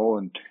Carmel,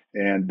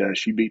 and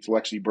she beats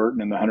Lexi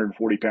Burton in the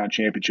 140-pound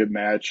championship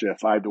match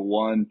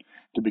 5-1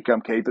 to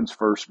become Capen's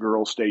first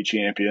girls state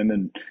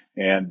champion,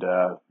 and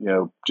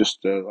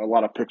just a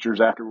lot of pictures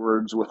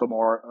afterwards with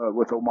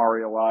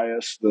Omari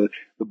Elias, the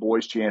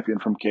boys champion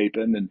from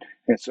Capen, and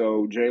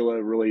so Jayla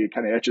really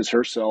kind of etches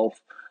herself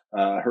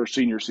her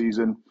senior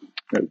season,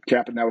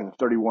 capping that with a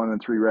 31-3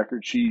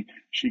 record. She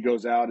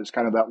goes out as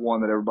kind of that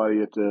one that everybody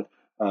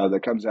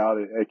that comes out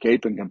at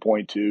Capen can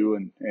point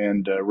to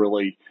and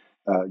really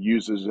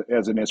uses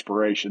as an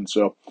inspiration.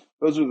 So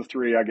those are the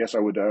 3, I guess, I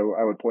would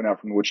point out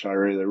from the Wichita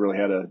area that really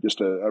had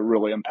just a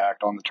real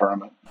impact on the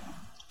tournament.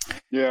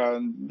 Yeah,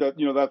 and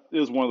that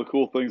is one of the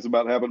cool things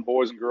about having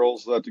boys and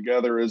girls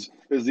together is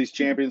these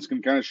champions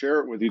can kind of share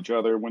it with each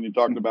other. When you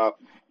talked about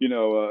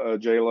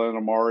Jayla and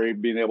Amari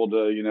being able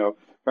to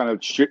kind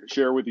of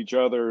share with each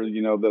other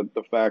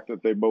the fact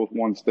that they both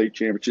won state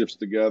championships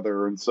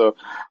together, and so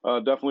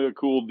definitely a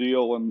cool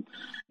deal. And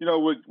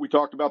we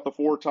talked about the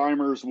four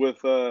timers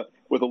with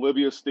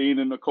Olivia Steen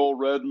and Nicole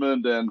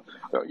Redmond, and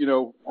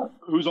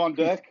who's on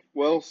deck?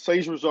 Well,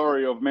 Sage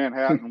Rosario of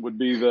Manhattan would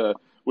be the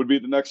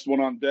next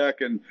one on deck.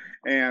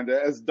 And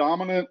as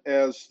dominant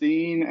as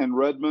Steen and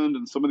Redmond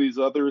and some of these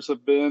others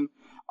have been,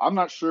 I'm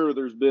not sure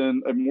there's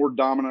been a more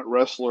dominant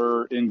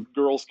wrestler in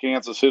girls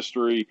Kansas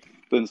history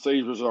than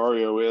Sage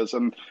Rosario is.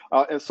 And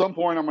at some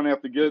point, I'm going to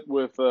have to get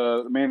with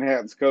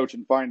Manhattan's coach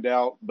and find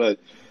out. But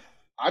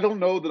I don't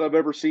know that I've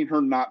ever seen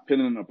her not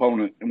pin an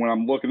opponent. And when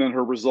I'm looking at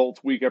her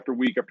results week after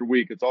week after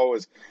week, it's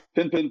always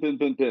pin, pin, pin,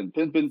 pin, pin,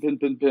 pin, pin, pin,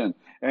 pin, pin.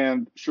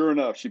 And sure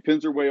enough, she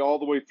pins her way all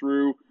the way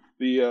through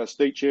the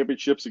state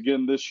championships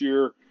again this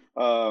year.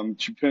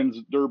 She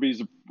pins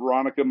Derby's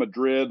Veronica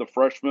Madrid, the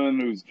freshman,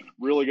 who's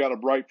really got a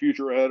bright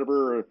future ahead of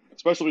her,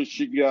 especially if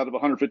she can get out of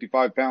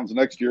 155 pounds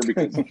next year,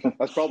 because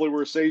that's probably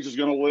where Sage is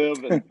going to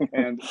live.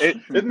 And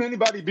isn't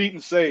anybody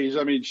beating Sage?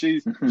 I mean,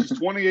 she's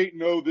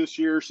 28-0 this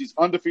year. She's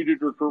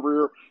undefeated in her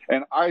career.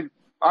 And I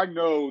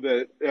know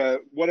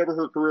that whatever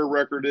her career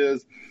record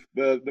is,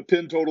 the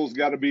pin total's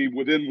got to be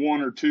within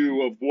one or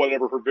two of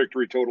whatever her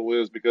victory total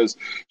is, because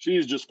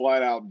she's just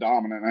flat out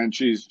dominant, and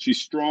she's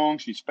strong,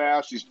 she's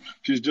fast,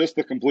 she's just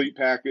the complete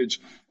package.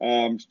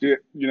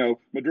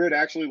 Madrid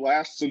actually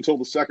lasts until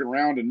the second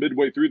round, and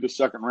midway through the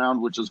second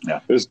round, which is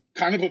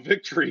kind of a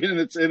victory in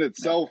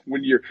itself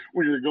when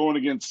you're going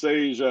against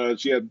Sage.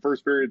 She had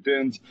first period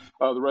pins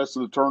the rest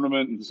of the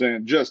tournament,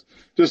 and just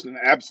an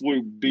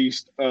absolute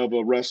beast of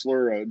a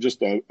wrestler,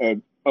 just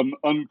an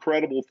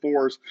incredible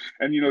force.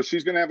 And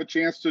she's going to have a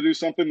chance to do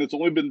something that's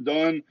only been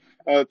done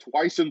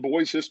twice in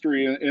boys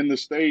history in the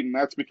state, and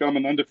that's become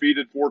an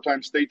undefeated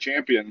four-time state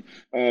champion.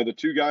 The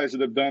two guys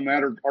that have done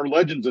that are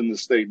legends in the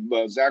state.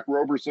 Zach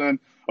Roberson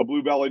of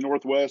Blue Valley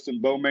Northwest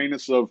and Bo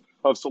Manus of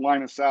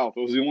Salina South.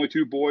 Those are the only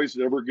two boys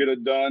that ever get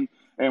it done,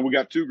 and we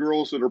got two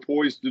girls that are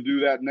poised to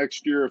do that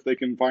next year if they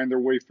can find their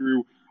way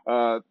through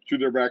to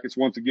their brackets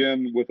once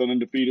again with an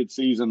undefeated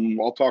season.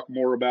 I'll talk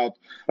more about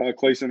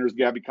Clay Center's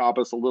Gabby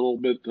Coppas a little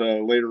bit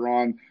later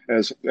on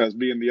as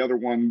being the other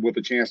one with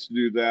a chance to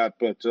do that.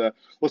 But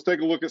let's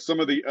take a look at some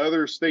of the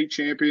other state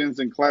champions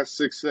in Class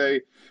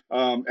 6A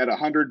at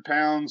 100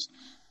 pounds.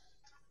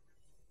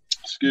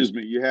 Excuse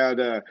me. You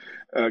had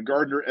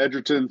Gardner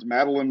Edgerton's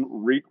Madeline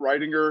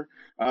Reitinger.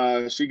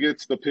 She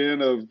gets the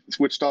pin of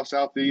Wichita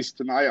Southeast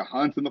Tanaya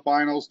Hunt in the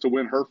finals to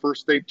win her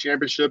first state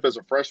championship as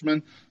a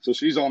freshman. So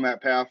she's on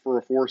that path for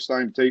a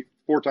four-time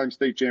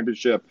state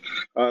championship.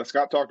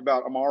 Scott talked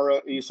about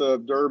Amara Issa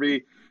of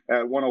Derby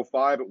at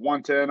 105. At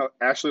 110,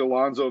 Ashley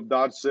Alonso of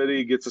Dodge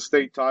City gets a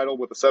state title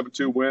with a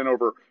 7-2 win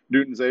over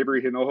Newton's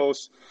Avery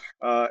Hinojos.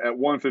 At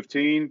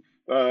 115,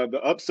 the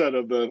upset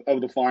of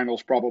the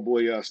finals,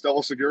 probably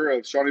Stella Segura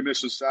of Shawnee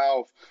Mission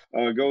South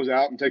goes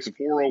out and takes a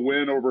 4-0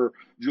 win over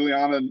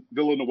Juliana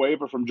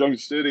Villanueva from Junction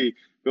City.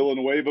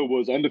 Villanueva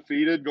was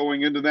undefeated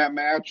going into that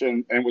match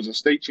and was a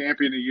state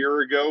champion a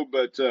year ago,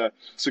 but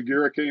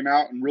Segura came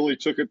out and really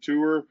took it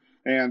to her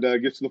and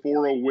gets the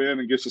 4-0 win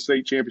and gets the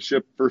state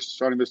championship versus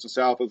Shawnee Mission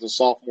South as a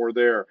sophomore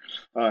there.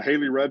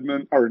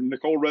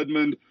 Nicole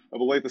Redmond of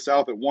Olathe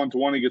South at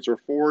 120 gets her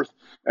fourth.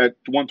 At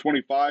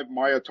 125,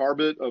 Maya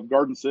Tarbit of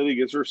Garden City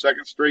gets her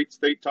second straight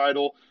state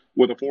title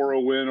with a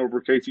 4-0 win over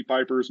Casey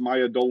Piper's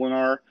Maya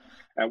Dolinar.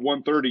 At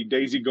 130,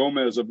 Daisy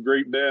Gomez of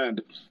Great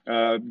Bend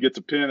gets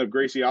a pin of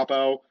Gracie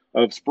Apau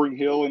of Spring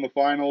Hill in the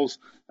finals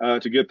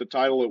to get the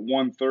title at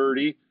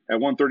 130. At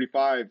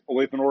 135,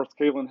 Olathe North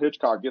Kaylin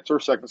Hitchcock gets her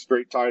second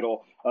straight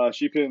title.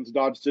 She pins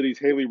Dodge City's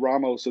Haley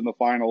Ramos in the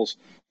finals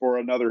for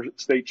another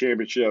state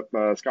championship.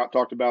 Scott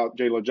talked about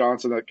Jayla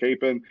Johnson at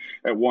Capon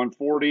at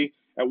 140.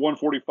 At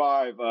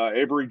 145,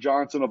 Avery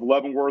Johnson of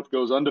Leavenworth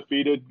goes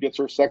undefeated, gets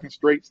her second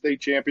straight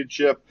state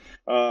championship,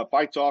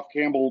 fights off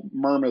Campbell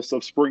Murmis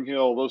of Spring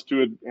Hill. Those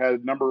two had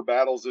a number of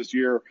battles this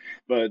year,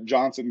 but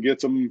Johnson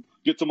gets them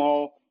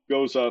all.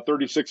 Goes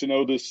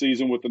 36-0 this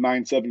season with the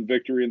 9-7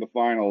 victory in the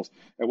finals.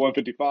 At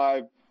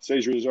 155,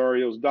 Sage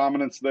Rosario's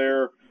dominance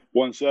there.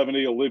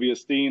 170, Olivia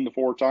Steen, the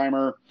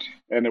four-timer.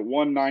 And at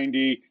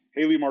 190,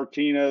 Haleen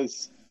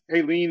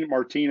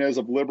Martinez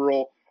of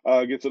Liberal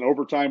gets an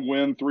overtime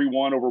win,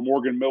 3-1 over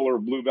Morgan Miller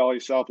of Blue Valley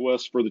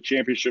Southwest for the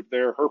championship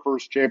there. Her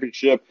first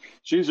championship.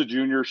 She's a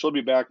junior. She'll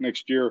be back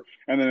next year.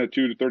 And then at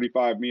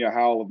 2-35, Mia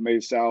Howell of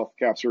May South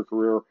caps her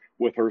career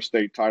with her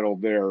state title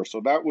there.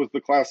 So that was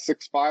the Class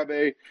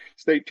 6-5A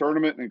state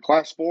tournament. And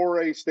Class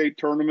 4A state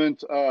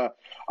tournament, I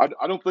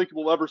don't think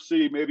we'll ever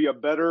see maybe a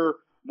better,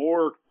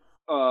 more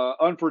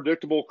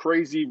unpredictable,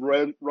 crazy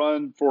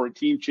run for a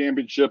team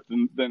championship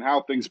than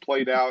how things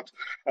played out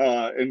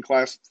in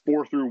Class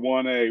 4 through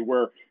 1A,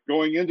 where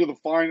going into the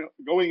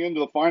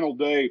final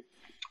day,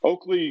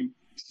 Oakley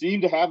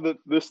seemed to have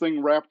this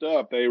thing wrapped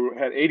up. They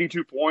had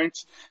 82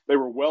 points. They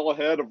were well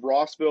ahead of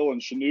Rossville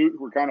and Chanute,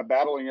 who were kind of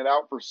battling it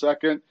out for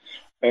second.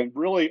 And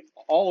really,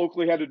 all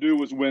Oakley had to do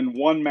was win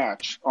one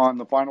match on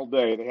the final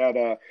day. They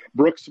had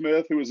Brooke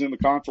Smith, who was in the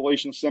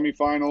consolation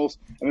semifinals,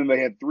 and then they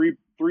had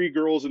three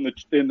girls in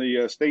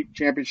the state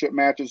championship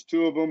matches.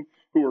 Two of them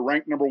who were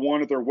ranked number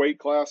one at their weight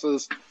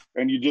classes.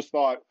 And you just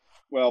thought,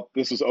 well,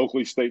 this is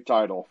Oakley's state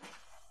title.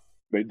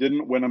 They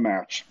didn't win a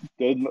match.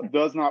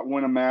 Does not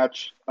win a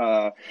match.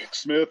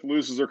 Smith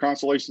loses their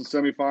consolation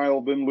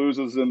semifinal, then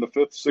loses in the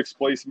 5th, 6th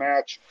place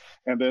match,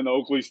 and then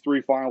Oakley's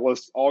 3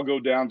 finalists all go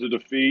down to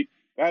defeat.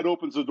 That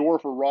opens the door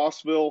for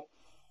Rossville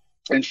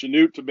and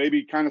Chanute to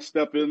maybe kind of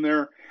step in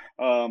there.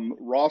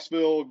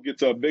 Rossville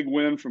gets a big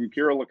win from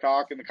Kira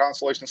Lecoq in the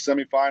consolation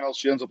semifinals.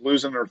 She ends up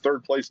losing her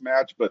 3rd place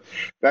match, but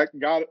that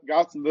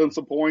got them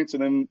some points.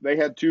 And then they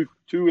had two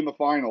in the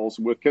finals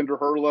with Kendra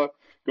Herla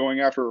going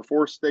after her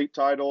 4th state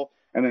title,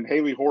 and then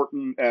Haley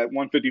Horton at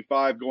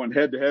 155 going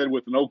head to head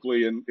with an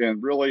Oakley,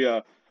 and really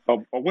a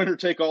winner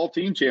take all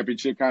team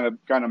championship kind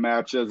of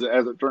match as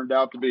it turned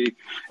out to be.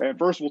 And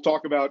first we'll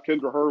talk about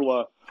Kendra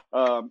Herla.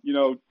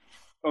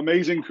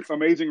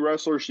 Amazing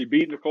wrestler. She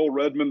beat Nicole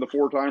Redmond, the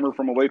 4-timer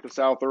from Olathe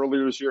South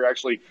earlier this year,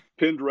 actually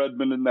pinned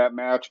Redmond in that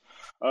match.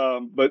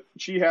 But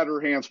she had her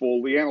hands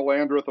full. Leanna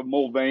Landreth of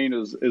Mulvane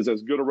is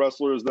as good a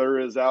wrestler as there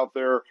is out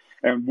there.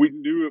 And we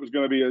knew it was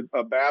going to be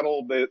a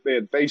battle they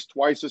had faced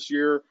twice this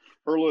year.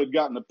 Herla had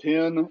gotten a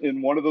pin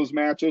in one of those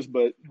matches,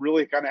 but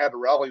really kind of had to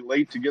rally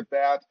late to get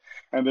that.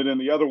 And then in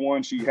the other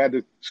one, she had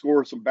to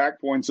score some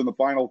back points in the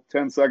final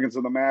 10 seconds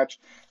of the match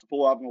to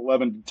pull out an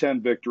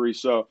 11-10 victory.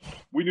 So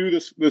we knew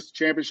this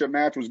championship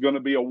match was going to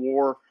be a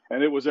war,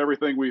 and it was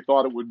everything we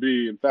thought it would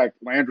be. In fact,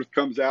 Landreth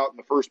comes out in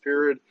the first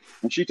period,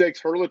 and she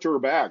takes Herla to her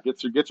back,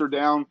 gets her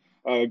down.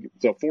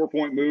 It's a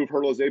 4-point move.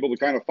 Herla is able to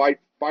kind of fight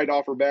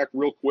off her back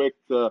real quick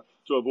to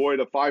avoid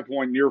a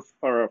 5-point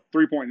or a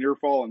 3-point near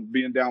fall and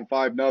being down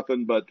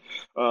 5-0. But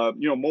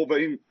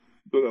Mulvane,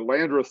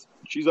 Landreth,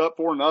 she's up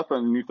 4-0,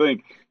 and you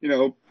think,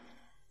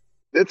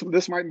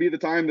 this might be the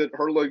time that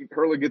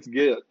Herla gets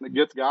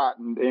got,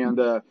 and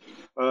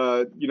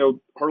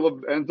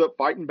Herla ends up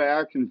fighting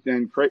back and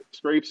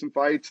scrapes and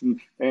fights,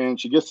 and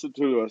she gets to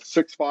a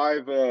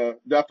 6-5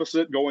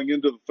 deficit going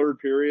into the 3rd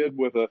period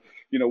with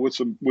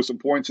some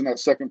points in that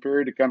 2nd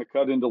period to kind of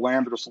cut into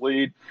Landreth's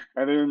lead.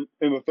 And then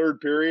in the 3rd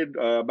period,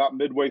 about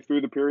midway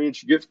through the period,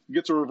 she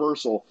gets a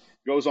reversal,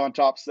 goes on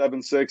top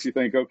 7-6. You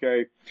think,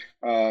 okay,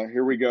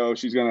 here we go.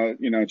 She's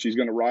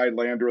gonna ride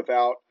Landreth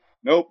out.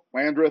 Nope,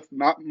 Landreth,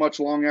 not much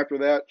long after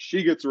that,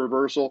 she gets a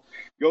reversal,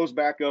 goes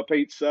back up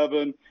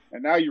 8-7,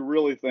 and now you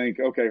really think,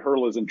 okay,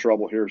 Herla's in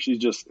trouble here. She's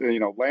just,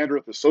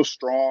 Landreth is so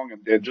strong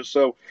and just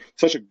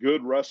such a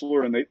good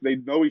wrestler, and they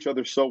know each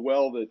other so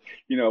well that,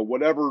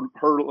 whatever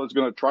Herla is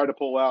going to try to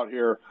pull out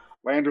here,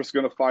 Landreth's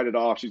going to fight it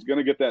off. She's going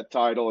to get that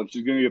title, and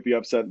she's going to get the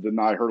upset and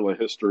deny Herla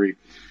history.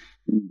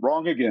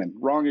 Wrong again.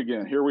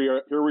 Here we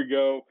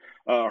go.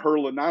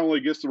 Herla not only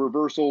gets the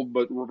reversal,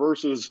 but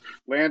reverses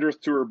Landreth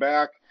to her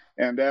back.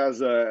 And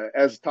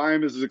as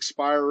time is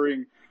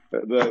expiring,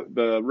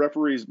 the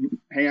referee's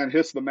hand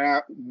hits the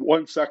mat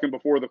 1 second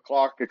before the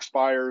clock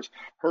expires.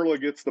 Herla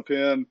gets the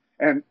pin,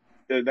 and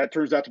that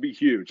turns out to be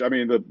huge. I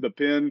mean, the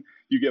pin,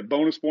 you get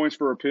bonus points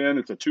for a pin.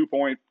 It's a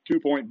 2-point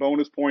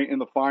bonus point in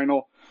the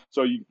final.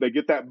 So they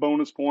get that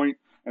bonus point.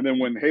 And then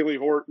when Haley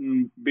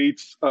Horton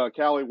beats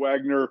Callie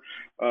Wagner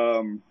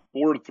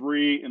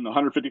 4-3 in the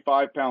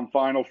 155-pound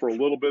final for a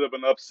little bit of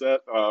an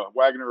upset.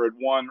 Wagner had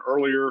won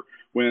earlier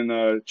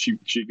when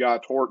she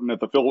got Horton at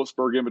the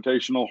Phillipsburg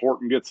Invitational.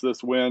 Horton gets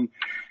this win,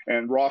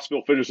 and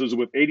Rossville finishes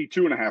with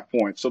 82.5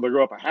 points. So they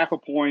go up a half a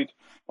point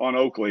on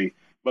Oakley.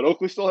 But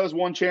Oakley still has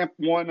one championship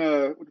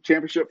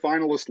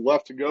finalist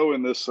left to go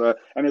in this,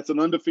 and it's an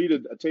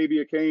undefeated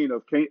Tavia Kane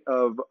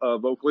of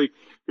Oakley,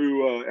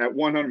 who at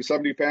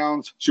 170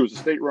 pounds, she was a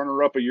state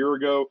runner-up a year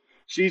ago.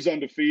 She's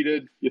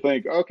undefeated. You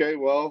think, okay,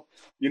 well,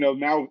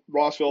 now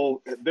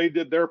Rossville, they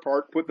did their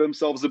part, put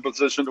themselves in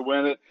position to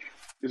win it.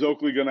 Is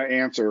Oakley going to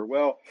answer?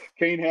 Well,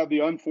 Kane had the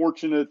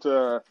unfortunate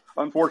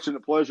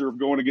pleasure of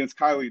going against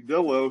Kylie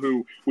Dillow,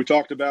 who we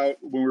talked about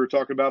when we were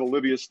talking about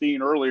Olivia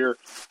Steen earlier.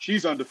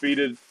 She's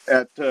undefeated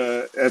at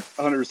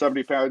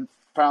 170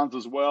 pounds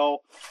as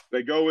well.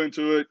 They go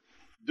into it.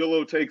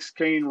 Dillow takes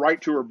Kane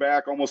right to her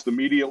back almost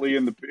immediately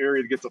in the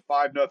period, gets a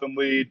 5-0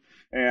 lead.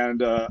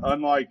 And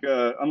unlike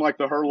the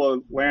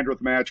Herla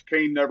Landreth match,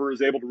 Kane never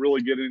is able to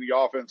really get any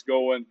offense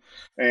going.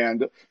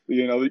 And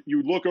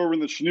you look over in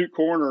the Chanute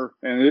corner,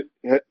 and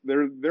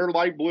they're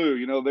light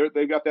blue.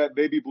 They've got that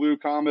baby blue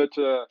Comet,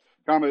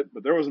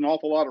 but there was an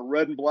awful lot of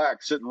red and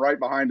black sitting right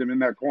behind them in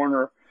that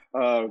corner,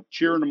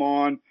 cheering them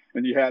on.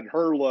 And you had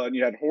Herla, and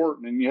you had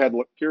Horton, and you had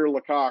Kira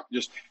Lecoq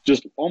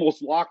just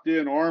almost locked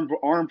in, arm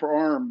for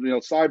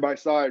arm, side by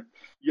side,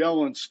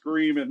 yelling,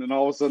 screaming, and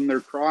all of a sudden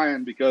they're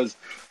crying because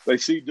they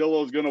see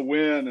Dillow's going to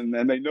win,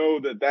 and they know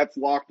that that's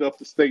locked up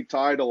the state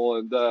title,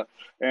 and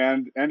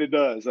it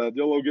does.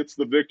 Dillow gets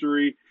the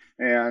victory,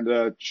 and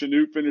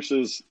Chanute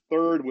finishes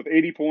third with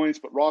 80 points,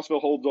 but Rossville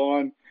holds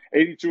on.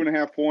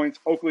 82.5 points,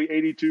 Oakley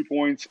 82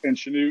 points, and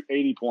Chanute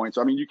 80 points.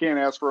 I mean, you can't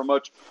ask for a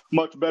much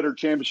better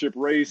championship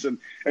race. And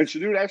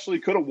Chanute actually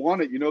could have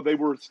won it. You know, they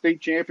were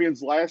state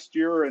champions last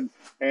year, and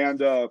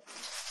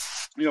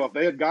you know, if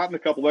they had gotten a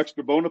couple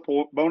extra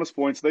bonus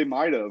points, they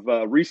might have.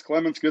 Reese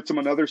Clements gets them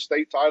another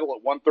state title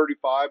at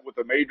 135 with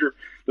a major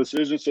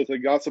decision, so they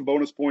got some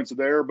bonus points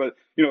there. But,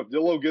 you know, if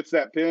Dillo gets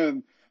that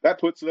pin, that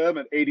puts them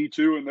at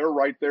 82, and they're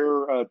right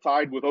there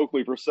tied with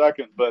Oakley for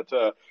second. But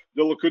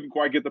Dillo couldn't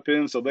quite get the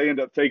pin, so they end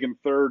up taking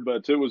third.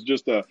 But it was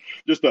just a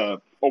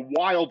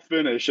wild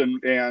finish. And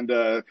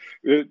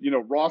you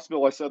know,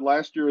 Rossville, I said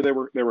last year they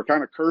were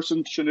kind of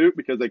cursing Chanute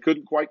because they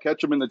couldn't quite catch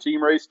them in the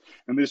team race,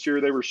 and this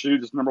year they were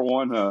Chanute's number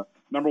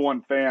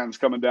one fans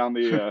coming down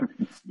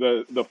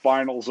the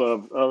finals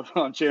of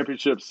on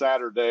Championship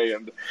Saturday,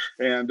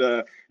 and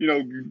you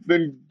know,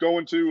 then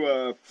going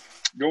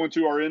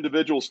to our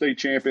individual state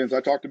champions.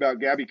 I talked about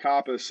Gabby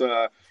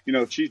Koppas. You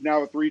know, she's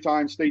now a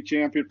 3-time state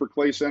champion for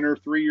Clay Center,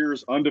 3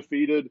 years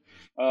undefeated.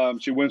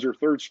 She wins her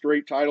third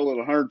straight title at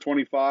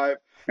 125.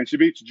 And she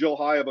beats Jill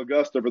High of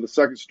Augusta for the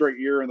second straight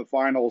year in the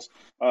finals.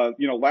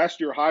 You know, last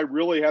year High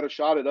really had a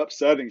shot at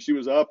upsetting. She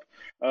was up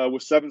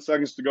with 7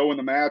 seconds to go in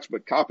the match,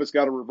 but Koppas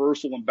got a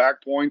reversal and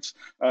back points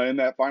in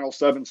that final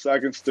 7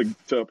 seconds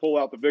to pull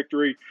out the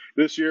victory.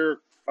 This year,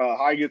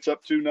 High gets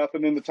up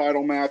 2-0 in the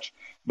title match,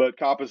 but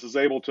Koppas is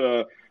able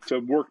to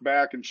work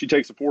back, and she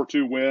takes a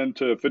 4-2 win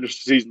to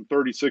finish the season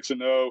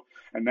 36-0.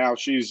 And now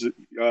she's,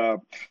 you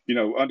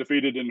know,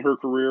 undefeated in her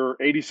career,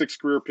 86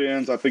 career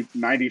pins, I think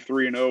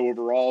 93-0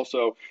 overall.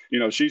 So, you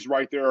know, she's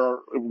right there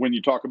when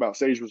you talk about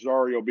Sage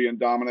Rosario being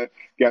dominant.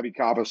 Gabby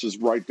Koppas is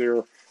right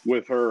there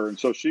with her. And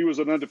so she was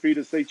an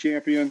undefeated state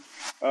champion.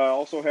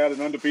 Also had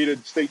an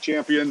undefeated state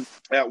champion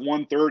at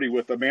 130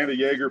 with Amanda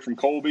Yeager from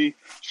Colby.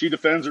 She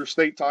defends her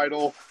state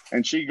title,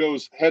 and she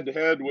goes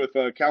head-to-head with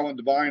Callan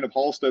Devine of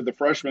Halstead, the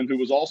freshman, who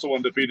was also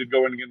undefeated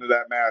going into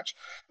that match.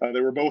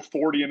 They were both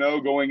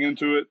 40-0 going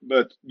into it,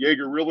 but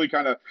Yeager really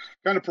kind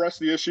of pressed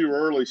the issue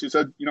early. She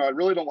said, you know, I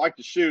really don't like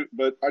to shoot,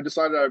 but I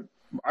decided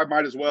I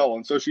might as well.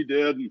 And so she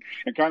did,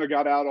 and kind of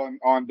got out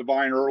on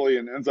Devine early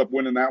and ends up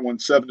winning that one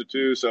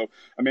 7-2. So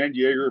Amanda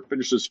Yeager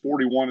finishes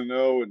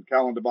 41-0, and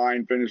Callan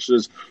Devine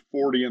finishes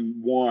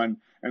 40-1.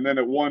 And then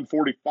at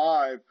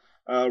 145,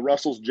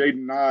 Russell's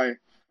Jaden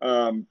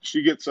Nye,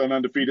 she gets an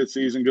undefeated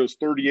season, goes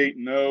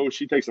 38-0.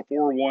 She takes a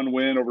 4-1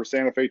 win over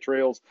Santa Fe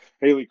Trails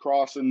Haley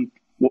Crossland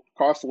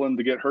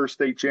to get her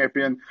state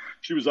champion.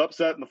 She was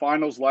upset in the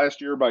finals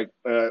last year by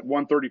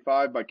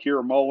 135 by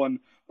Kira Mullen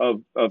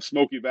of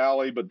Smoky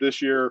Valley, but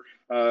this year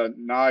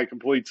Nye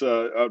completes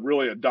a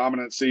really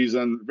dominant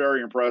season,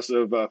 very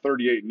impressive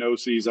 38-0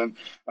 season,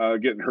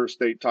 getting her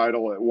state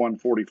title at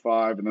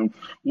 145. And then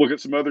look at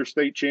some other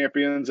state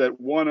champions at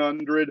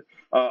 100.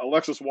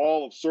 Alexis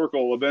Wall of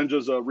Circle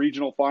avenges a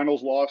regional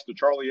finals loss to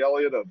Charlie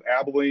Elliott of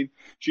Abilene.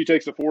 She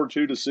takes a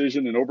 4-2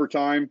 decision in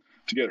overtime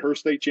to get her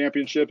state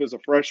championship as a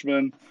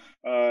freshman.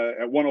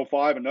 At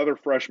 105, another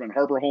freshman,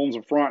 Harper Holmes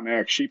of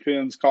Frontenac. She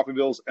pins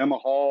Coffeyville's Emma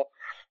Hall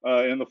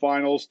in the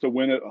finals to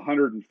win at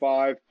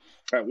 105.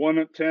 At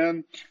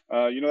 110,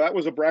 you know, that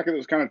was a bracket that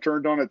was kind of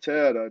turned on its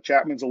head.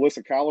 Chapman's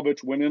Alyssa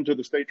Kalovich went into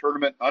the state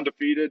tournament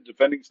undefeated,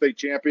 defending state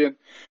champion,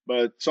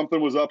 but something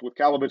was up with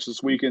Kalovich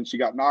this weekend. She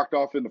got knocked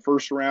off in the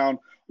first round,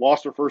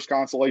 lost her first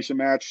consolation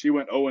match. She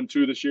went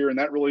 0-2 this year, and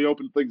that really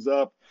opened things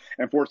up.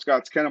 And Fort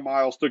Scott's Kenna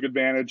Miles took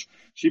advantage.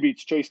 She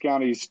beats Chase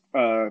County's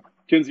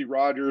Kinsey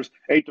Rogers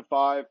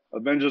 8-5,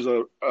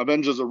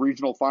 avenges a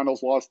regional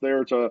finals loss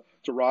there to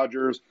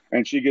Rogers,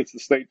 and she gets the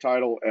state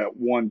title at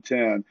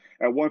 110.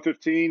 At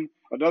 115,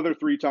 another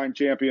 3-time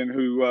champion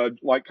who,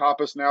 like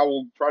Koppas, now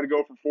will try to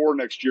go for 4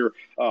 next year.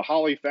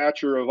 Holly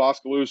Thatcher of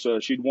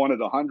Oskaloosa. She'd won at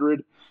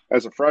 100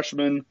 as a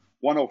freshman,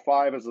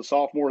 105 as a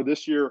sophomore.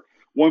 This year,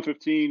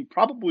 115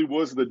 probably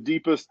was the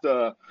deepest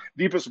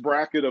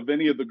bracket of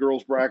any of the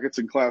girls' brackets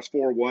in Class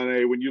 4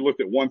 1A. When you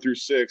looked at 1 through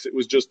 6, it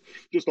was just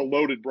a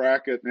loaded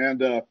bracket.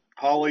 And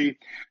Holly,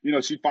 you know,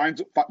 she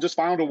just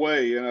found a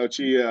way. You know,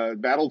 she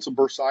battled some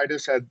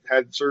bursitis,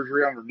 had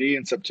surgery on her knee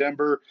in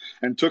September,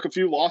 and took a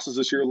few losses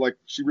this year like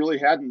she really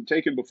hadn't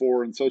taken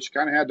before. And so she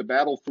kind of had to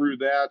battle through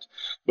that.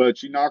 But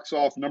she knocks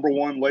off number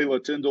 1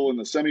 Layla Tyndall in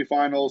the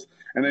semifinals,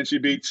 and then she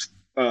beats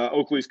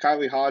Oakley's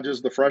Kylie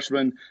Hodges, the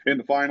freshman, in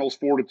the finals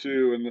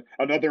 4-2, and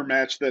another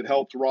match that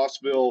helped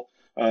Rossville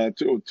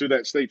to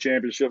that state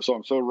championship.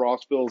 So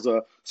Rossville's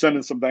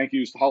sending some thank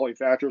yous to Holly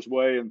Thatcher's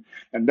way, and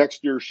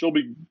next year she'll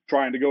be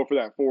trying to go for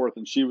that 4th,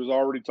 and she was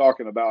already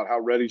talking about how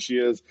ready she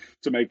is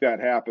to make that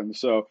happen.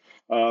 So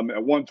at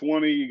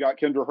 120, you got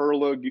Kendra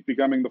Hurla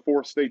becoming the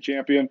 4th state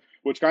champion,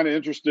 which kind of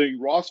interesting.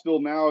 Rossville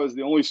now is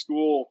the only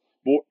school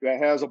that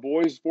has a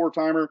boys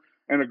 4-timer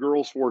and a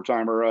girls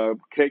 4-timer.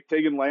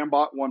 Tegan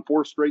Lambot won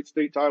 4 straight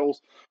state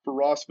titles for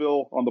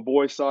Rossville on the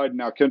boys' side.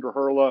 Now Kendra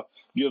Hurla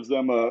gives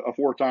them a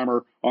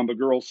 4-timer on the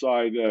girls'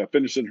 side,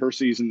 finishing her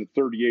season at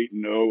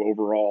 38-0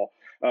 overall.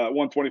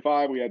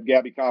 125, we had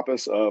Gabby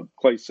Koppas of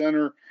Clay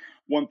Center.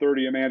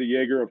 130, Amanda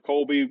Yeager of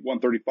Colby.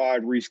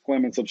 135, Reese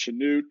Clements of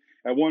Chanute.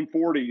 At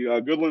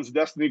 140, Goodland's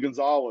Destiny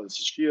Gonzalez.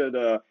 She had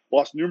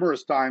lost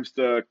numerous times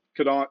to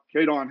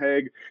Kadon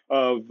Haig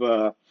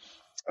of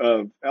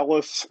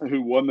Ellis,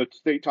 who won the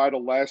state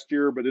title last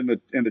year, but in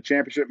the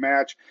championship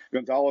match,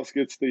 Gonzalez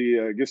gets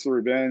the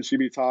revenge. She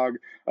beats Hogg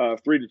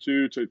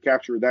 3-2 to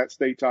capture that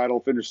state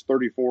title. Finished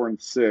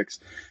 34-6.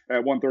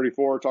 At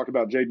 134, talk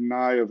about Jaden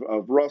Nye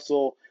of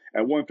Russell.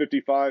 At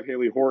 155,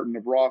 Haley Horton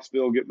of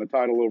Rossville getting the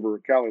title over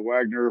Callie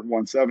Wagner.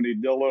 170,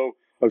 Dillo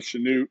of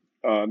Chanute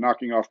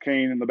knocking off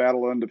Kane in the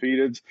Battle of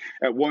Undefeateds.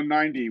 At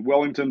 190,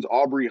 Wellington's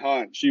Aubrey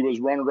Hunt. She was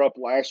runner-up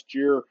last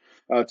year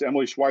to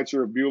Emily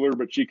Schweitzer of Bueller,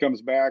 but she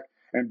comes back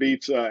and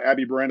beats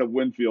Abby Brand of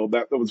Winfield.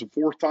 That was the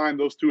fourth time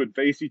those two had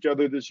faced each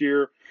other this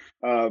year.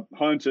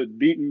 Hunt had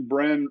beaten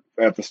Brand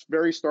at the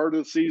very start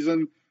of the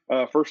season,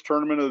 first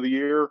tournament of the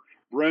year.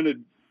 Brand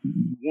had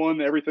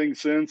won everything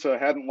since,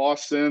 hadn't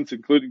lost since,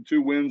 including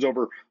 2 wins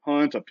over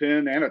Hunt, a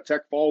pin, and a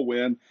Tech Fall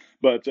win.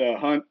 But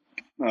Hunt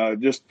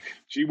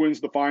she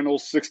wins the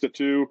finals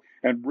 6-2,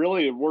 and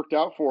really it worked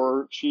out for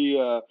her. She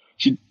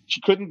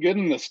couldn't get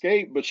an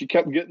escape, but she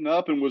kept getting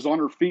up and was on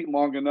her feet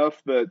long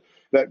enough that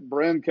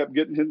Bren kept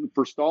getting hit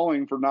for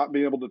stalling for not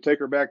being able to take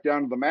her back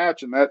down to the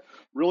match, and that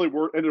really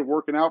ended up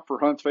working out for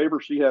Hunt's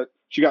favor. She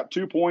got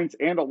 2 points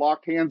and a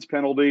locked hands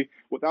penalty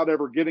without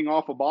ever getting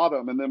off a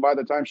bottom, and then by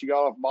the time she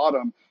got off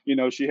bottom,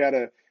 she had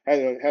a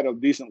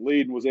decent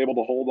lead and was able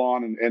to hold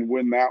on and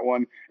win that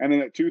one. And then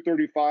at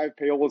 235,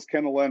 Paola's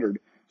Kenna Leonard.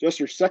 Just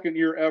her second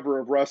year ever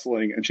of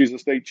wrestling, and she's a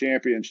state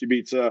champion. She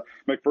beats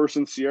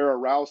McPherson's Sierra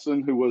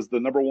Rowson, who was the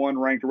number 1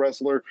 ranked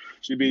wrestler.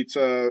 She beats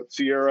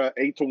Sierra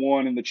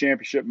 8-1 in the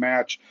championship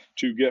match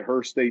to get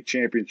her state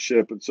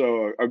championship. And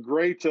so a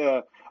great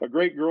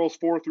girls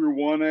 4 through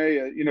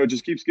 1A.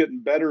 Just keeps getting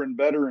better and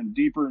better and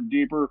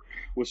deeper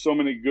with so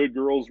many good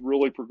girls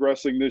really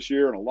progressing this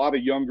year, and a lot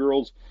of young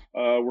girls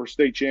were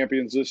state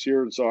champions this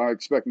year. And so I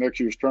expect next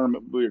year's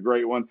tournament will be a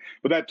great one.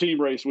 But that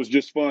team race was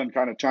just fun,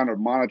 kind of trying to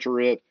monitor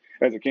it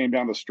as it came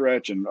down the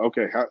stretch, and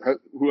okay,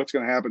 what's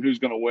going to happen? Who's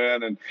going to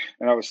win? And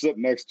I was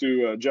sitting next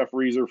to Jeff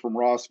Reeser from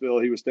Rossville.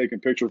 He was taking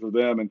pictures with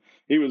them, and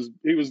he was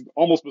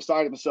almost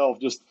beside himself.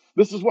 Just,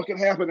 this is what could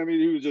happen. I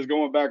mean, he was just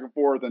going back and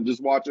forth, and just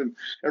watching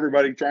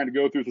everybody trying to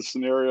go through the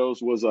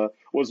scenarios was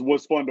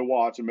fun to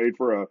watch, and made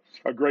for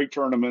a great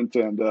tournament.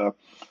 And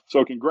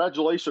so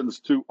congratulations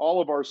to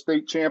all of our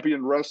state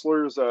champion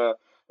wrestlers.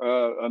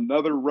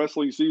 Another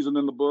wrestling season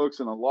in the books,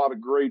 and a lot of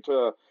great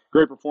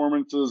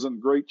performances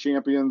and great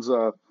champions.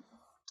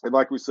 And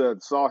like we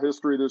said, saw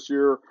history this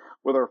year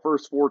with our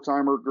first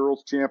 4-timer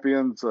girls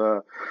champions.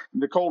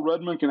 Nicole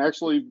Redmond can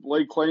actually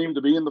lay claim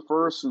to being the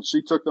first, and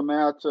she took the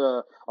mat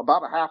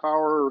about a half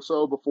hour or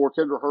so before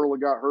Kendra Hurley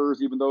got hers,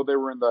 even though they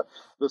were in the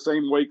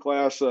same weight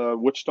class.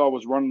 Wichita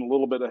was running a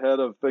little bit ahead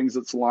of things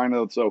at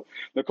Salina. So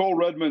Nicole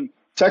Redmond,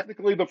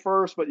 technically the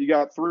first, but you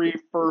got 3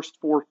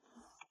 first-time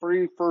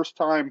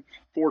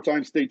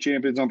 4-time state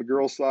champions on the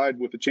girls' side,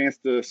 with a chance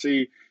to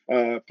see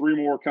 3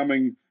 more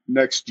coming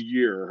next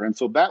year. And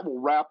so that will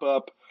wrap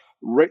up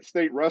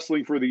state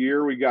wrestling for the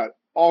year. We got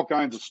all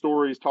kinds of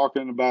stories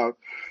talking about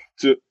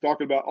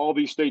all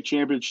these state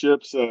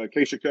championships.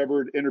 KSHSAA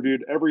Covered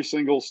interviewed every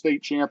single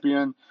state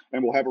champion,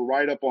 and we'll have a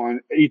write-up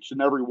on each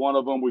and every one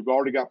of them. We've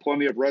already got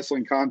plenty of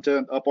wrestling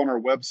content up on our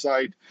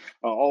website,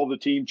 all the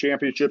team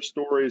championship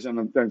stories,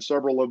 and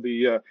several of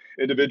the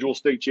individual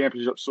state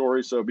championship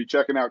stories. So be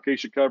checking out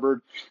KSHSAA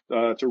Covered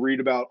to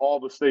read about all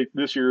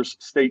this year's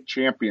state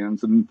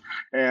champions. And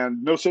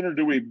no sooner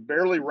do we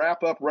barely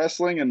wrap up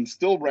wrestling, and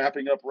still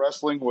wrapping up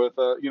wrestling with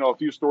a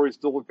few stories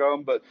still to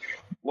come. But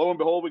lo and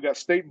behold, we got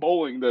state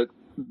bowling that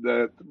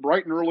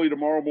bright and early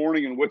tomorrow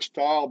morning in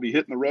Wichita. I'll be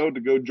hitting the road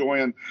to go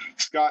join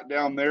Scott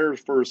down there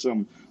for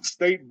some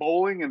state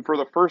bowling. And for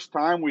the first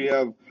time, we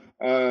have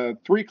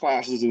 3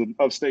 classes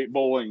of state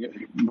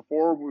bowling.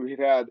 Before, we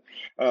had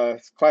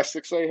Class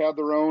 6A had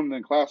their own, and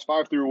then Class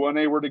 5 through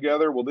 1A were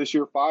together. Well, this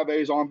year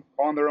 5A's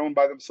on their own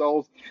by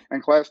themselves,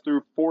 and Class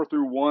 4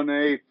 through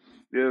 1A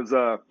is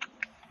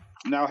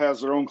now has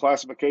their own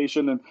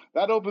classification, and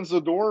that opens the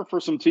door for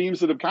some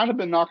teams that have kind of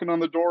been knocking on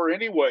the door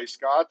anyway,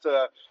 Scott,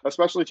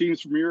 especially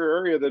teams from your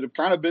area that have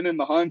kind of been in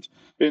the hunt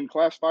in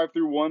Class 5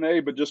 through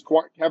 1A, but just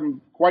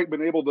haven't quite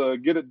been able to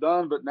get it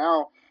done. But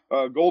now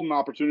golden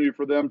opportunity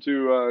for them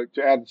to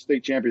add the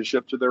state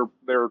championship to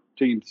their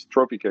team's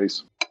trophy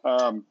case.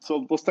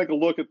 So let's take a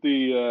look at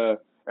the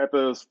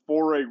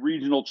 4A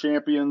regional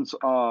champions.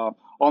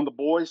 On the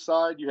boys'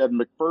 side, you had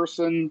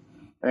McPherson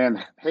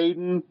and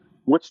Hayden,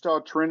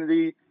 Wichita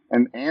Trinity,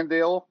 and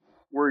Andale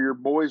were your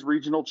boys'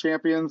 regional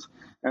champions.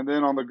 And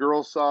then on the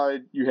girls'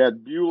 side, you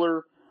had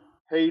Bueller,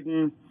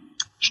 Hayden,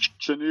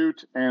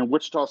 Chanute, and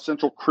Wichita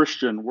Central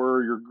Christian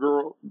were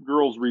your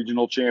girls'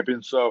 regional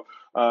champions. So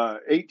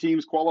 8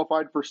 teams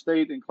qualified for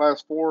state in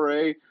Class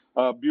 4A.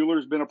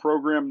 Bueller's been a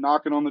program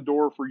knocking on the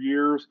door for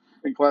years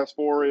in Class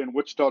 4A, and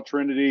Wichita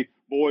Trinity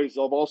boys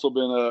have also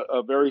been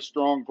a very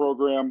strong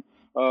program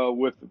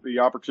with the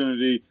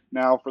opportunity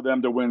now for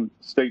them to win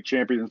state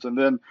champions. And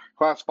then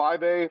Class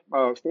 5A,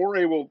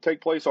 4A will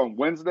take place on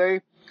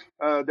Wednesday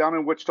down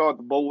in Wichita at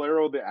the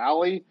Bolero, the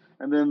Alley.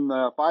 And then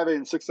 5A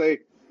and 6A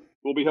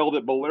will be held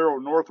at Bolero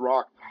North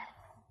Rock,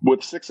 with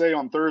 6A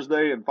on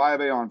Thursday and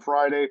 5A on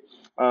Friday.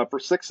 For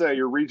 6A,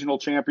 your regional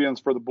champions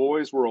for the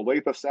boys were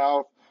Olathe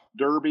South,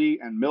 Derby,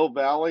 and Mill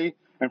Valley.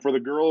 And for the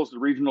girls, the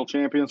regional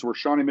champions were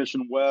Shawnee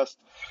Mission West,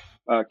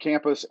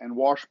 Campus, and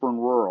Washburn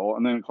Rural.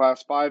 And then in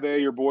Class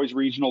 5A, your boys'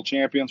 regional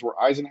champions were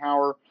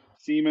Eisenhower,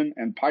 Seaman,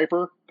 and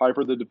Piper.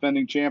 Piper, the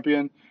defending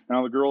champion. And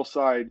on the girls'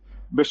 side,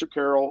 Bishop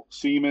Carroll,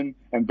 Seaman,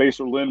 and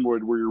Basler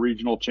Linwood were your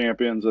regional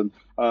champions. And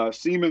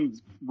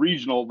Seaman's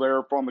regional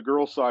there from the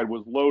girls' side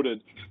was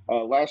loaded.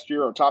 Last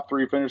year, our top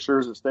three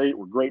finishers at state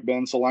were Great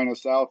Bend, Salina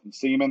South, and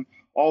Seaman.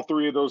 All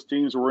three of those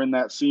teams were in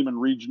that Seaman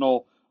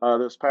regional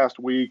this past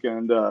week,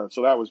 and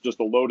so that was just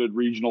a loaded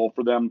regional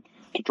for them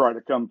to try to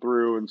come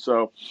through. And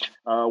so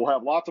we'll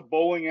have lots of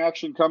bowling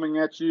action coming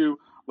at you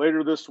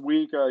later this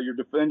week. Your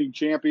defending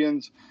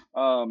champions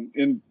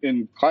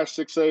in Class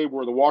 6A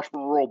were the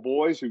Washburn Rural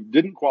boys, who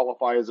didn't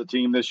qualify as a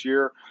team this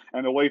year,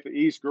 and the Olathe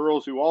East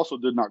girls, who also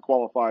did not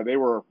qualify. They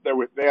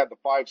had the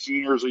 5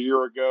 seniors a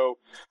year ago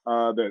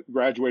that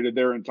graduated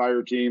their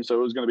entire team, so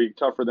it was going to be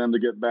tough for them to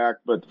get back.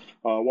 But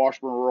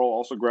Washburn Rural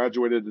also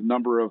graduated a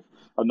number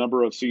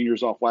of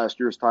seniors off last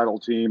year's title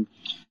team.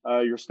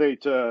 Your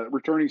state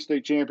returning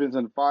state champions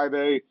in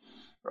 5A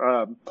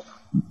are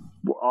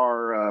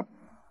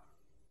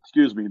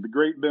the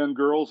Great Bend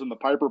girls and the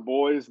Piper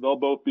boys. They'll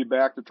both be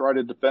back to try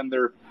to defend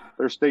their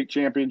state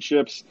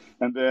championships.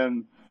 And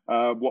then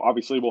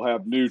we'll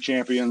have new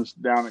champions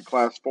down in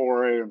Class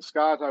 4A. And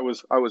Scott, I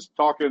was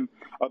talking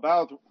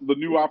about the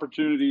new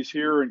opportunities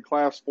here in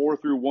Class 4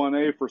 through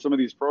 1A for some of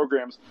these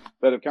programs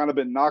that have kind of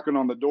been knocking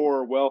on the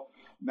door. Well,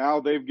 now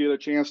they get a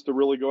chance to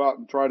really go out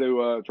and try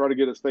to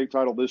get a state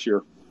title this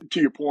year.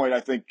 To your point, I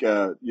think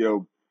there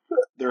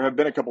have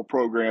been a couple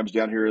programs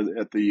down here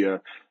at the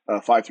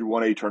 5 through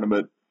 1A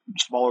tournament,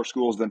 smaller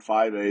schools than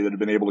 5A, that have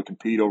been able to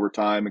compete over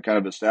time and kind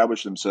of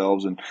establish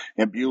themselves. And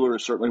Buhler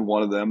is certainly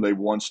one of them. They've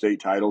won state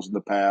titles in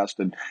the past.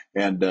 And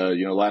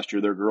last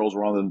year their girls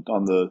were on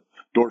the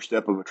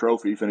doorstep of a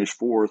trophy, finished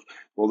 4th.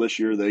 Well, this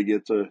year they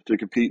get to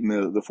compete in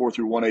the 4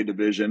 through 1A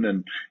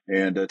division,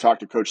 and talked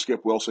to Coach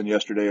Skip Wilson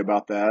yesterday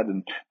about that.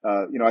 And,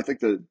 I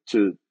think that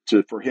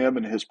for him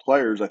and his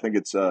players, I think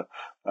it's a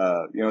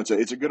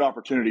good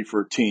opportunity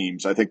for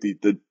teams. I think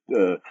anything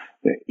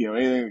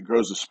that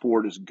grows the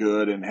sport is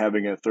good, and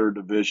having a third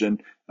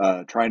division,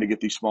 trying to get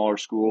these smaller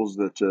schools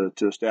to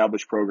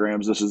establish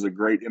programs, this is a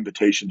great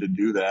invitation to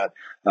do that.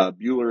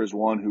 Buhler is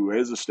one who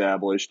is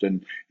established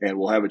and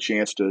will have a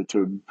chance to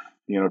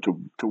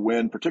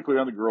win,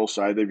 particularly on the girls'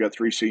 side. They've got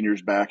 3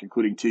 seniors back,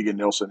 including Tegan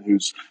Nilsson,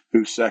 who's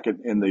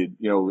second in the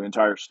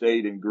entire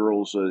state in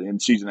girls in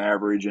season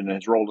average, and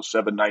has rolled a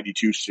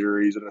 792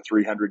 series and a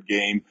 300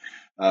 game.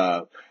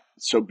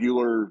 So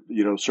Buhler,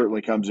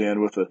 certainly comes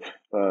in with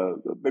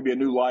maybe a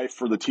new life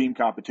for the team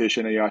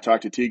competition. And, I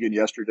talked to Tegan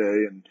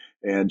yesterday,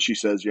 and she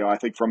says, I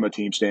think from a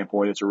team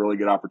standpoint, it's a really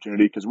good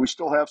opportunity, because we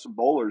still have some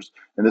bowlers,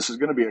 and this is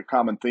going to be a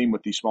common theme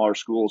with these smaller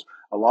schools.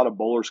 A lot of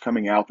bowlers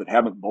coming out that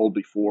haven't bowled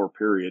before,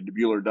 period.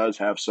 Buhler does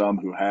have some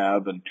who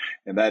have, and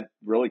that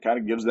really kind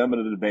of gives them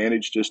an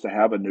advantage just to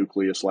have a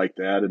nucleus like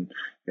that. And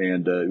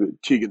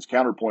Tegan's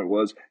counterpoint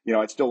was,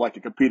 I'd still like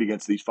to compete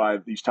against these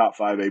top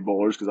 5A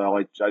bowlers, because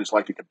I just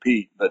like to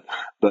compete.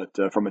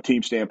 But from a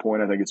team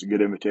standpoint, I think it's a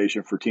good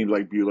invitation for teams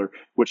like Buhler.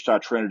 Wichita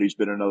Trinity's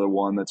been another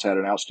one that's had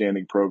an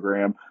outstanding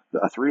program,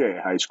 a 3A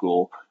high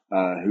school,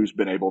 who's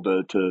been able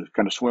to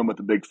kind of swim with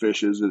the big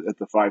fishes at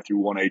the 5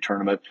 through 1A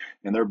tournament.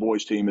 And their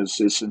boys team is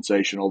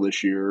sensational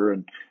this year,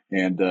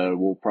 and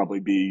will probably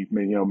be,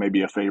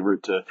 maybe a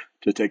favorite to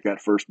take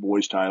that first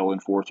boys title in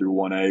 4 through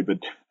 1A. But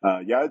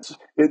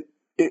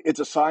it's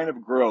a sign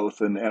of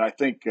growth. And I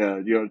think,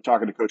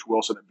 talking to Coach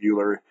Wilson at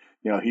Buhler,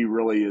 he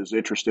really is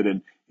interested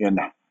in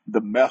the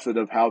method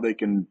of how they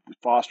can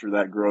foster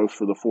that growth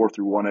for the 4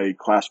 through 1A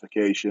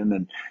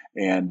classification.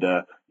 And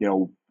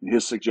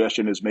his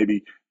suggestion is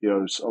maybe,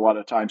 a lot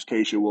of times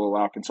KSHSAA will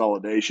allow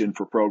consolidation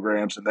for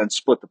programs and then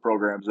split the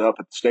programs up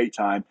at the state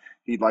time.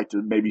 He'd like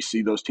to maybe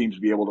see those teams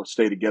be able to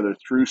stay together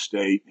through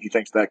state. He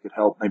thinks that could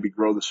help maybe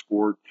grow the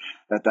sport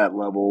at that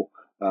level.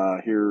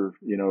 Here,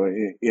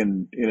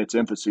 in its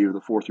infancy of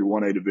the 4 through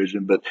 1A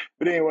division. But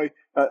anyway,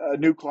 a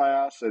new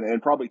class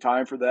and probably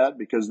time for that,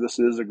 because this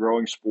is a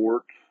growing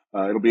sport.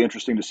 It'll be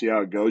interesting to see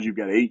how it goes. You've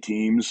got 8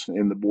 teams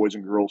in the boys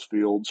and girls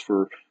fields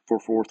for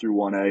 4 through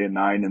 1A, and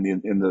 9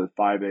 in the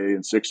 5A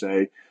and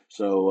 6A.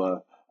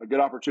 So a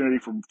good opportunity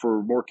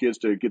for more kids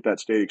to get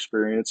that state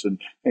experience,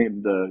 and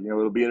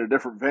it'll be at a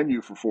different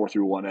venue for 4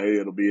 through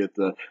 1A. It'll be at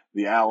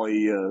the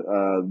Alley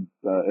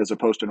as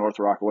opposed to North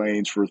Rock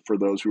Lanes for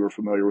those who are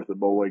familiar with the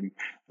bowling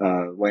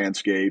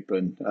landscape.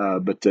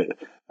 But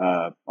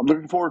I'm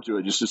looking forward to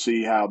it, just to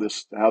see how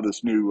this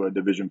new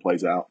division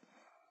plays out.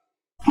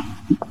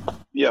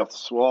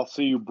 Yes, well, I'll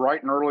see you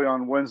bright and early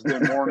on Wednesday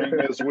morning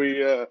as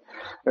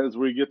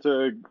we get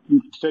to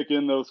take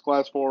in those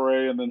Class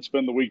 4A and then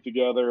spend the week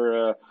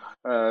together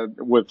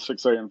with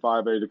 6A and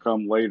 5A to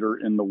come later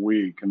in the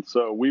week. And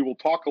so we will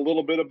talk a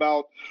little bit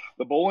about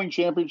the bowling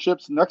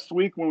championships next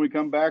week when we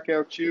come back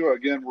at you.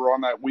 Again, we're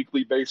on that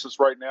weekly basis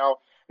right now,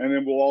 and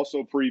then we'll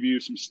also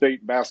preview some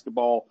state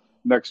basketball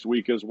next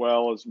week as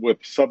well as with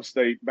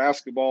sub-state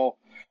basketball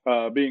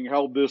being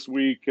held this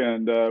week,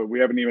 and we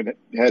haven't even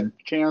had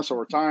chance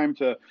or time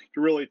to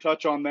really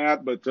touch on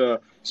that. But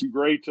some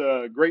great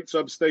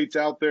sub-states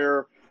out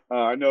there.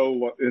 I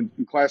know in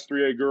Class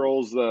 3A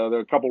girls, there are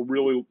a couple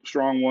really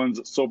strong ones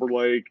at Silver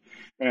Lake,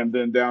 and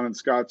then down in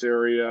Scott's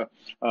area,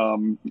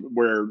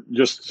 where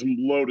just some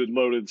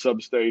loaded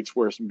sub-states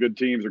where some good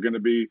teams are going to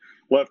be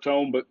left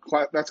home. But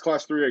that's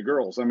Class 3A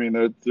girls. I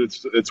mean,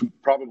 it's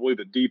probably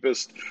the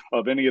deepest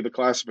of any of the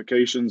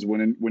classifications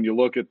when you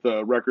look at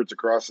the records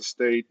across the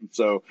state. And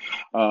so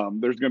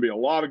there's going to be a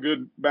lot of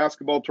good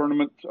basketball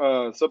tournament,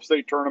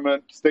 sub-state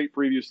tournament, state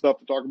preview stuff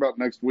to talk about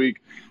next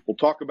week. We'll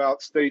talk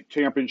about state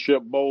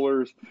championship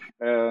bowlers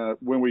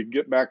when we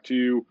get back to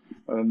you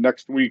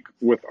next week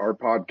with our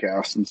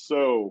podcast. And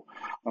so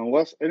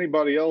unless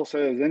anybody else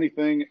has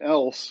anything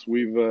else,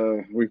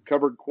 we've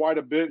covered quite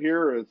a bit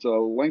here. It's a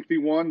lengthy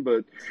one,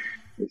 but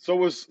so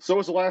was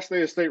the last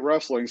day of state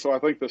wrestling. So I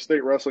think the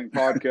state wrestling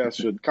podcast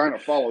should kind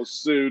of follow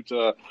suit.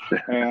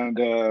 And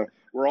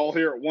we're all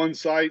here at one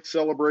site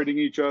celebrating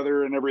each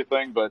other and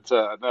everything. But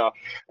no,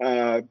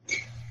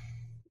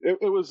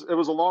 it was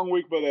a long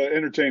week, but an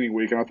entertaining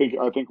week. And I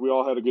think we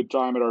all had a good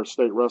time at our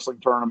state wrestling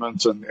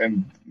tournaments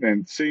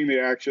and seeing the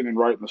action and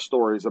writing the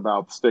stories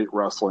about state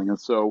wrestling. And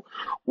so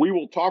we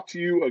will talk to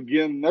you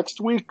again next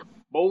week.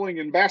 Bowling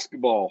and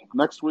basketball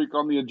next week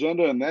on the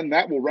agenda, and then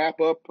that will wrap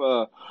up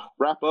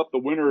the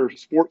winter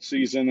sports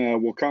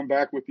season. We'll come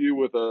back with you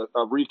with a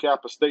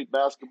recap of state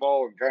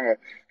basketball and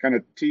kind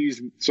of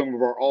tease some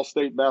of our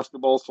all-state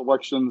basketball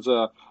selections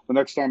the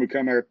next time we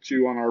come at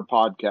you on our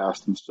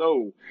podcast. And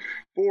so,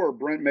 for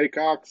Brent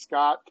Maycock,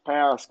 Scott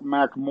Pask,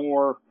 Mac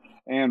Moore,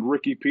 and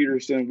Ricky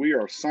Peterson, we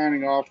are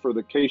signing off for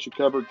the KSHSAA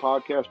Covered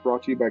Podcast,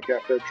 brought to you by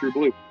KSHSAA True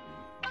Blue.